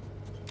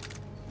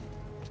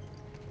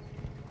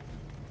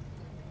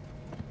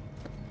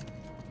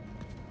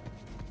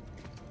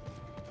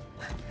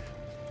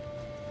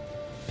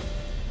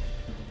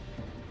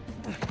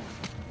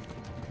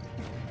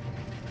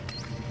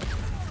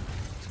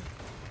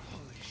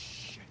 Holy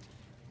shit.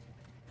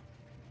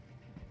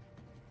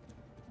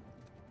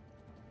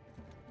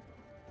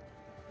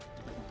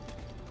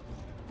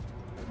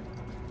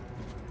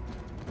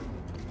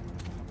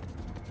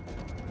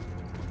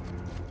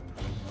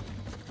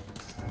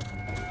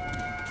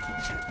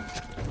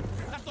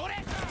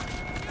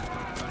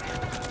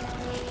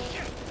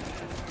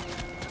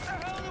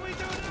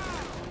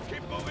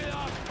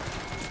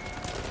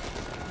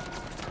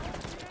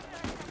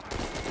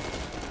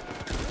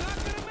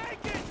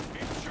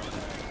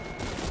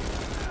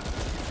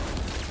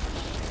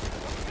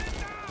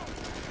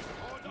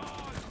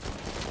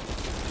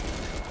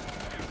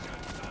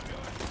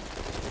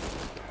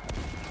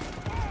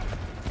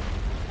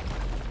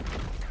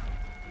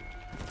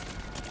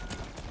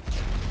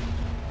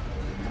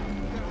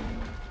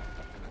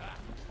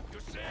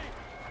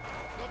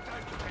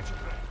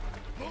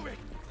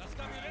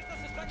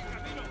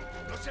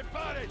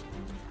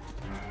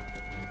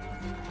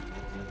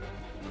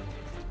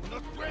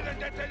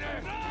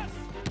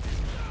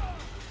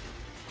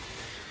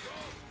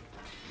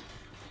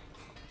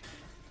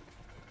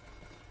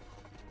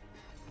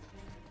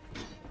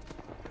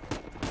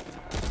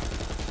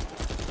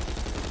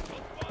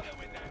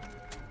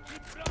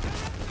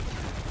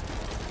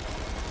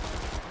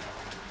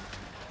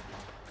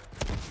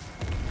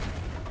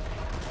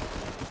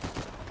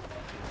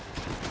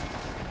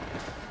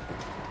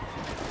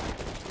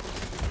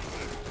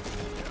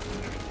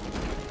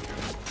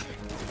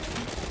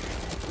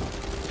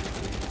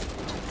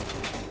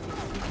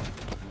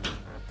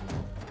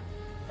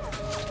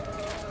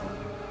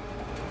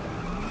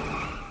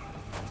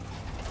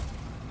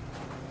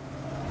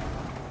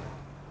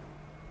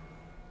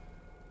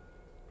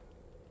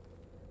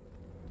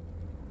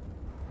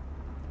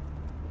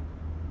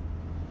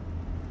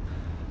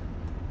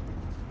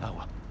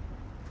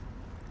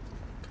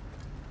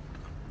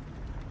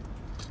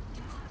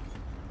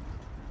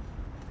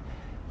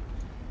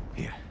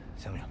 Here,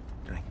 Samuel,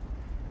 drink.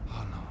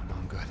 Oh, no,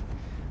 I'm good.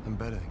 I'm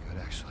better than good,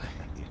 actually.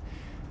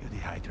 You're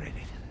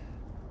dehydrated.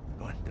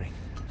 Go on, drink.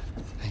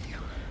 Thank you.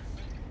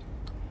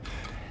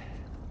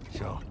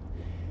 So,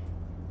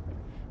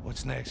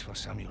 what's next for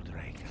Samuel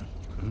Drake,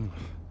 huh?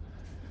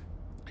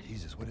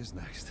 Jesus, what is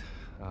next?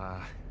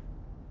 I'm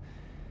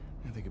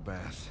gonna take a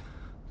bath.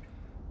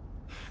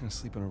 I'm gonna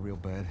sleep in a real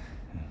bed.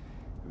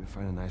 Maybe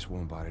find a nice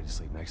warm body to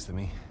sleep next to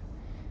me.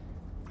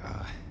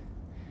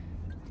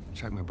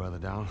 Track my brother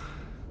down.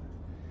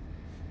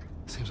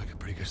 Seems like a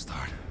pretty good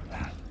start.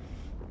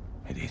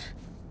 It is.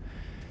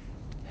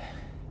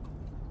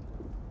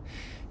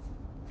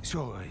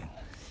 So,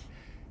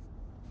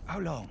 how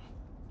long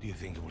do you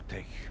think it will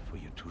take for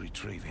you to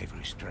retrieve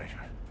Avery's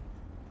treasure?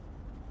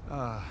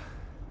 I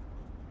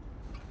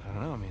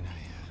don't know. I mean,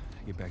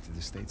 I get back to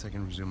the States, I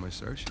can resume my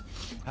search.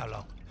 How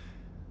long?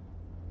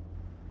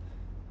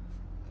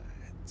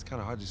 It's kind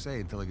of hard to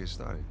say until I get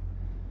started.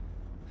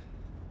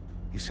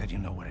 You said you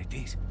know where it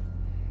is.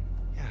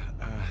 Yeah,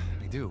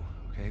 I do,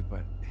 okay?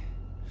 But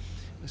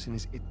listen,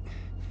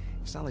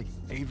 it's not like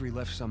Avery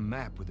left some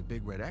map with a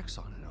big red X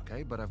on it,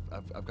 okay? But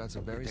I've got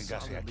some very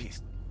solid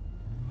leads.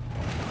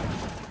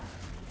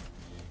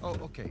 Oh,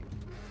 okay.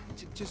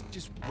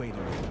 Just wait a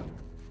minute.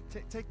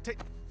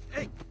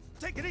 Hey,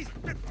 take it easy.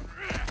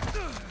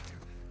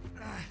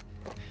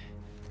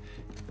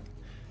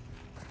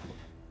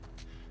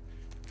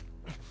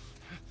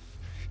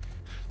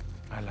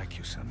 I like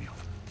you, Samuel.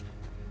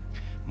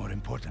 More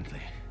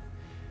importantly,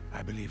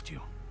 I believed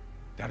you.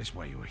 That is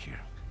why you were here.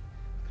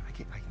 I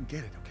can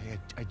get it, okay?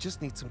 I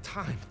just need some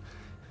time.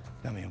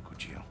 Dame un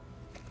cuchillo.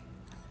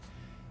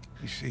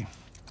 You see,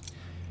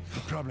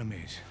 the problem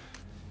is,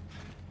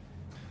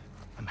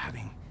 I'm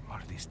having all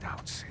of these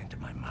doubts into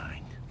my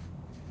mind.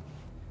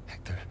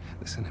 Hector,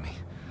 listen to me.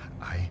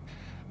 I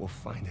will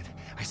find it.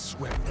 I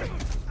swear.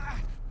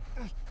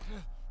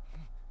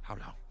 How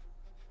long?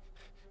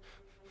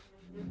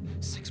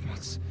 6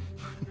 months.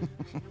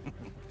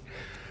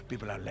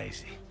 People are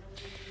lazy.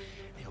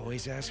 They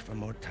always ask for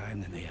more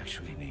time than they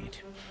actually need.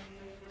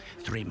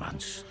 3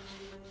 months.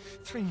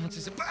 3 months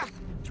is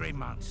 3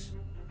 months.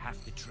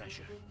 Half the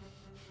treasure.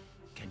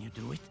 Can you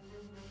do it?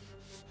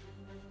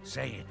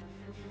 Say it.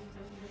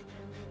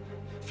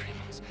 3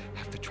 months.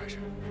 Have the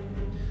treasure.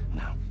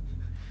 Now,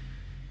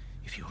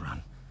 if you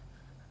run,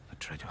 or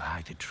try to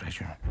hide the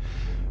treasure,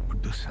 or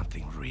do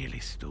something really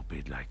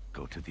stupid like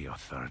go to the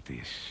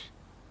authorities,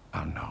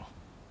 I'll know.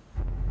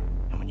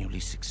 And when you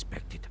least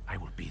expect it, I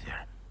will be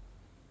there.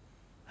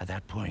 At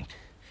that point,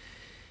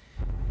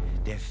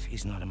 death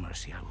is not a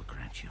mercy I will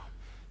grant you.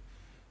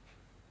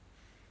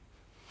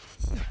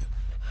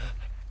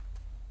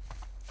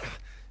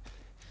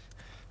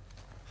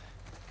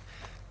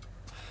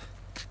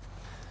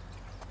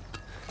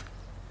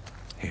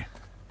 Here.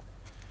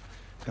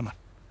 Come on.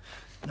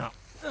 Now,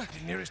 the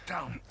nearest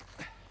town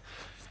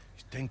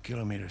is 10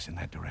 kilometers in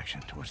that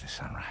direction towards the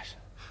sunrise.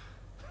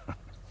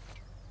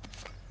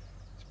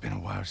 It's been a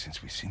while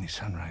since we've seen the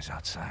sunrise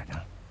outside,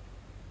 huh?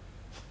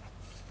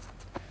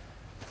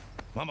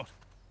 Vamos.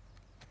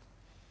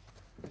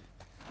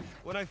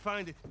 When I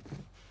find it.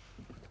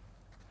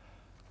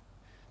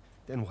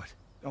 Then what?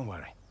 Don't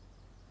worry.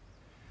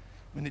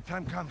 When the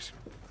time comes,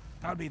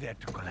 I'll be there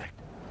to collect.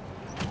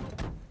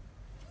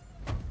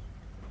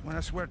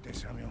 Buena suerte,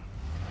 Samuel.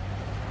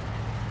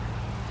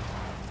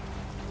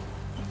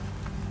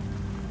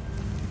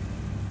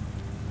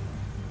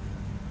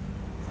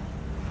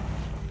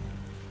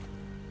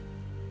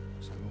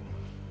 So,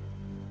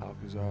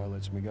 Alcazar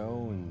lets me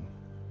go, and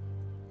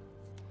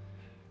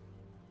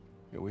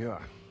here we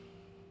are.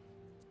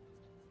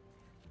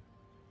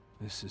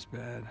 This is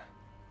bad.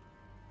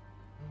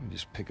 We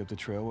just pick up the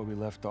trail where we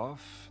left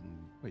off, and...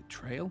 Wait,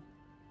 trail?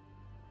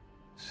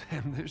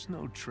 Sam, there's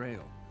no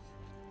trail.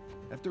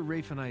 After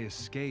Rafe and I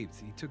escaped,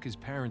 he took his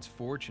parents'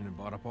 fortune and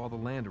bought up all the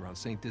land around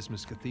St.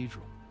 Dismas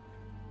Cathedral.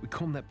 We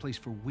combed that place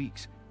for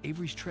weeks.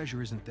 Avery's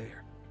treasure isn't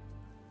there.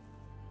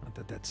 Not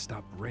that that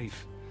stopped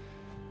Rafe.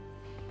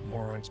 The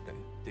moron's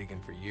been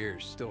digging for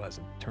years, still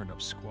hasn't turned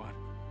up squat.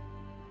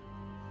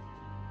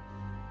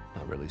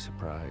 Not really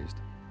surprised.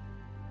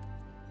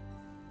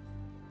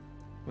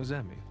 What does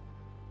that mean?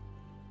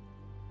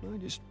 I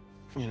just,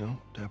 you know,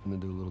 happened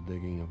to do a little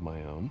digging of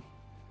my own.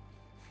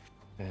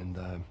 And,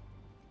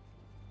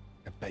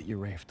 I bet you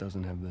Rafe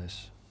doesn't have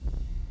this.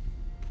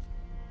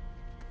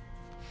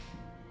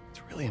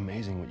 It's really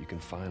amazing what you can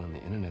find on the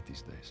internet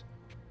these days.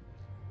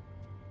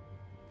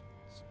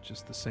 It's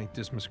just the St.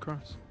 Dismas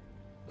cross.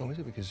 Oh, is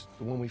it? Because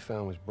the one we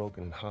found was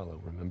broken and hollow,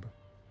 remember?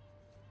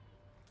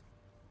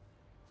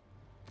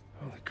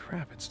 Holy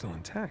crap, it's still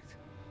intact.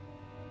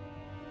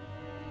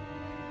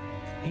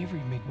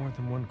 Avery made more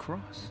than one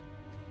cross.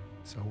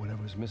 So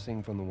whatever's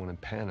missing from the one in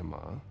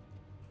Panama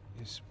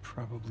is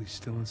probably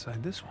still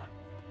inside this one.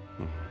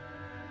 Mm-hmm.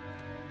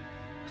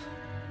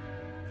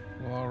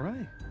 Well, all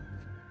right.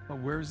 Well,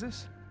 where is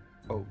this?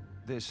 Oh,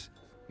 this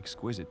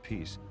exquisite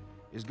piece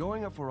is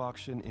going up for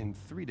auction in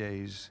 3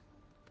 days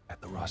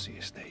at the Rossi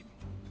estate.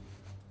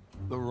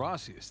 The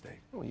Rossi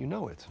estate? Well, you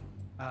know it.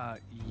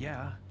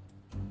 Yeah.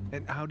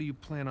 And how do you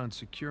plan on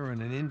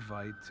securing an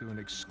invite to an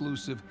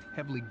exclusive,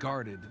 heavily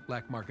guarded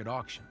black market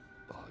auction?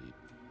 Well, you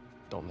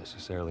don't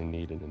necessarily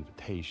need an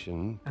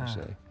invitation, per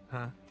se.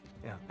 Huh?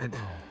 Yeah. And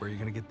where are you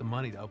gonna get the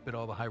money to outbid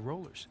all the high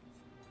rollers?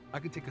 I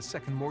could take a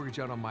second mortgage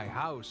out on my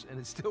house, and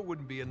it still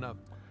wouldn't be enough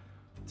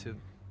to...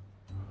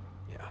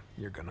 Yeah,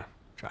 you're gonna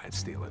try and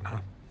steal it, huh?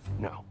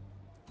 No.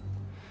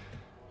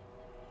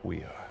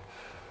 We are.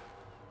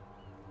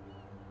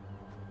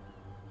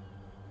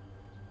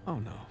 Oh,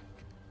 no.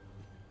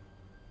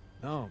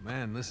 No,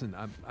 man, listen,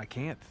 I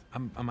can't.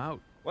 I'm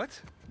out.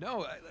 What?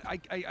 No,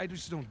 I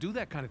just don't do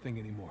that kind of thing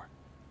anymore.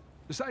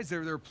 Besides,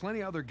 there are plenty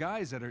of other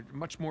guys that are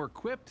much more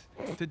equipped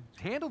to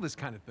handle this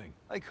kind of thing.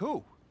 Like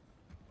who?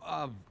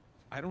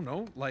 I don't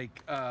know,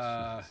 like,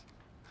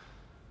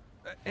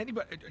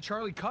 anybody,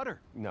 Charlie Cutter.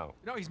 No.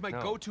 No, he's my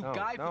go-to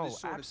guy for this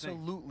sort of thing.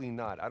 Absolutely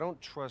not. I don't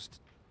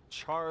trust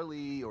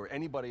Charlie or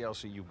anybody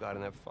else that you've got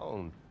on that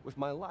phone with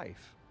my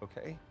life,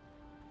 okay?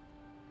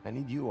 I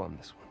need you on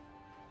this one.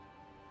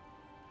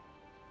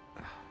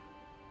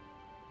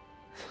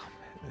 Oh,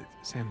 man.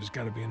 Sam, there's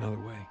got to be another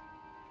way.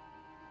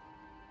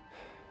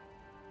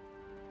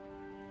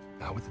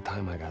 Not with the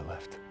time I got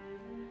left.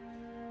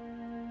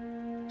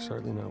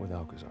 Certainly not with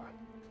Alcazar.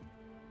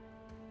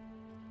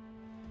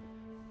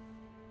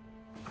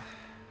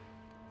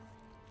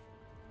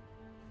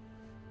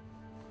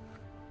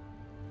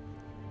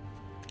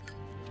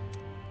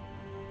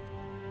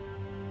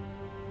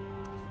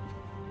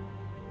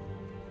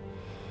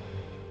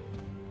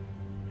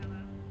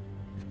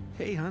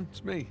 Hey, hon,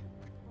 it's me.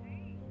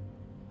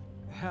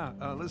 Yeah,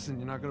 listen,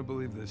 you're not gonna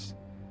believe this.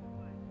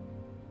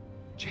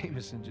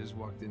 Jameson just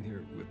walked in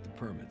here with the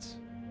permits.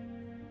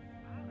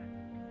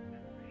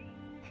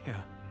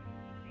 Yeah.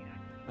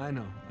 I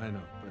know, but,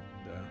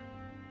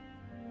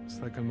 looks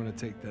like I'm gonna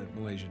take that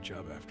Malaysia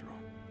job after all.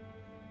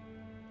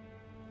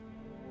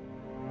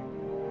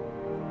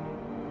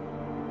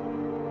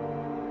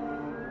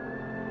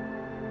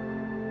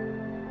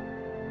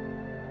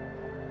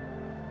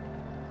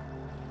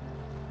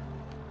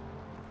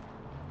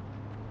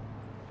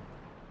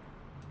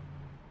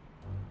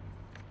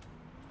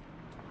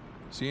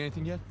 See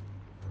anything yet?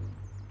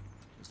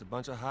 Just a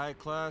bunch of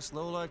high-class,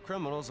 low-life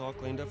criminals all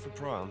cleaned up for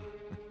prom.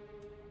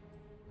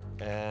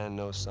 And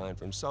no sign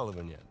from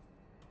Sullivan yet.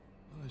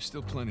 Well, there's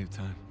still plenty of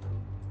time.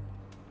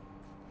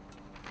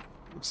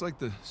 Looks like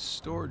the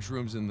storage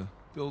room's in the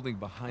building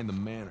behind the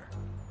manor.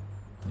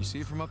 You see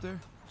it from up there?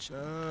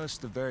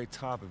 Just the very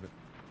top of it.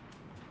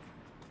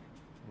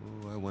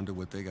 Oh, I wonder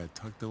what they got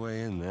tucked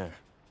away in there.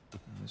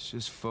 Let's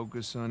just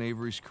focus on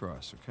Avery's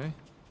Cross, okay?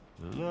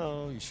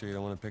 No, you sure you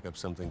don't want to pick up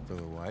something for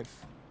the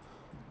wife?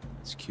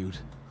 It's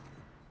cute.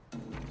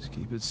 Just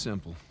keep it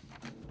simple.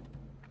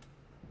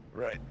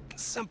 Right,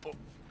 simple.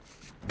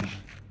 And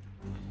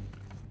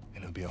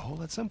it'd be a whole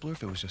lot simpler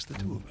if it was just the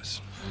two of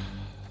us.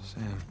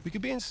 Sam. We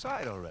could be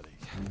inside already.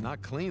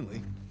 Not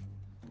cleanly.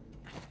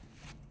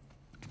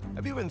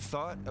 Have you even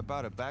thought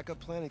about a backup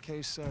plan in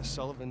case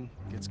Sullivan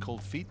gets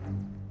cold feet?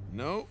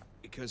 No,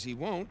 because he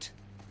won't.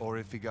 Or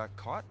if he got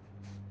caught?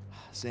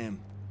 Sam,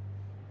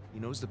 he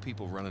knows the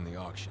people running the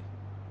auction.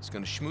 He's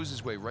gonna schmooze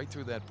his way right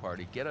through that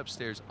party, get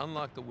upstairs,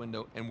 unlock the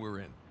window, and we're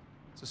in.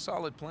 It's a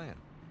solid plan.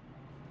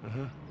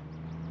 Uh-huh.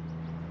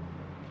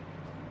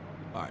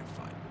 All right,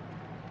 fine.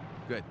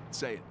 Good,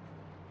 say it.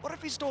 What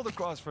if he stole the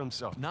cross for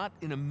himself? Not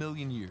in a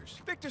million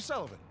years. Victor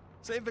Sullivan.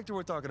 Same Victor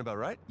we're talking about,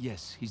 right?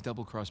 Yes, he's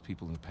double-crossed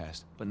people in the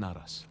past, but not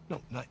us.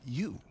 No, not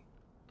you.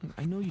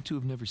 I know you two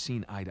have never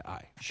seen eye to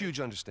eye. Huge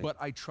understanding. But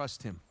I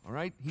trust him, all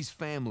right? He's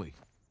family.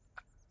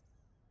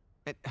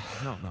 And,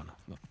 no.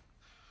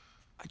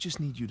 I just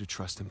need you to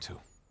trust him,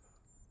 too.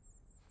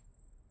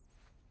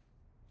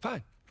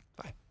 Fine.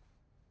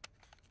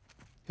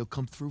 He'll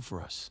come through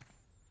for us.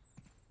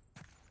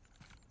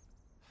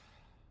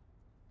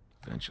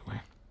 Eventually.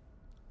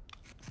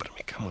 But I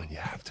mean, come on, you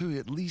have to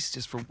at least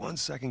just for 1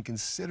 second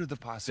consider the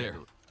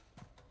possibility.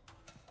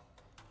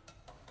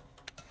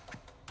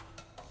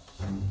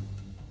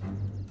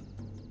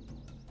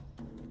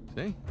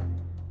 See?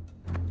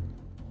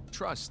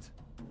 Trust.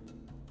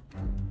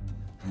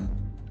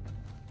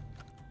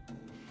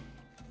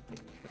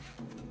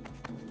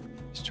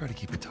 Just try to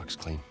keep your tux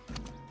clean.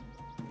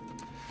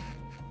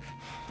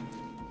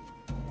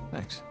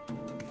 Thanks.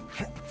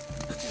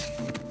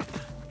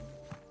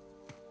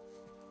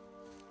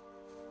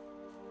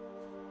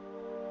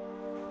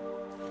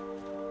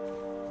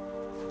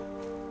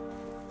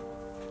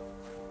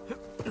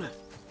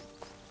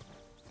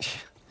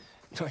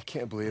 I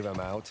can't believe I'm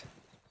out.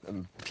 I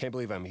can't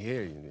believe I'm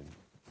here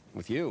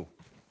with you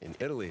in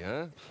Italy,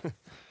 huh?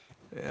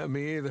 Yeah,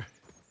 me either.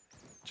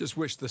 Just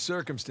wish the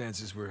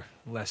circumstances were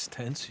less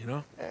tense, you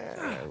know?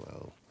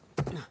 Well.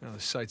 Now, the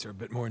sights are a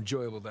bit more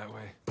enjoyable that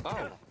way.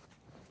 Oh.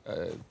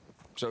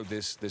 So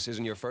this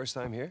isn't your first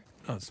time here?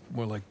 No, it's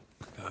more like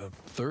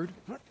third.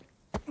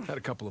 Had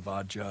a couple of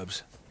odd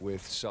jobs.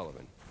 With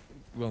Sullivan?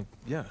 Well,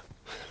 yeah.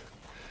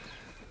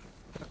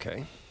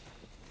 Okay.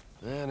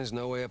 And there's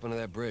no way up under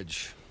that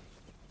bridge.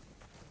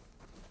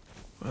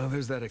 Well,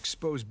 there's that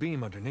exposed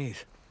beam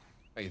underneath.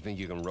 Oh, you think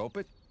you can rope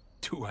it?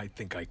 Do I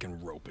think I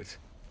can rope it?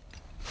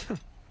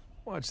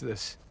 Watch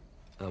this.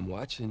 I'm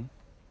watching.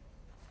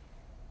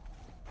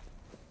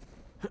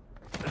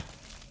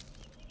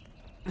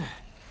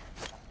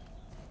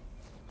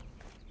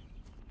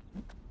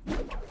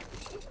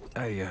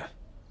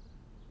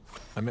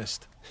 I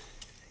missed.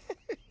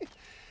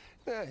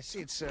 See,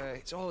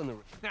 it's all in the...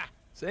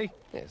 See?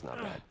 Yeah, it's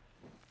not bad.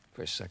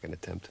 For a second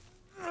attempt.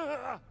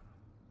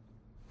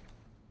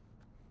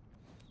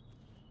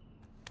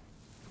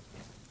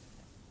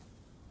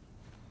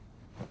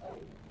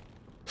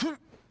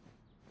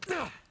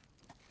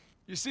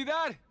 You see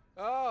that?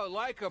 Oh,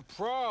 like a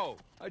pro.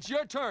 It's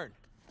your turn.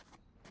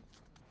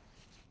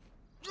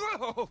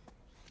 Oh.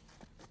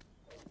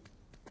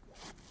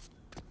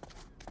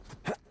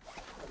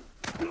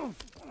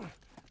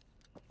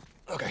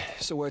 Okay,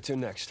 so where to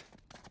next?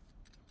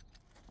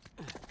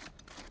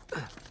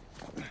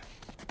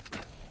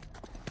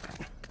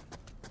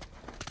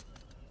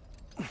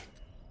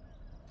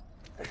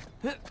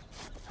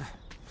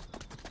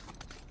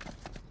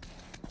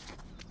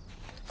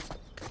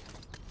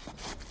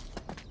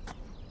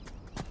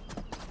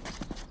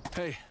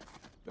 Hey,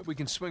 bet we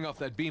can swing off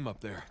that beam up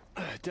there.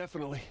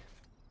 Definitely.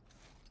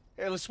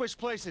 Hey, let's switch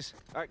places.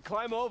 All right,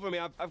 climb over me.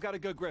 I've got a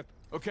good grip.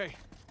 Okay.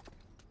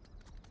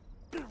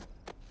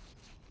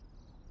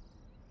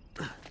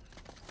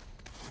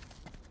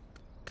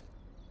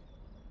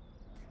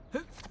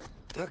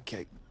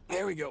 Okay,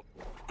 here we go.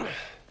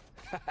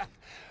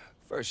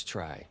 First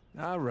try.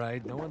 All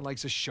right, no one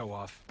likes a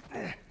show-off.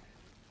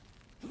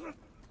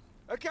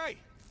 Okay,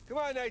 come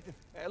on, Nathan.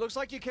 It looks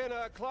like you can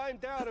climb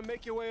down and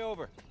make your way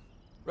over.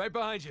 Right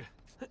behind you.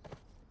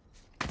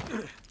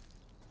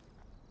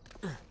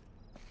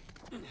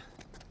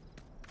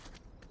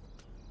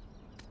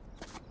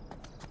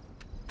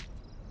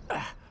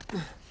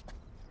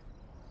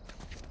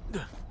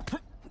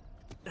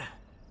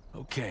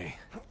 Okay.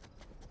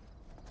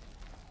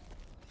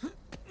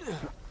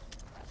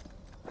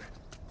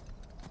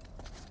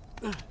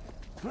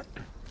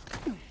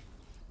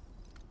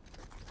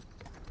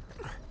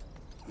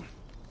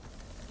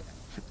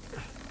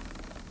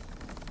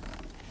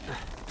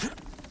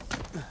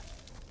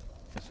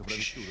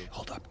 sopravvissuto.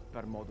 Hold up.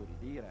 Per modo di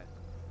dire,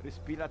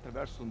 respira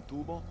attraverso un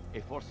tubo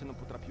e forse non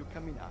potrà più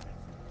camminare.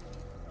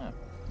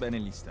 Bene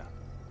gli sta.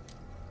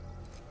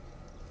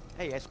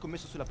 Ehi, hai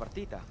scommesso sulla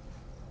partita?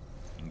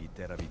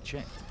 Inghilterra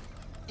vincente.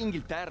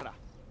 Inghilterra,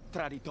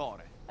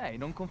 traditore. Ehi,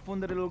 non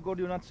confondere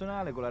l'orgoglio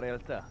nazionale con la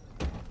realtà.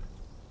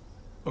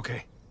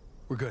 Okay,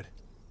 we're good.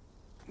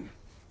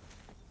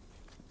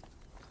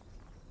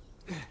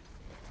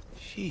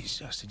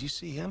 Jesus, did you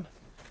see him?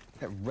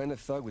 That rented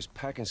thug was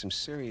packing some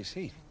serious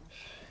heat.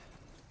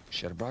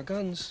 Should've brought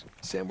guns.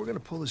 Sam, we're gonna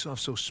pull this off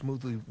so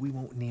smoothly, we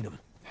won't need them.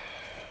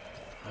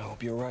 I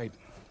hope you're right.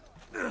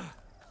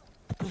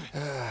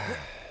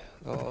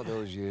 All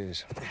those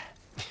years.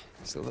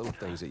 It's the little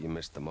things that you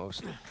miss the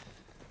most.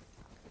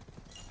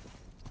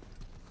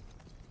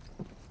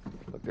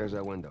 Look, there's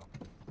that window.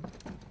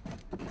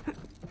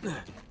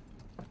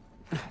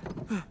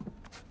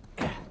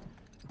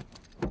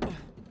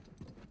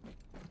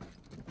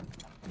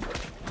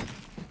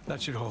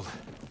 That should hold.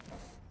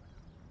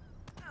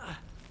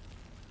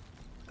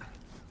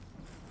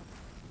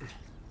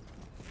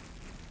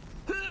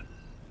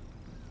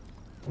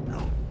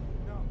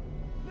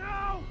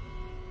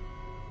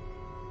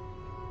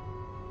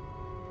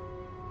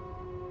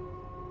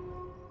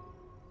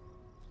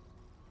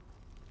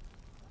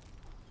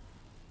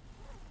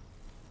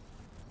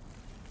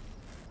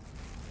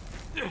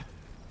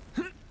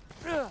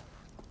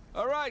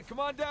 All right, come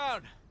on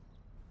down.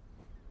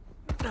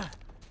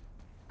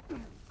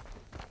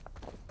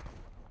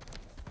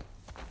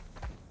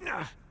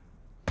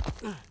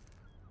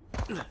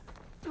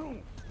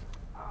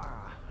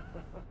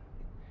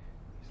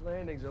 These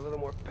landings are a little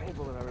more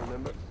painful than I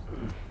remember.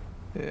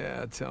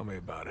 Yeah, tell me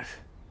about it.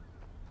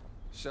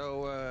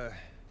 So,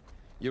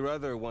 your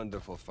other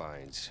wonderful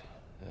finds.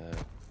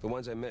 The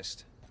ones I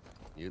missed.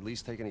 You at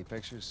least take any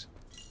pictures?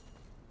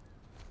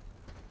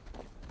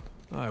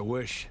 I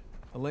wish.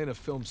 Elena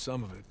filmed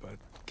some of it, but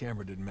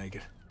camera didn't make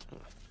it.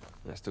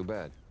 That's too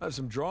bad. I have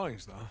some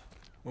drawings, though.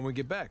 When we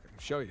get back, I can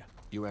show you.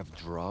 You have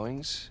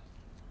drawings?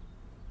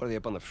 What, are they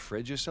up on the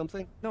fridge or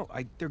something? No,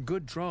 they're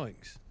good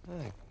drawings.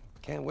 I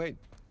can't wait.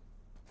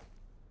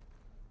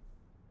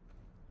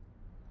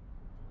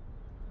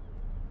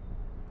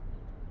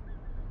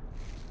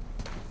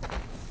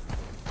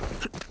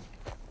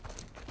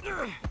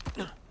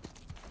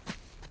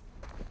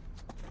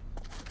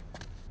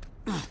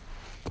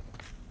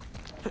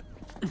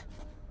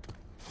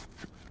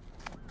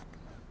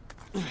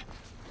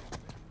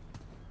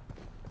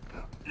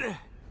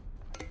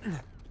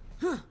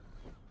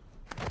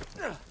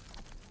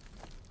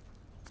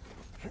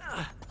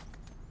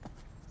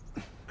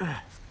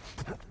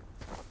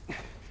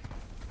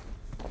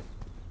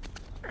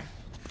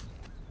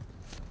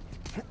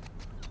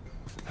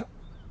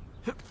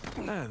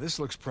 This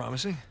looks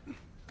promising.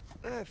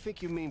 I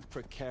think you mean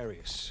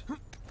precarious.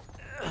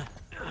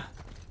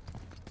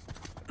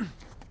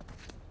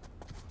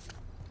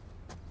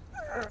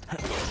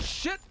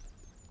 Shit!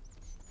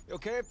 You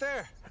okay up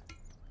there?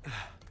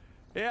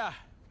 Yeah.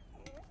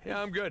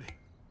 Yeah, I'm good.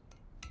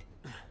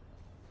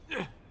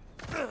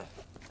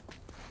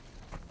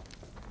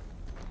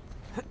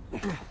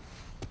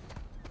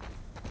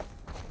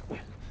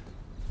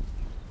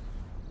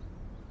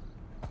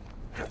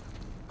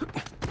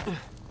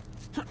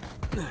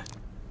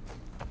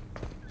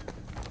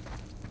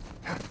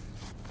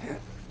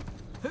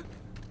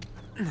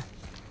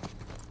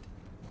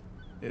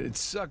 It'd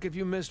suck if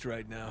you missed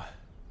right now.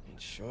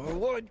 It sure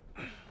would.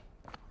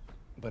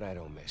 But I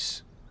don't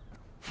miss.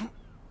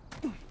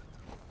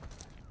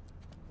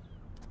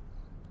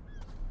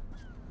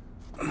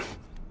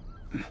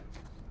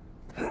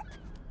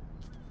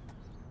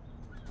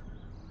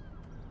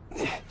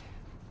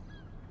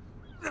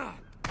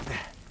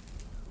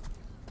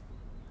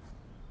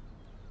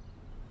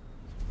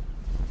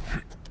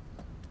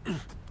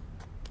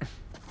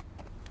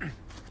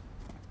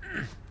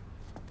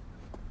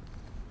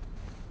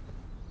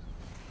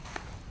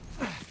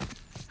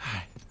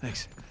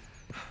 Thanks.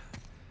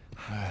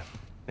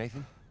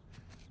 Nathan?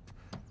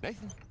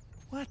 Nathan?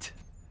 What?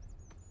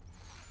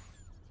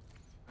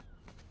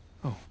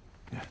 Oh,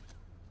 yeah.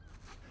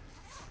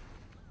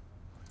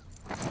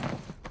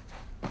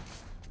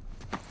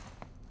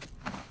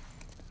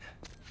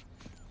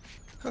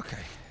 Okay.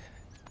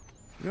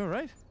 You all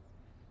right?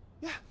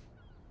 Yeah.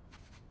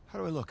 How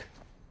do I look?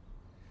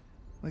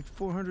 Like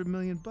 400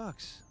 million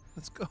bucks.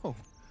 Let's go. All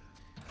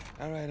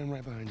right, I'm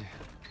right behind you.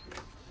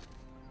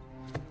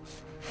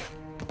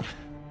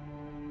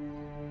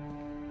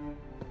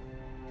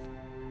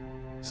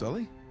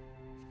 Sully?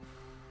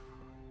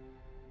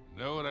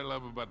 Know what I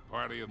love about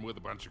partying with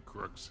a bunch of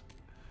crooks?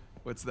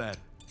 What's that?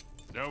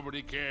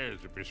 Nobody cares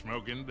if you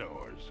smoke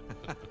indoors.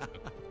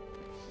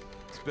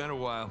 It's been a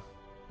while.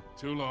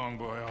 Too long,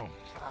 boyo.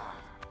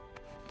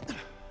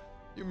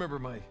 You remember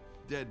my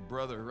dead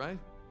brother, right?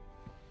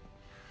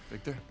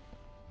 Victor?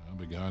 I'll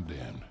be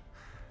goddamned.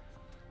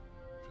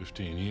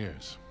 15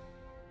 years.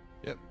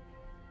 Yep.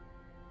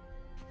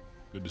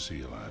 Good to see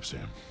you alive,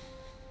 Sam.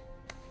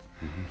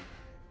 Mm-hmm.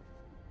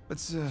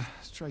 Let's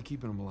try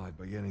keeping him alive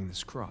by getting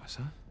this cross,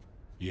 huh?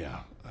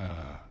 Yeah,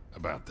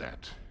 about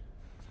that.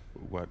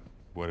 What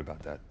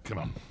about that? Come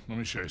on, let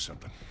me show you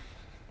something.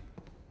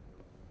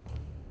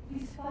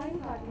 This fine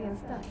Parthian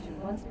statue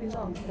once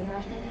belonged to the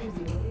National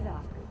Museum of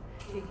Iraq.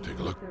 Take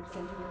a look.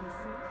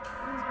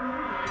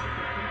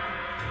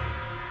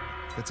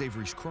 That's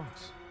Avery's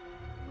cross.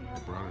 I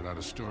brought it out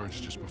of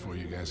storage just before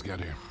you guys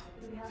got here.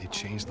 They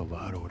changed the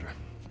lot order.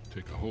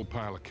 Take a whole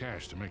pile of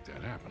cash to make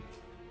that happen.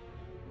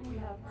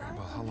 Right,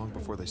 well, how long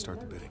before they start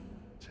the bidding?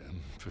 10,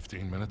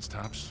 15 minutes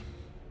tops.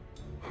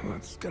 Well,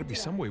 there's got to be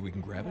some way we can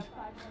grab it.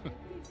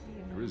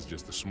 There is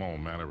just a small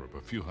matter of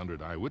a few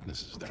hundred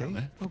eyewitnesses down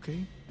there.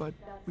 Okay, but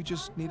we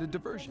just need a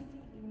diversion.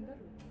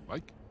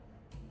 Like?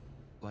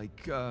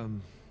 Like I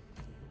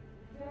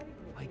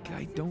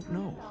don't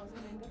know.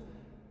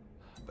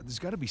 But there's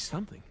got to be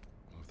something.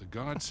 Well, if the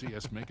guards see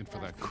us making for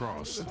that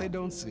cross... If they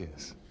don't see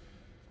us.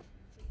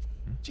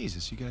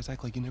 Jesus, you guys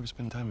act like you never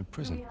spend time in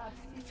prison.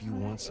 If you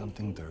want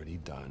something dirty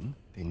done,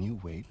 then you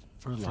wait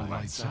for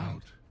lights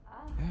out.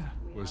 Yeah.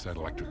 Where's that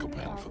electrical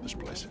panel for this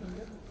place?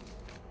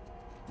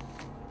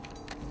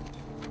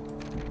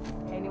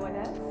 Anyone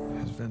else?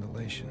 There's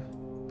ventilation.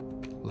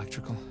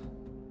 Electrical.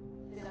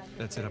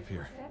 That's it up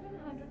here.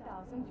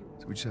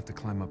 So we just have to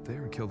climb up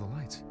there and kill the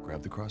lights.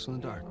 Grab the cross in the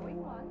dark.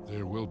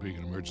 There will be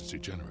an emergency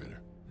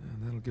generator.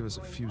 And that'll give us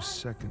a few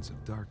seconds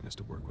of darkness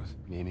to work with.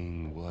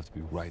 Meaning we'll have to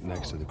be right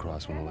next to the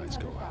cross when the lights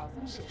go out.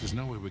 Except there's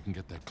no way we can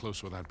get that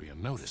close without being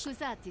noticed.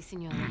 Scusate,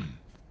 signora.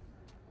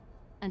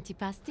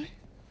 Antipasti?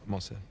 I'm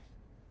all set.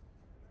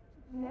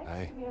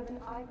 Hi.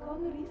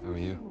 How are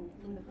you?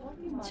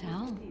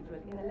 Ciao.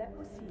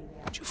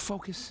 Would you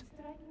focus?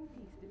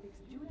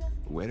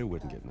 Waiter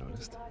wouldn't get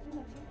noticed.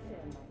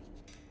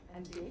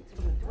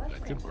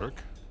 That could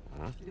work.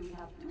 Huh?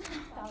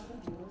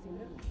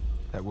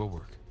 That will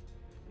work.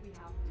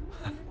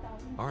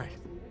 All right.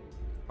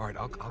 All right,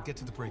 I'll get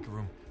to the breaker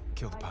room,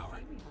 kill the power.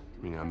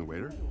 You mean I'm the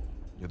waiter?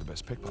 You're the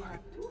best pickpocket.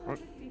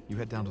 You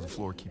head down to the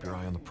floor, keep your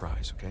eye on the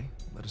prize, okay?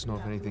 Let us know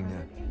if anything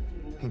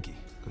hinky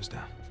goes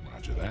down.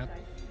 Roger that.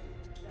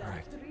 All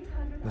right.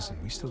 Listen,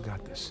 we still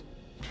got this.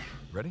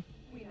 Ready?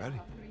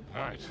 Ready.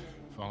 All right,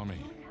 follow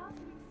me.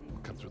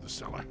 We'll cut through the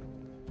cellar.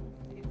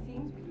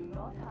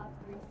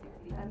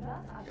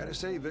 Gotta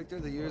say, Victor,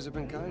 the years have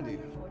been kind to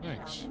you.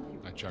 Thanks.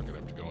 I chalk it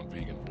up to going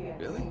vegan.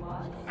 Really?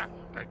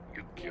 Are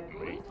you kidding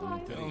me?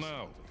 Hell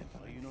no.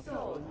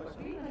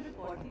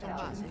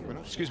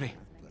 Excuse me.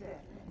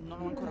 Non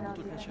ho ancora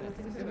avuto il piacere.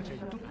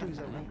 C'è tutto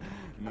esame.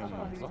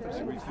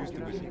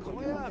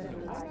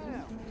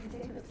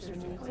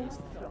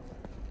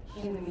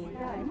 In the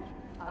meantime,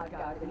 our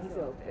garden is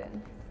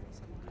open.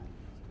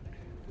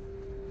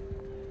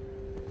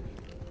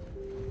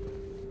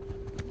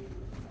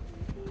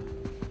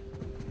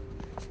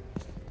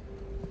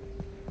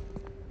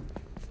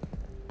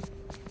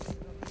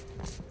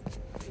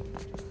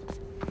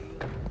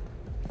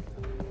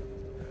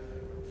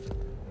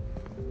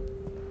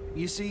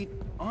 You see,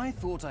 I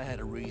thought I had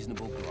a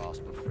reasonable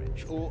grasp of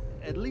French, or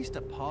at least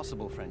a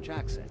passable French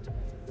accent.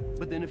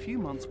 But then a few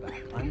months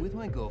back, I'm with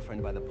my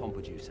girlfriend by the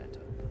Pompidou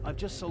Center. I've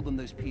just sold them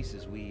those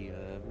pieces we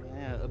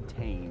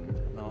obtained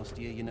last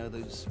year. You know,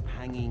 those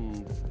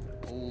hanging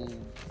old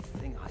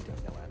thing. I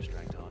don't know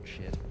abstract art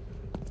shit.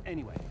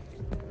 Anyway,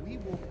 we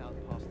walk out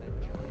past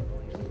that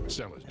giant place.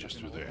 Cellar's just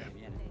through there.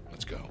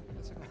 Let's go.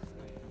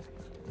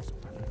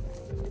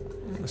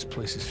 This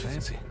place is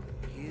fancy.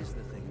 Here's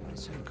the thing.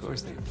 Of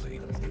course they play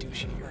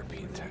douchey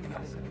European techno.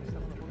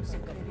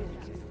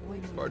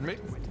 Pardon me?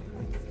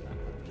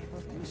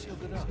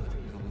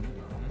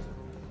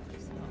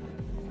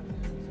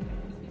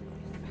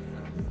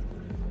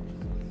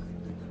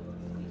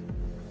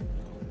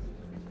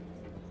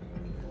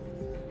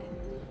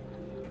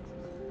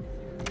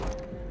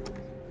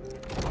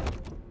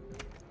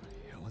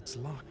 Hell, it's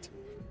locked.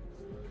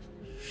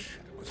 Shit,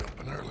 it was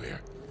open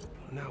earlier.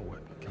 Now what?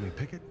 Can we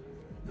pick it?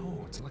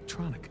 No, it's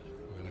electronic.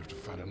 We're gonna have to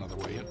find another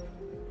way in.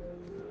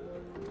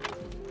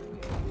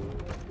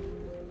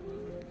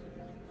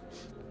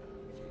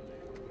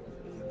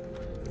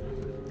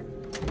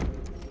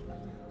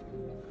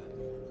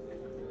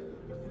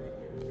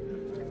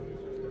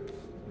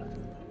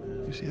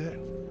 You see that?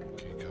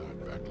 Key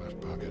card, back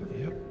left pocket.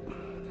 Yep.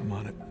 I'm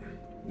on it.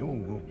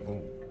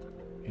 Whoa.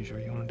 You sure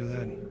you want to do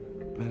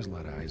that? There's a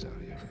lot of eyes out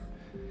here.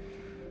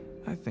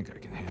 I think I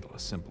can handle a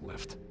simple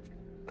lift.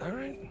 All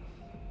right.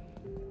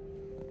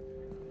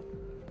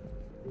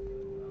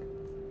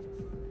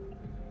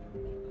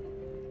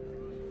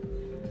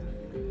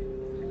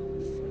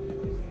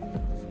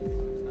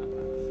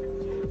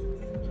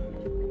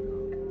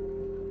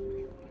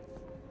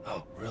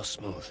 Oh, real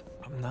smooth.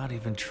 I'm not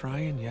even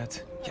trying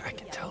yet. Yeah, I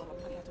can tell.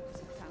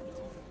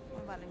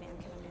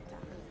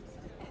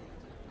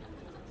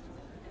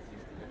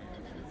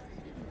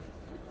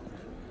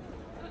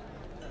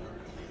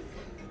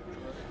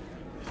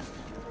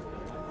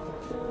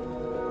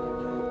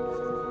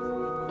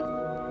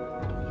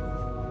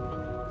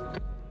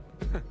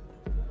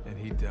 And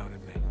he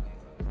doubted me.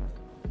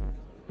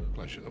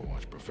 Pleasure to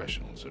watch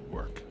professionals at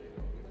work.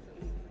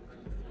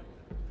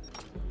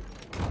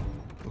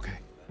 Okay.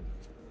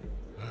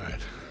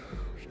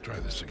 try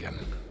this again.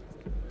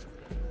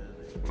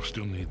 We'll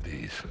still need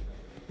these.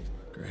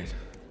 Great.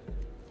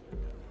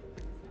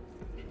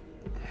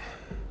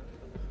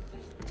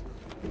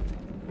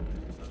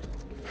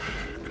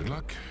 Good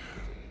luck.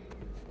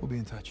 We'll be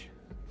in touch.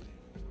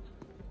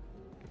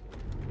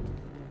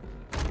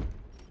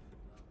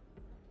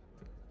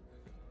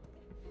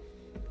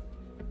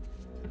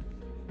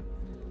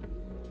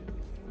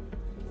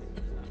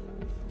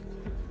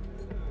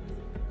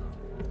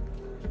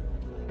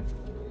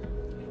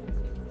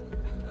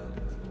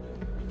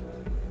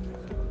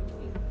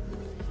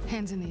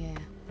 Hands in the air.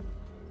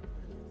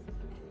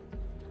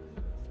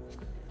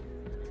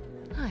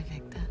 Hi,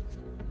 Victor.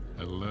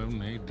 Hello,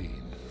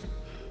 Nadine.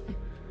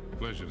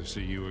 Pleasure to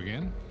see you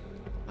again.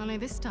 Only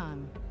this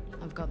time,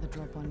 I've got the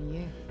drop on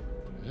you.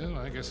 Well,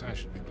 I guess I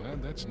should be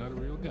glad that's not a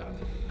real gun.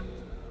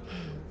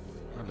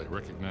 Hardly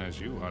recognize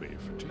you out of your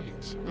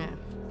fatigues. Yeah.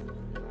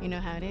 You know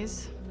how it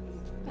is.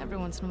 Every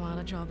once in a while,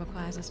 a job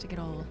requires us to get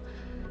all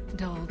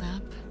dolled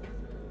up.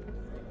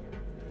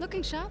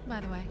 Looking sharp, by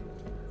the way.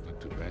 Not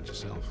too bad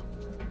yourself.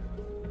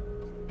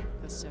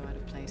 That's so out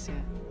of place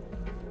here.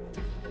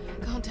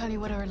 Can't tell you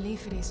what a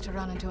relief it is to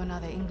run into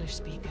another English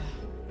speaker.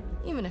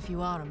 Even if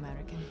you are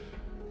American.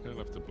 You'll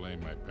have to blame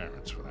my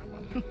parents for that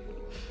one.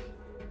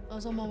 I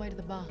was on my way to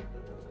the bar.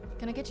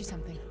 Can I get you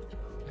something?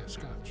 Yeah,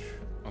 scotch.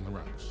 On the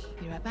rocks.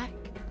 Be right back.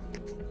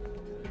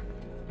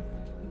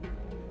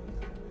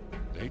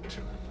 Nate,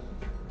 you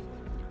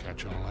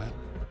catch all that?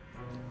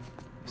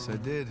 Yes, I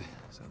did.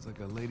 Sounds like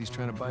a lady's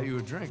trying to buy you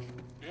a drink.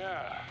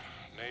 Yeah,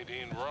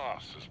 Nadine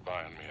Ross is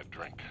buying me a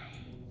drink.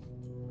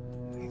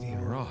 Nadine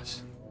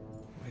Ross?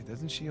 Wait,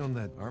 doesn't she own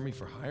that Army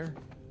for Hire?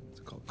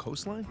 What's it called,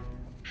 Coastline?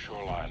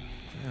 Shoreline.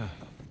 Yeah,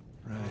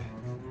 right.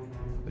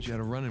 But you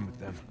had a run-in with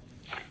them.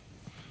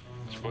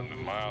 It's putting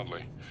it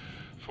mildly.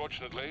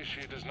 Fortunately,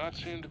 she does not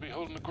seem to be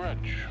holding a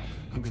grudge.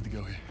 I'm good to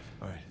go here.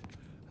 All right.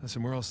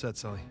 Listen, we're all set,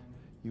 Sully.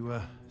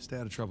 You, stay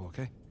out of trouble,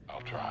 okay?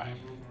 I'll try.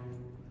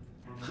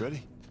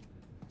 Ready?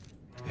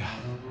 Yeah,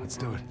 let's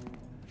do it.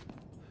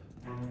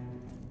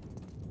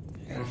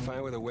 You gotta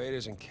find where the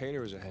waiters and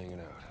caterers are hanging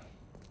out.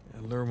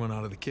 Yeah, lure one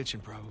out of the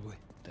kitchen, probably.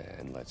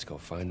 Then let's go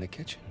find the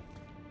kitchen.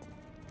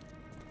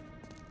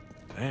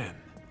 Man,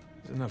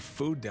 there's enough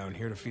food down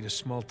here to feed a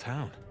small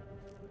town.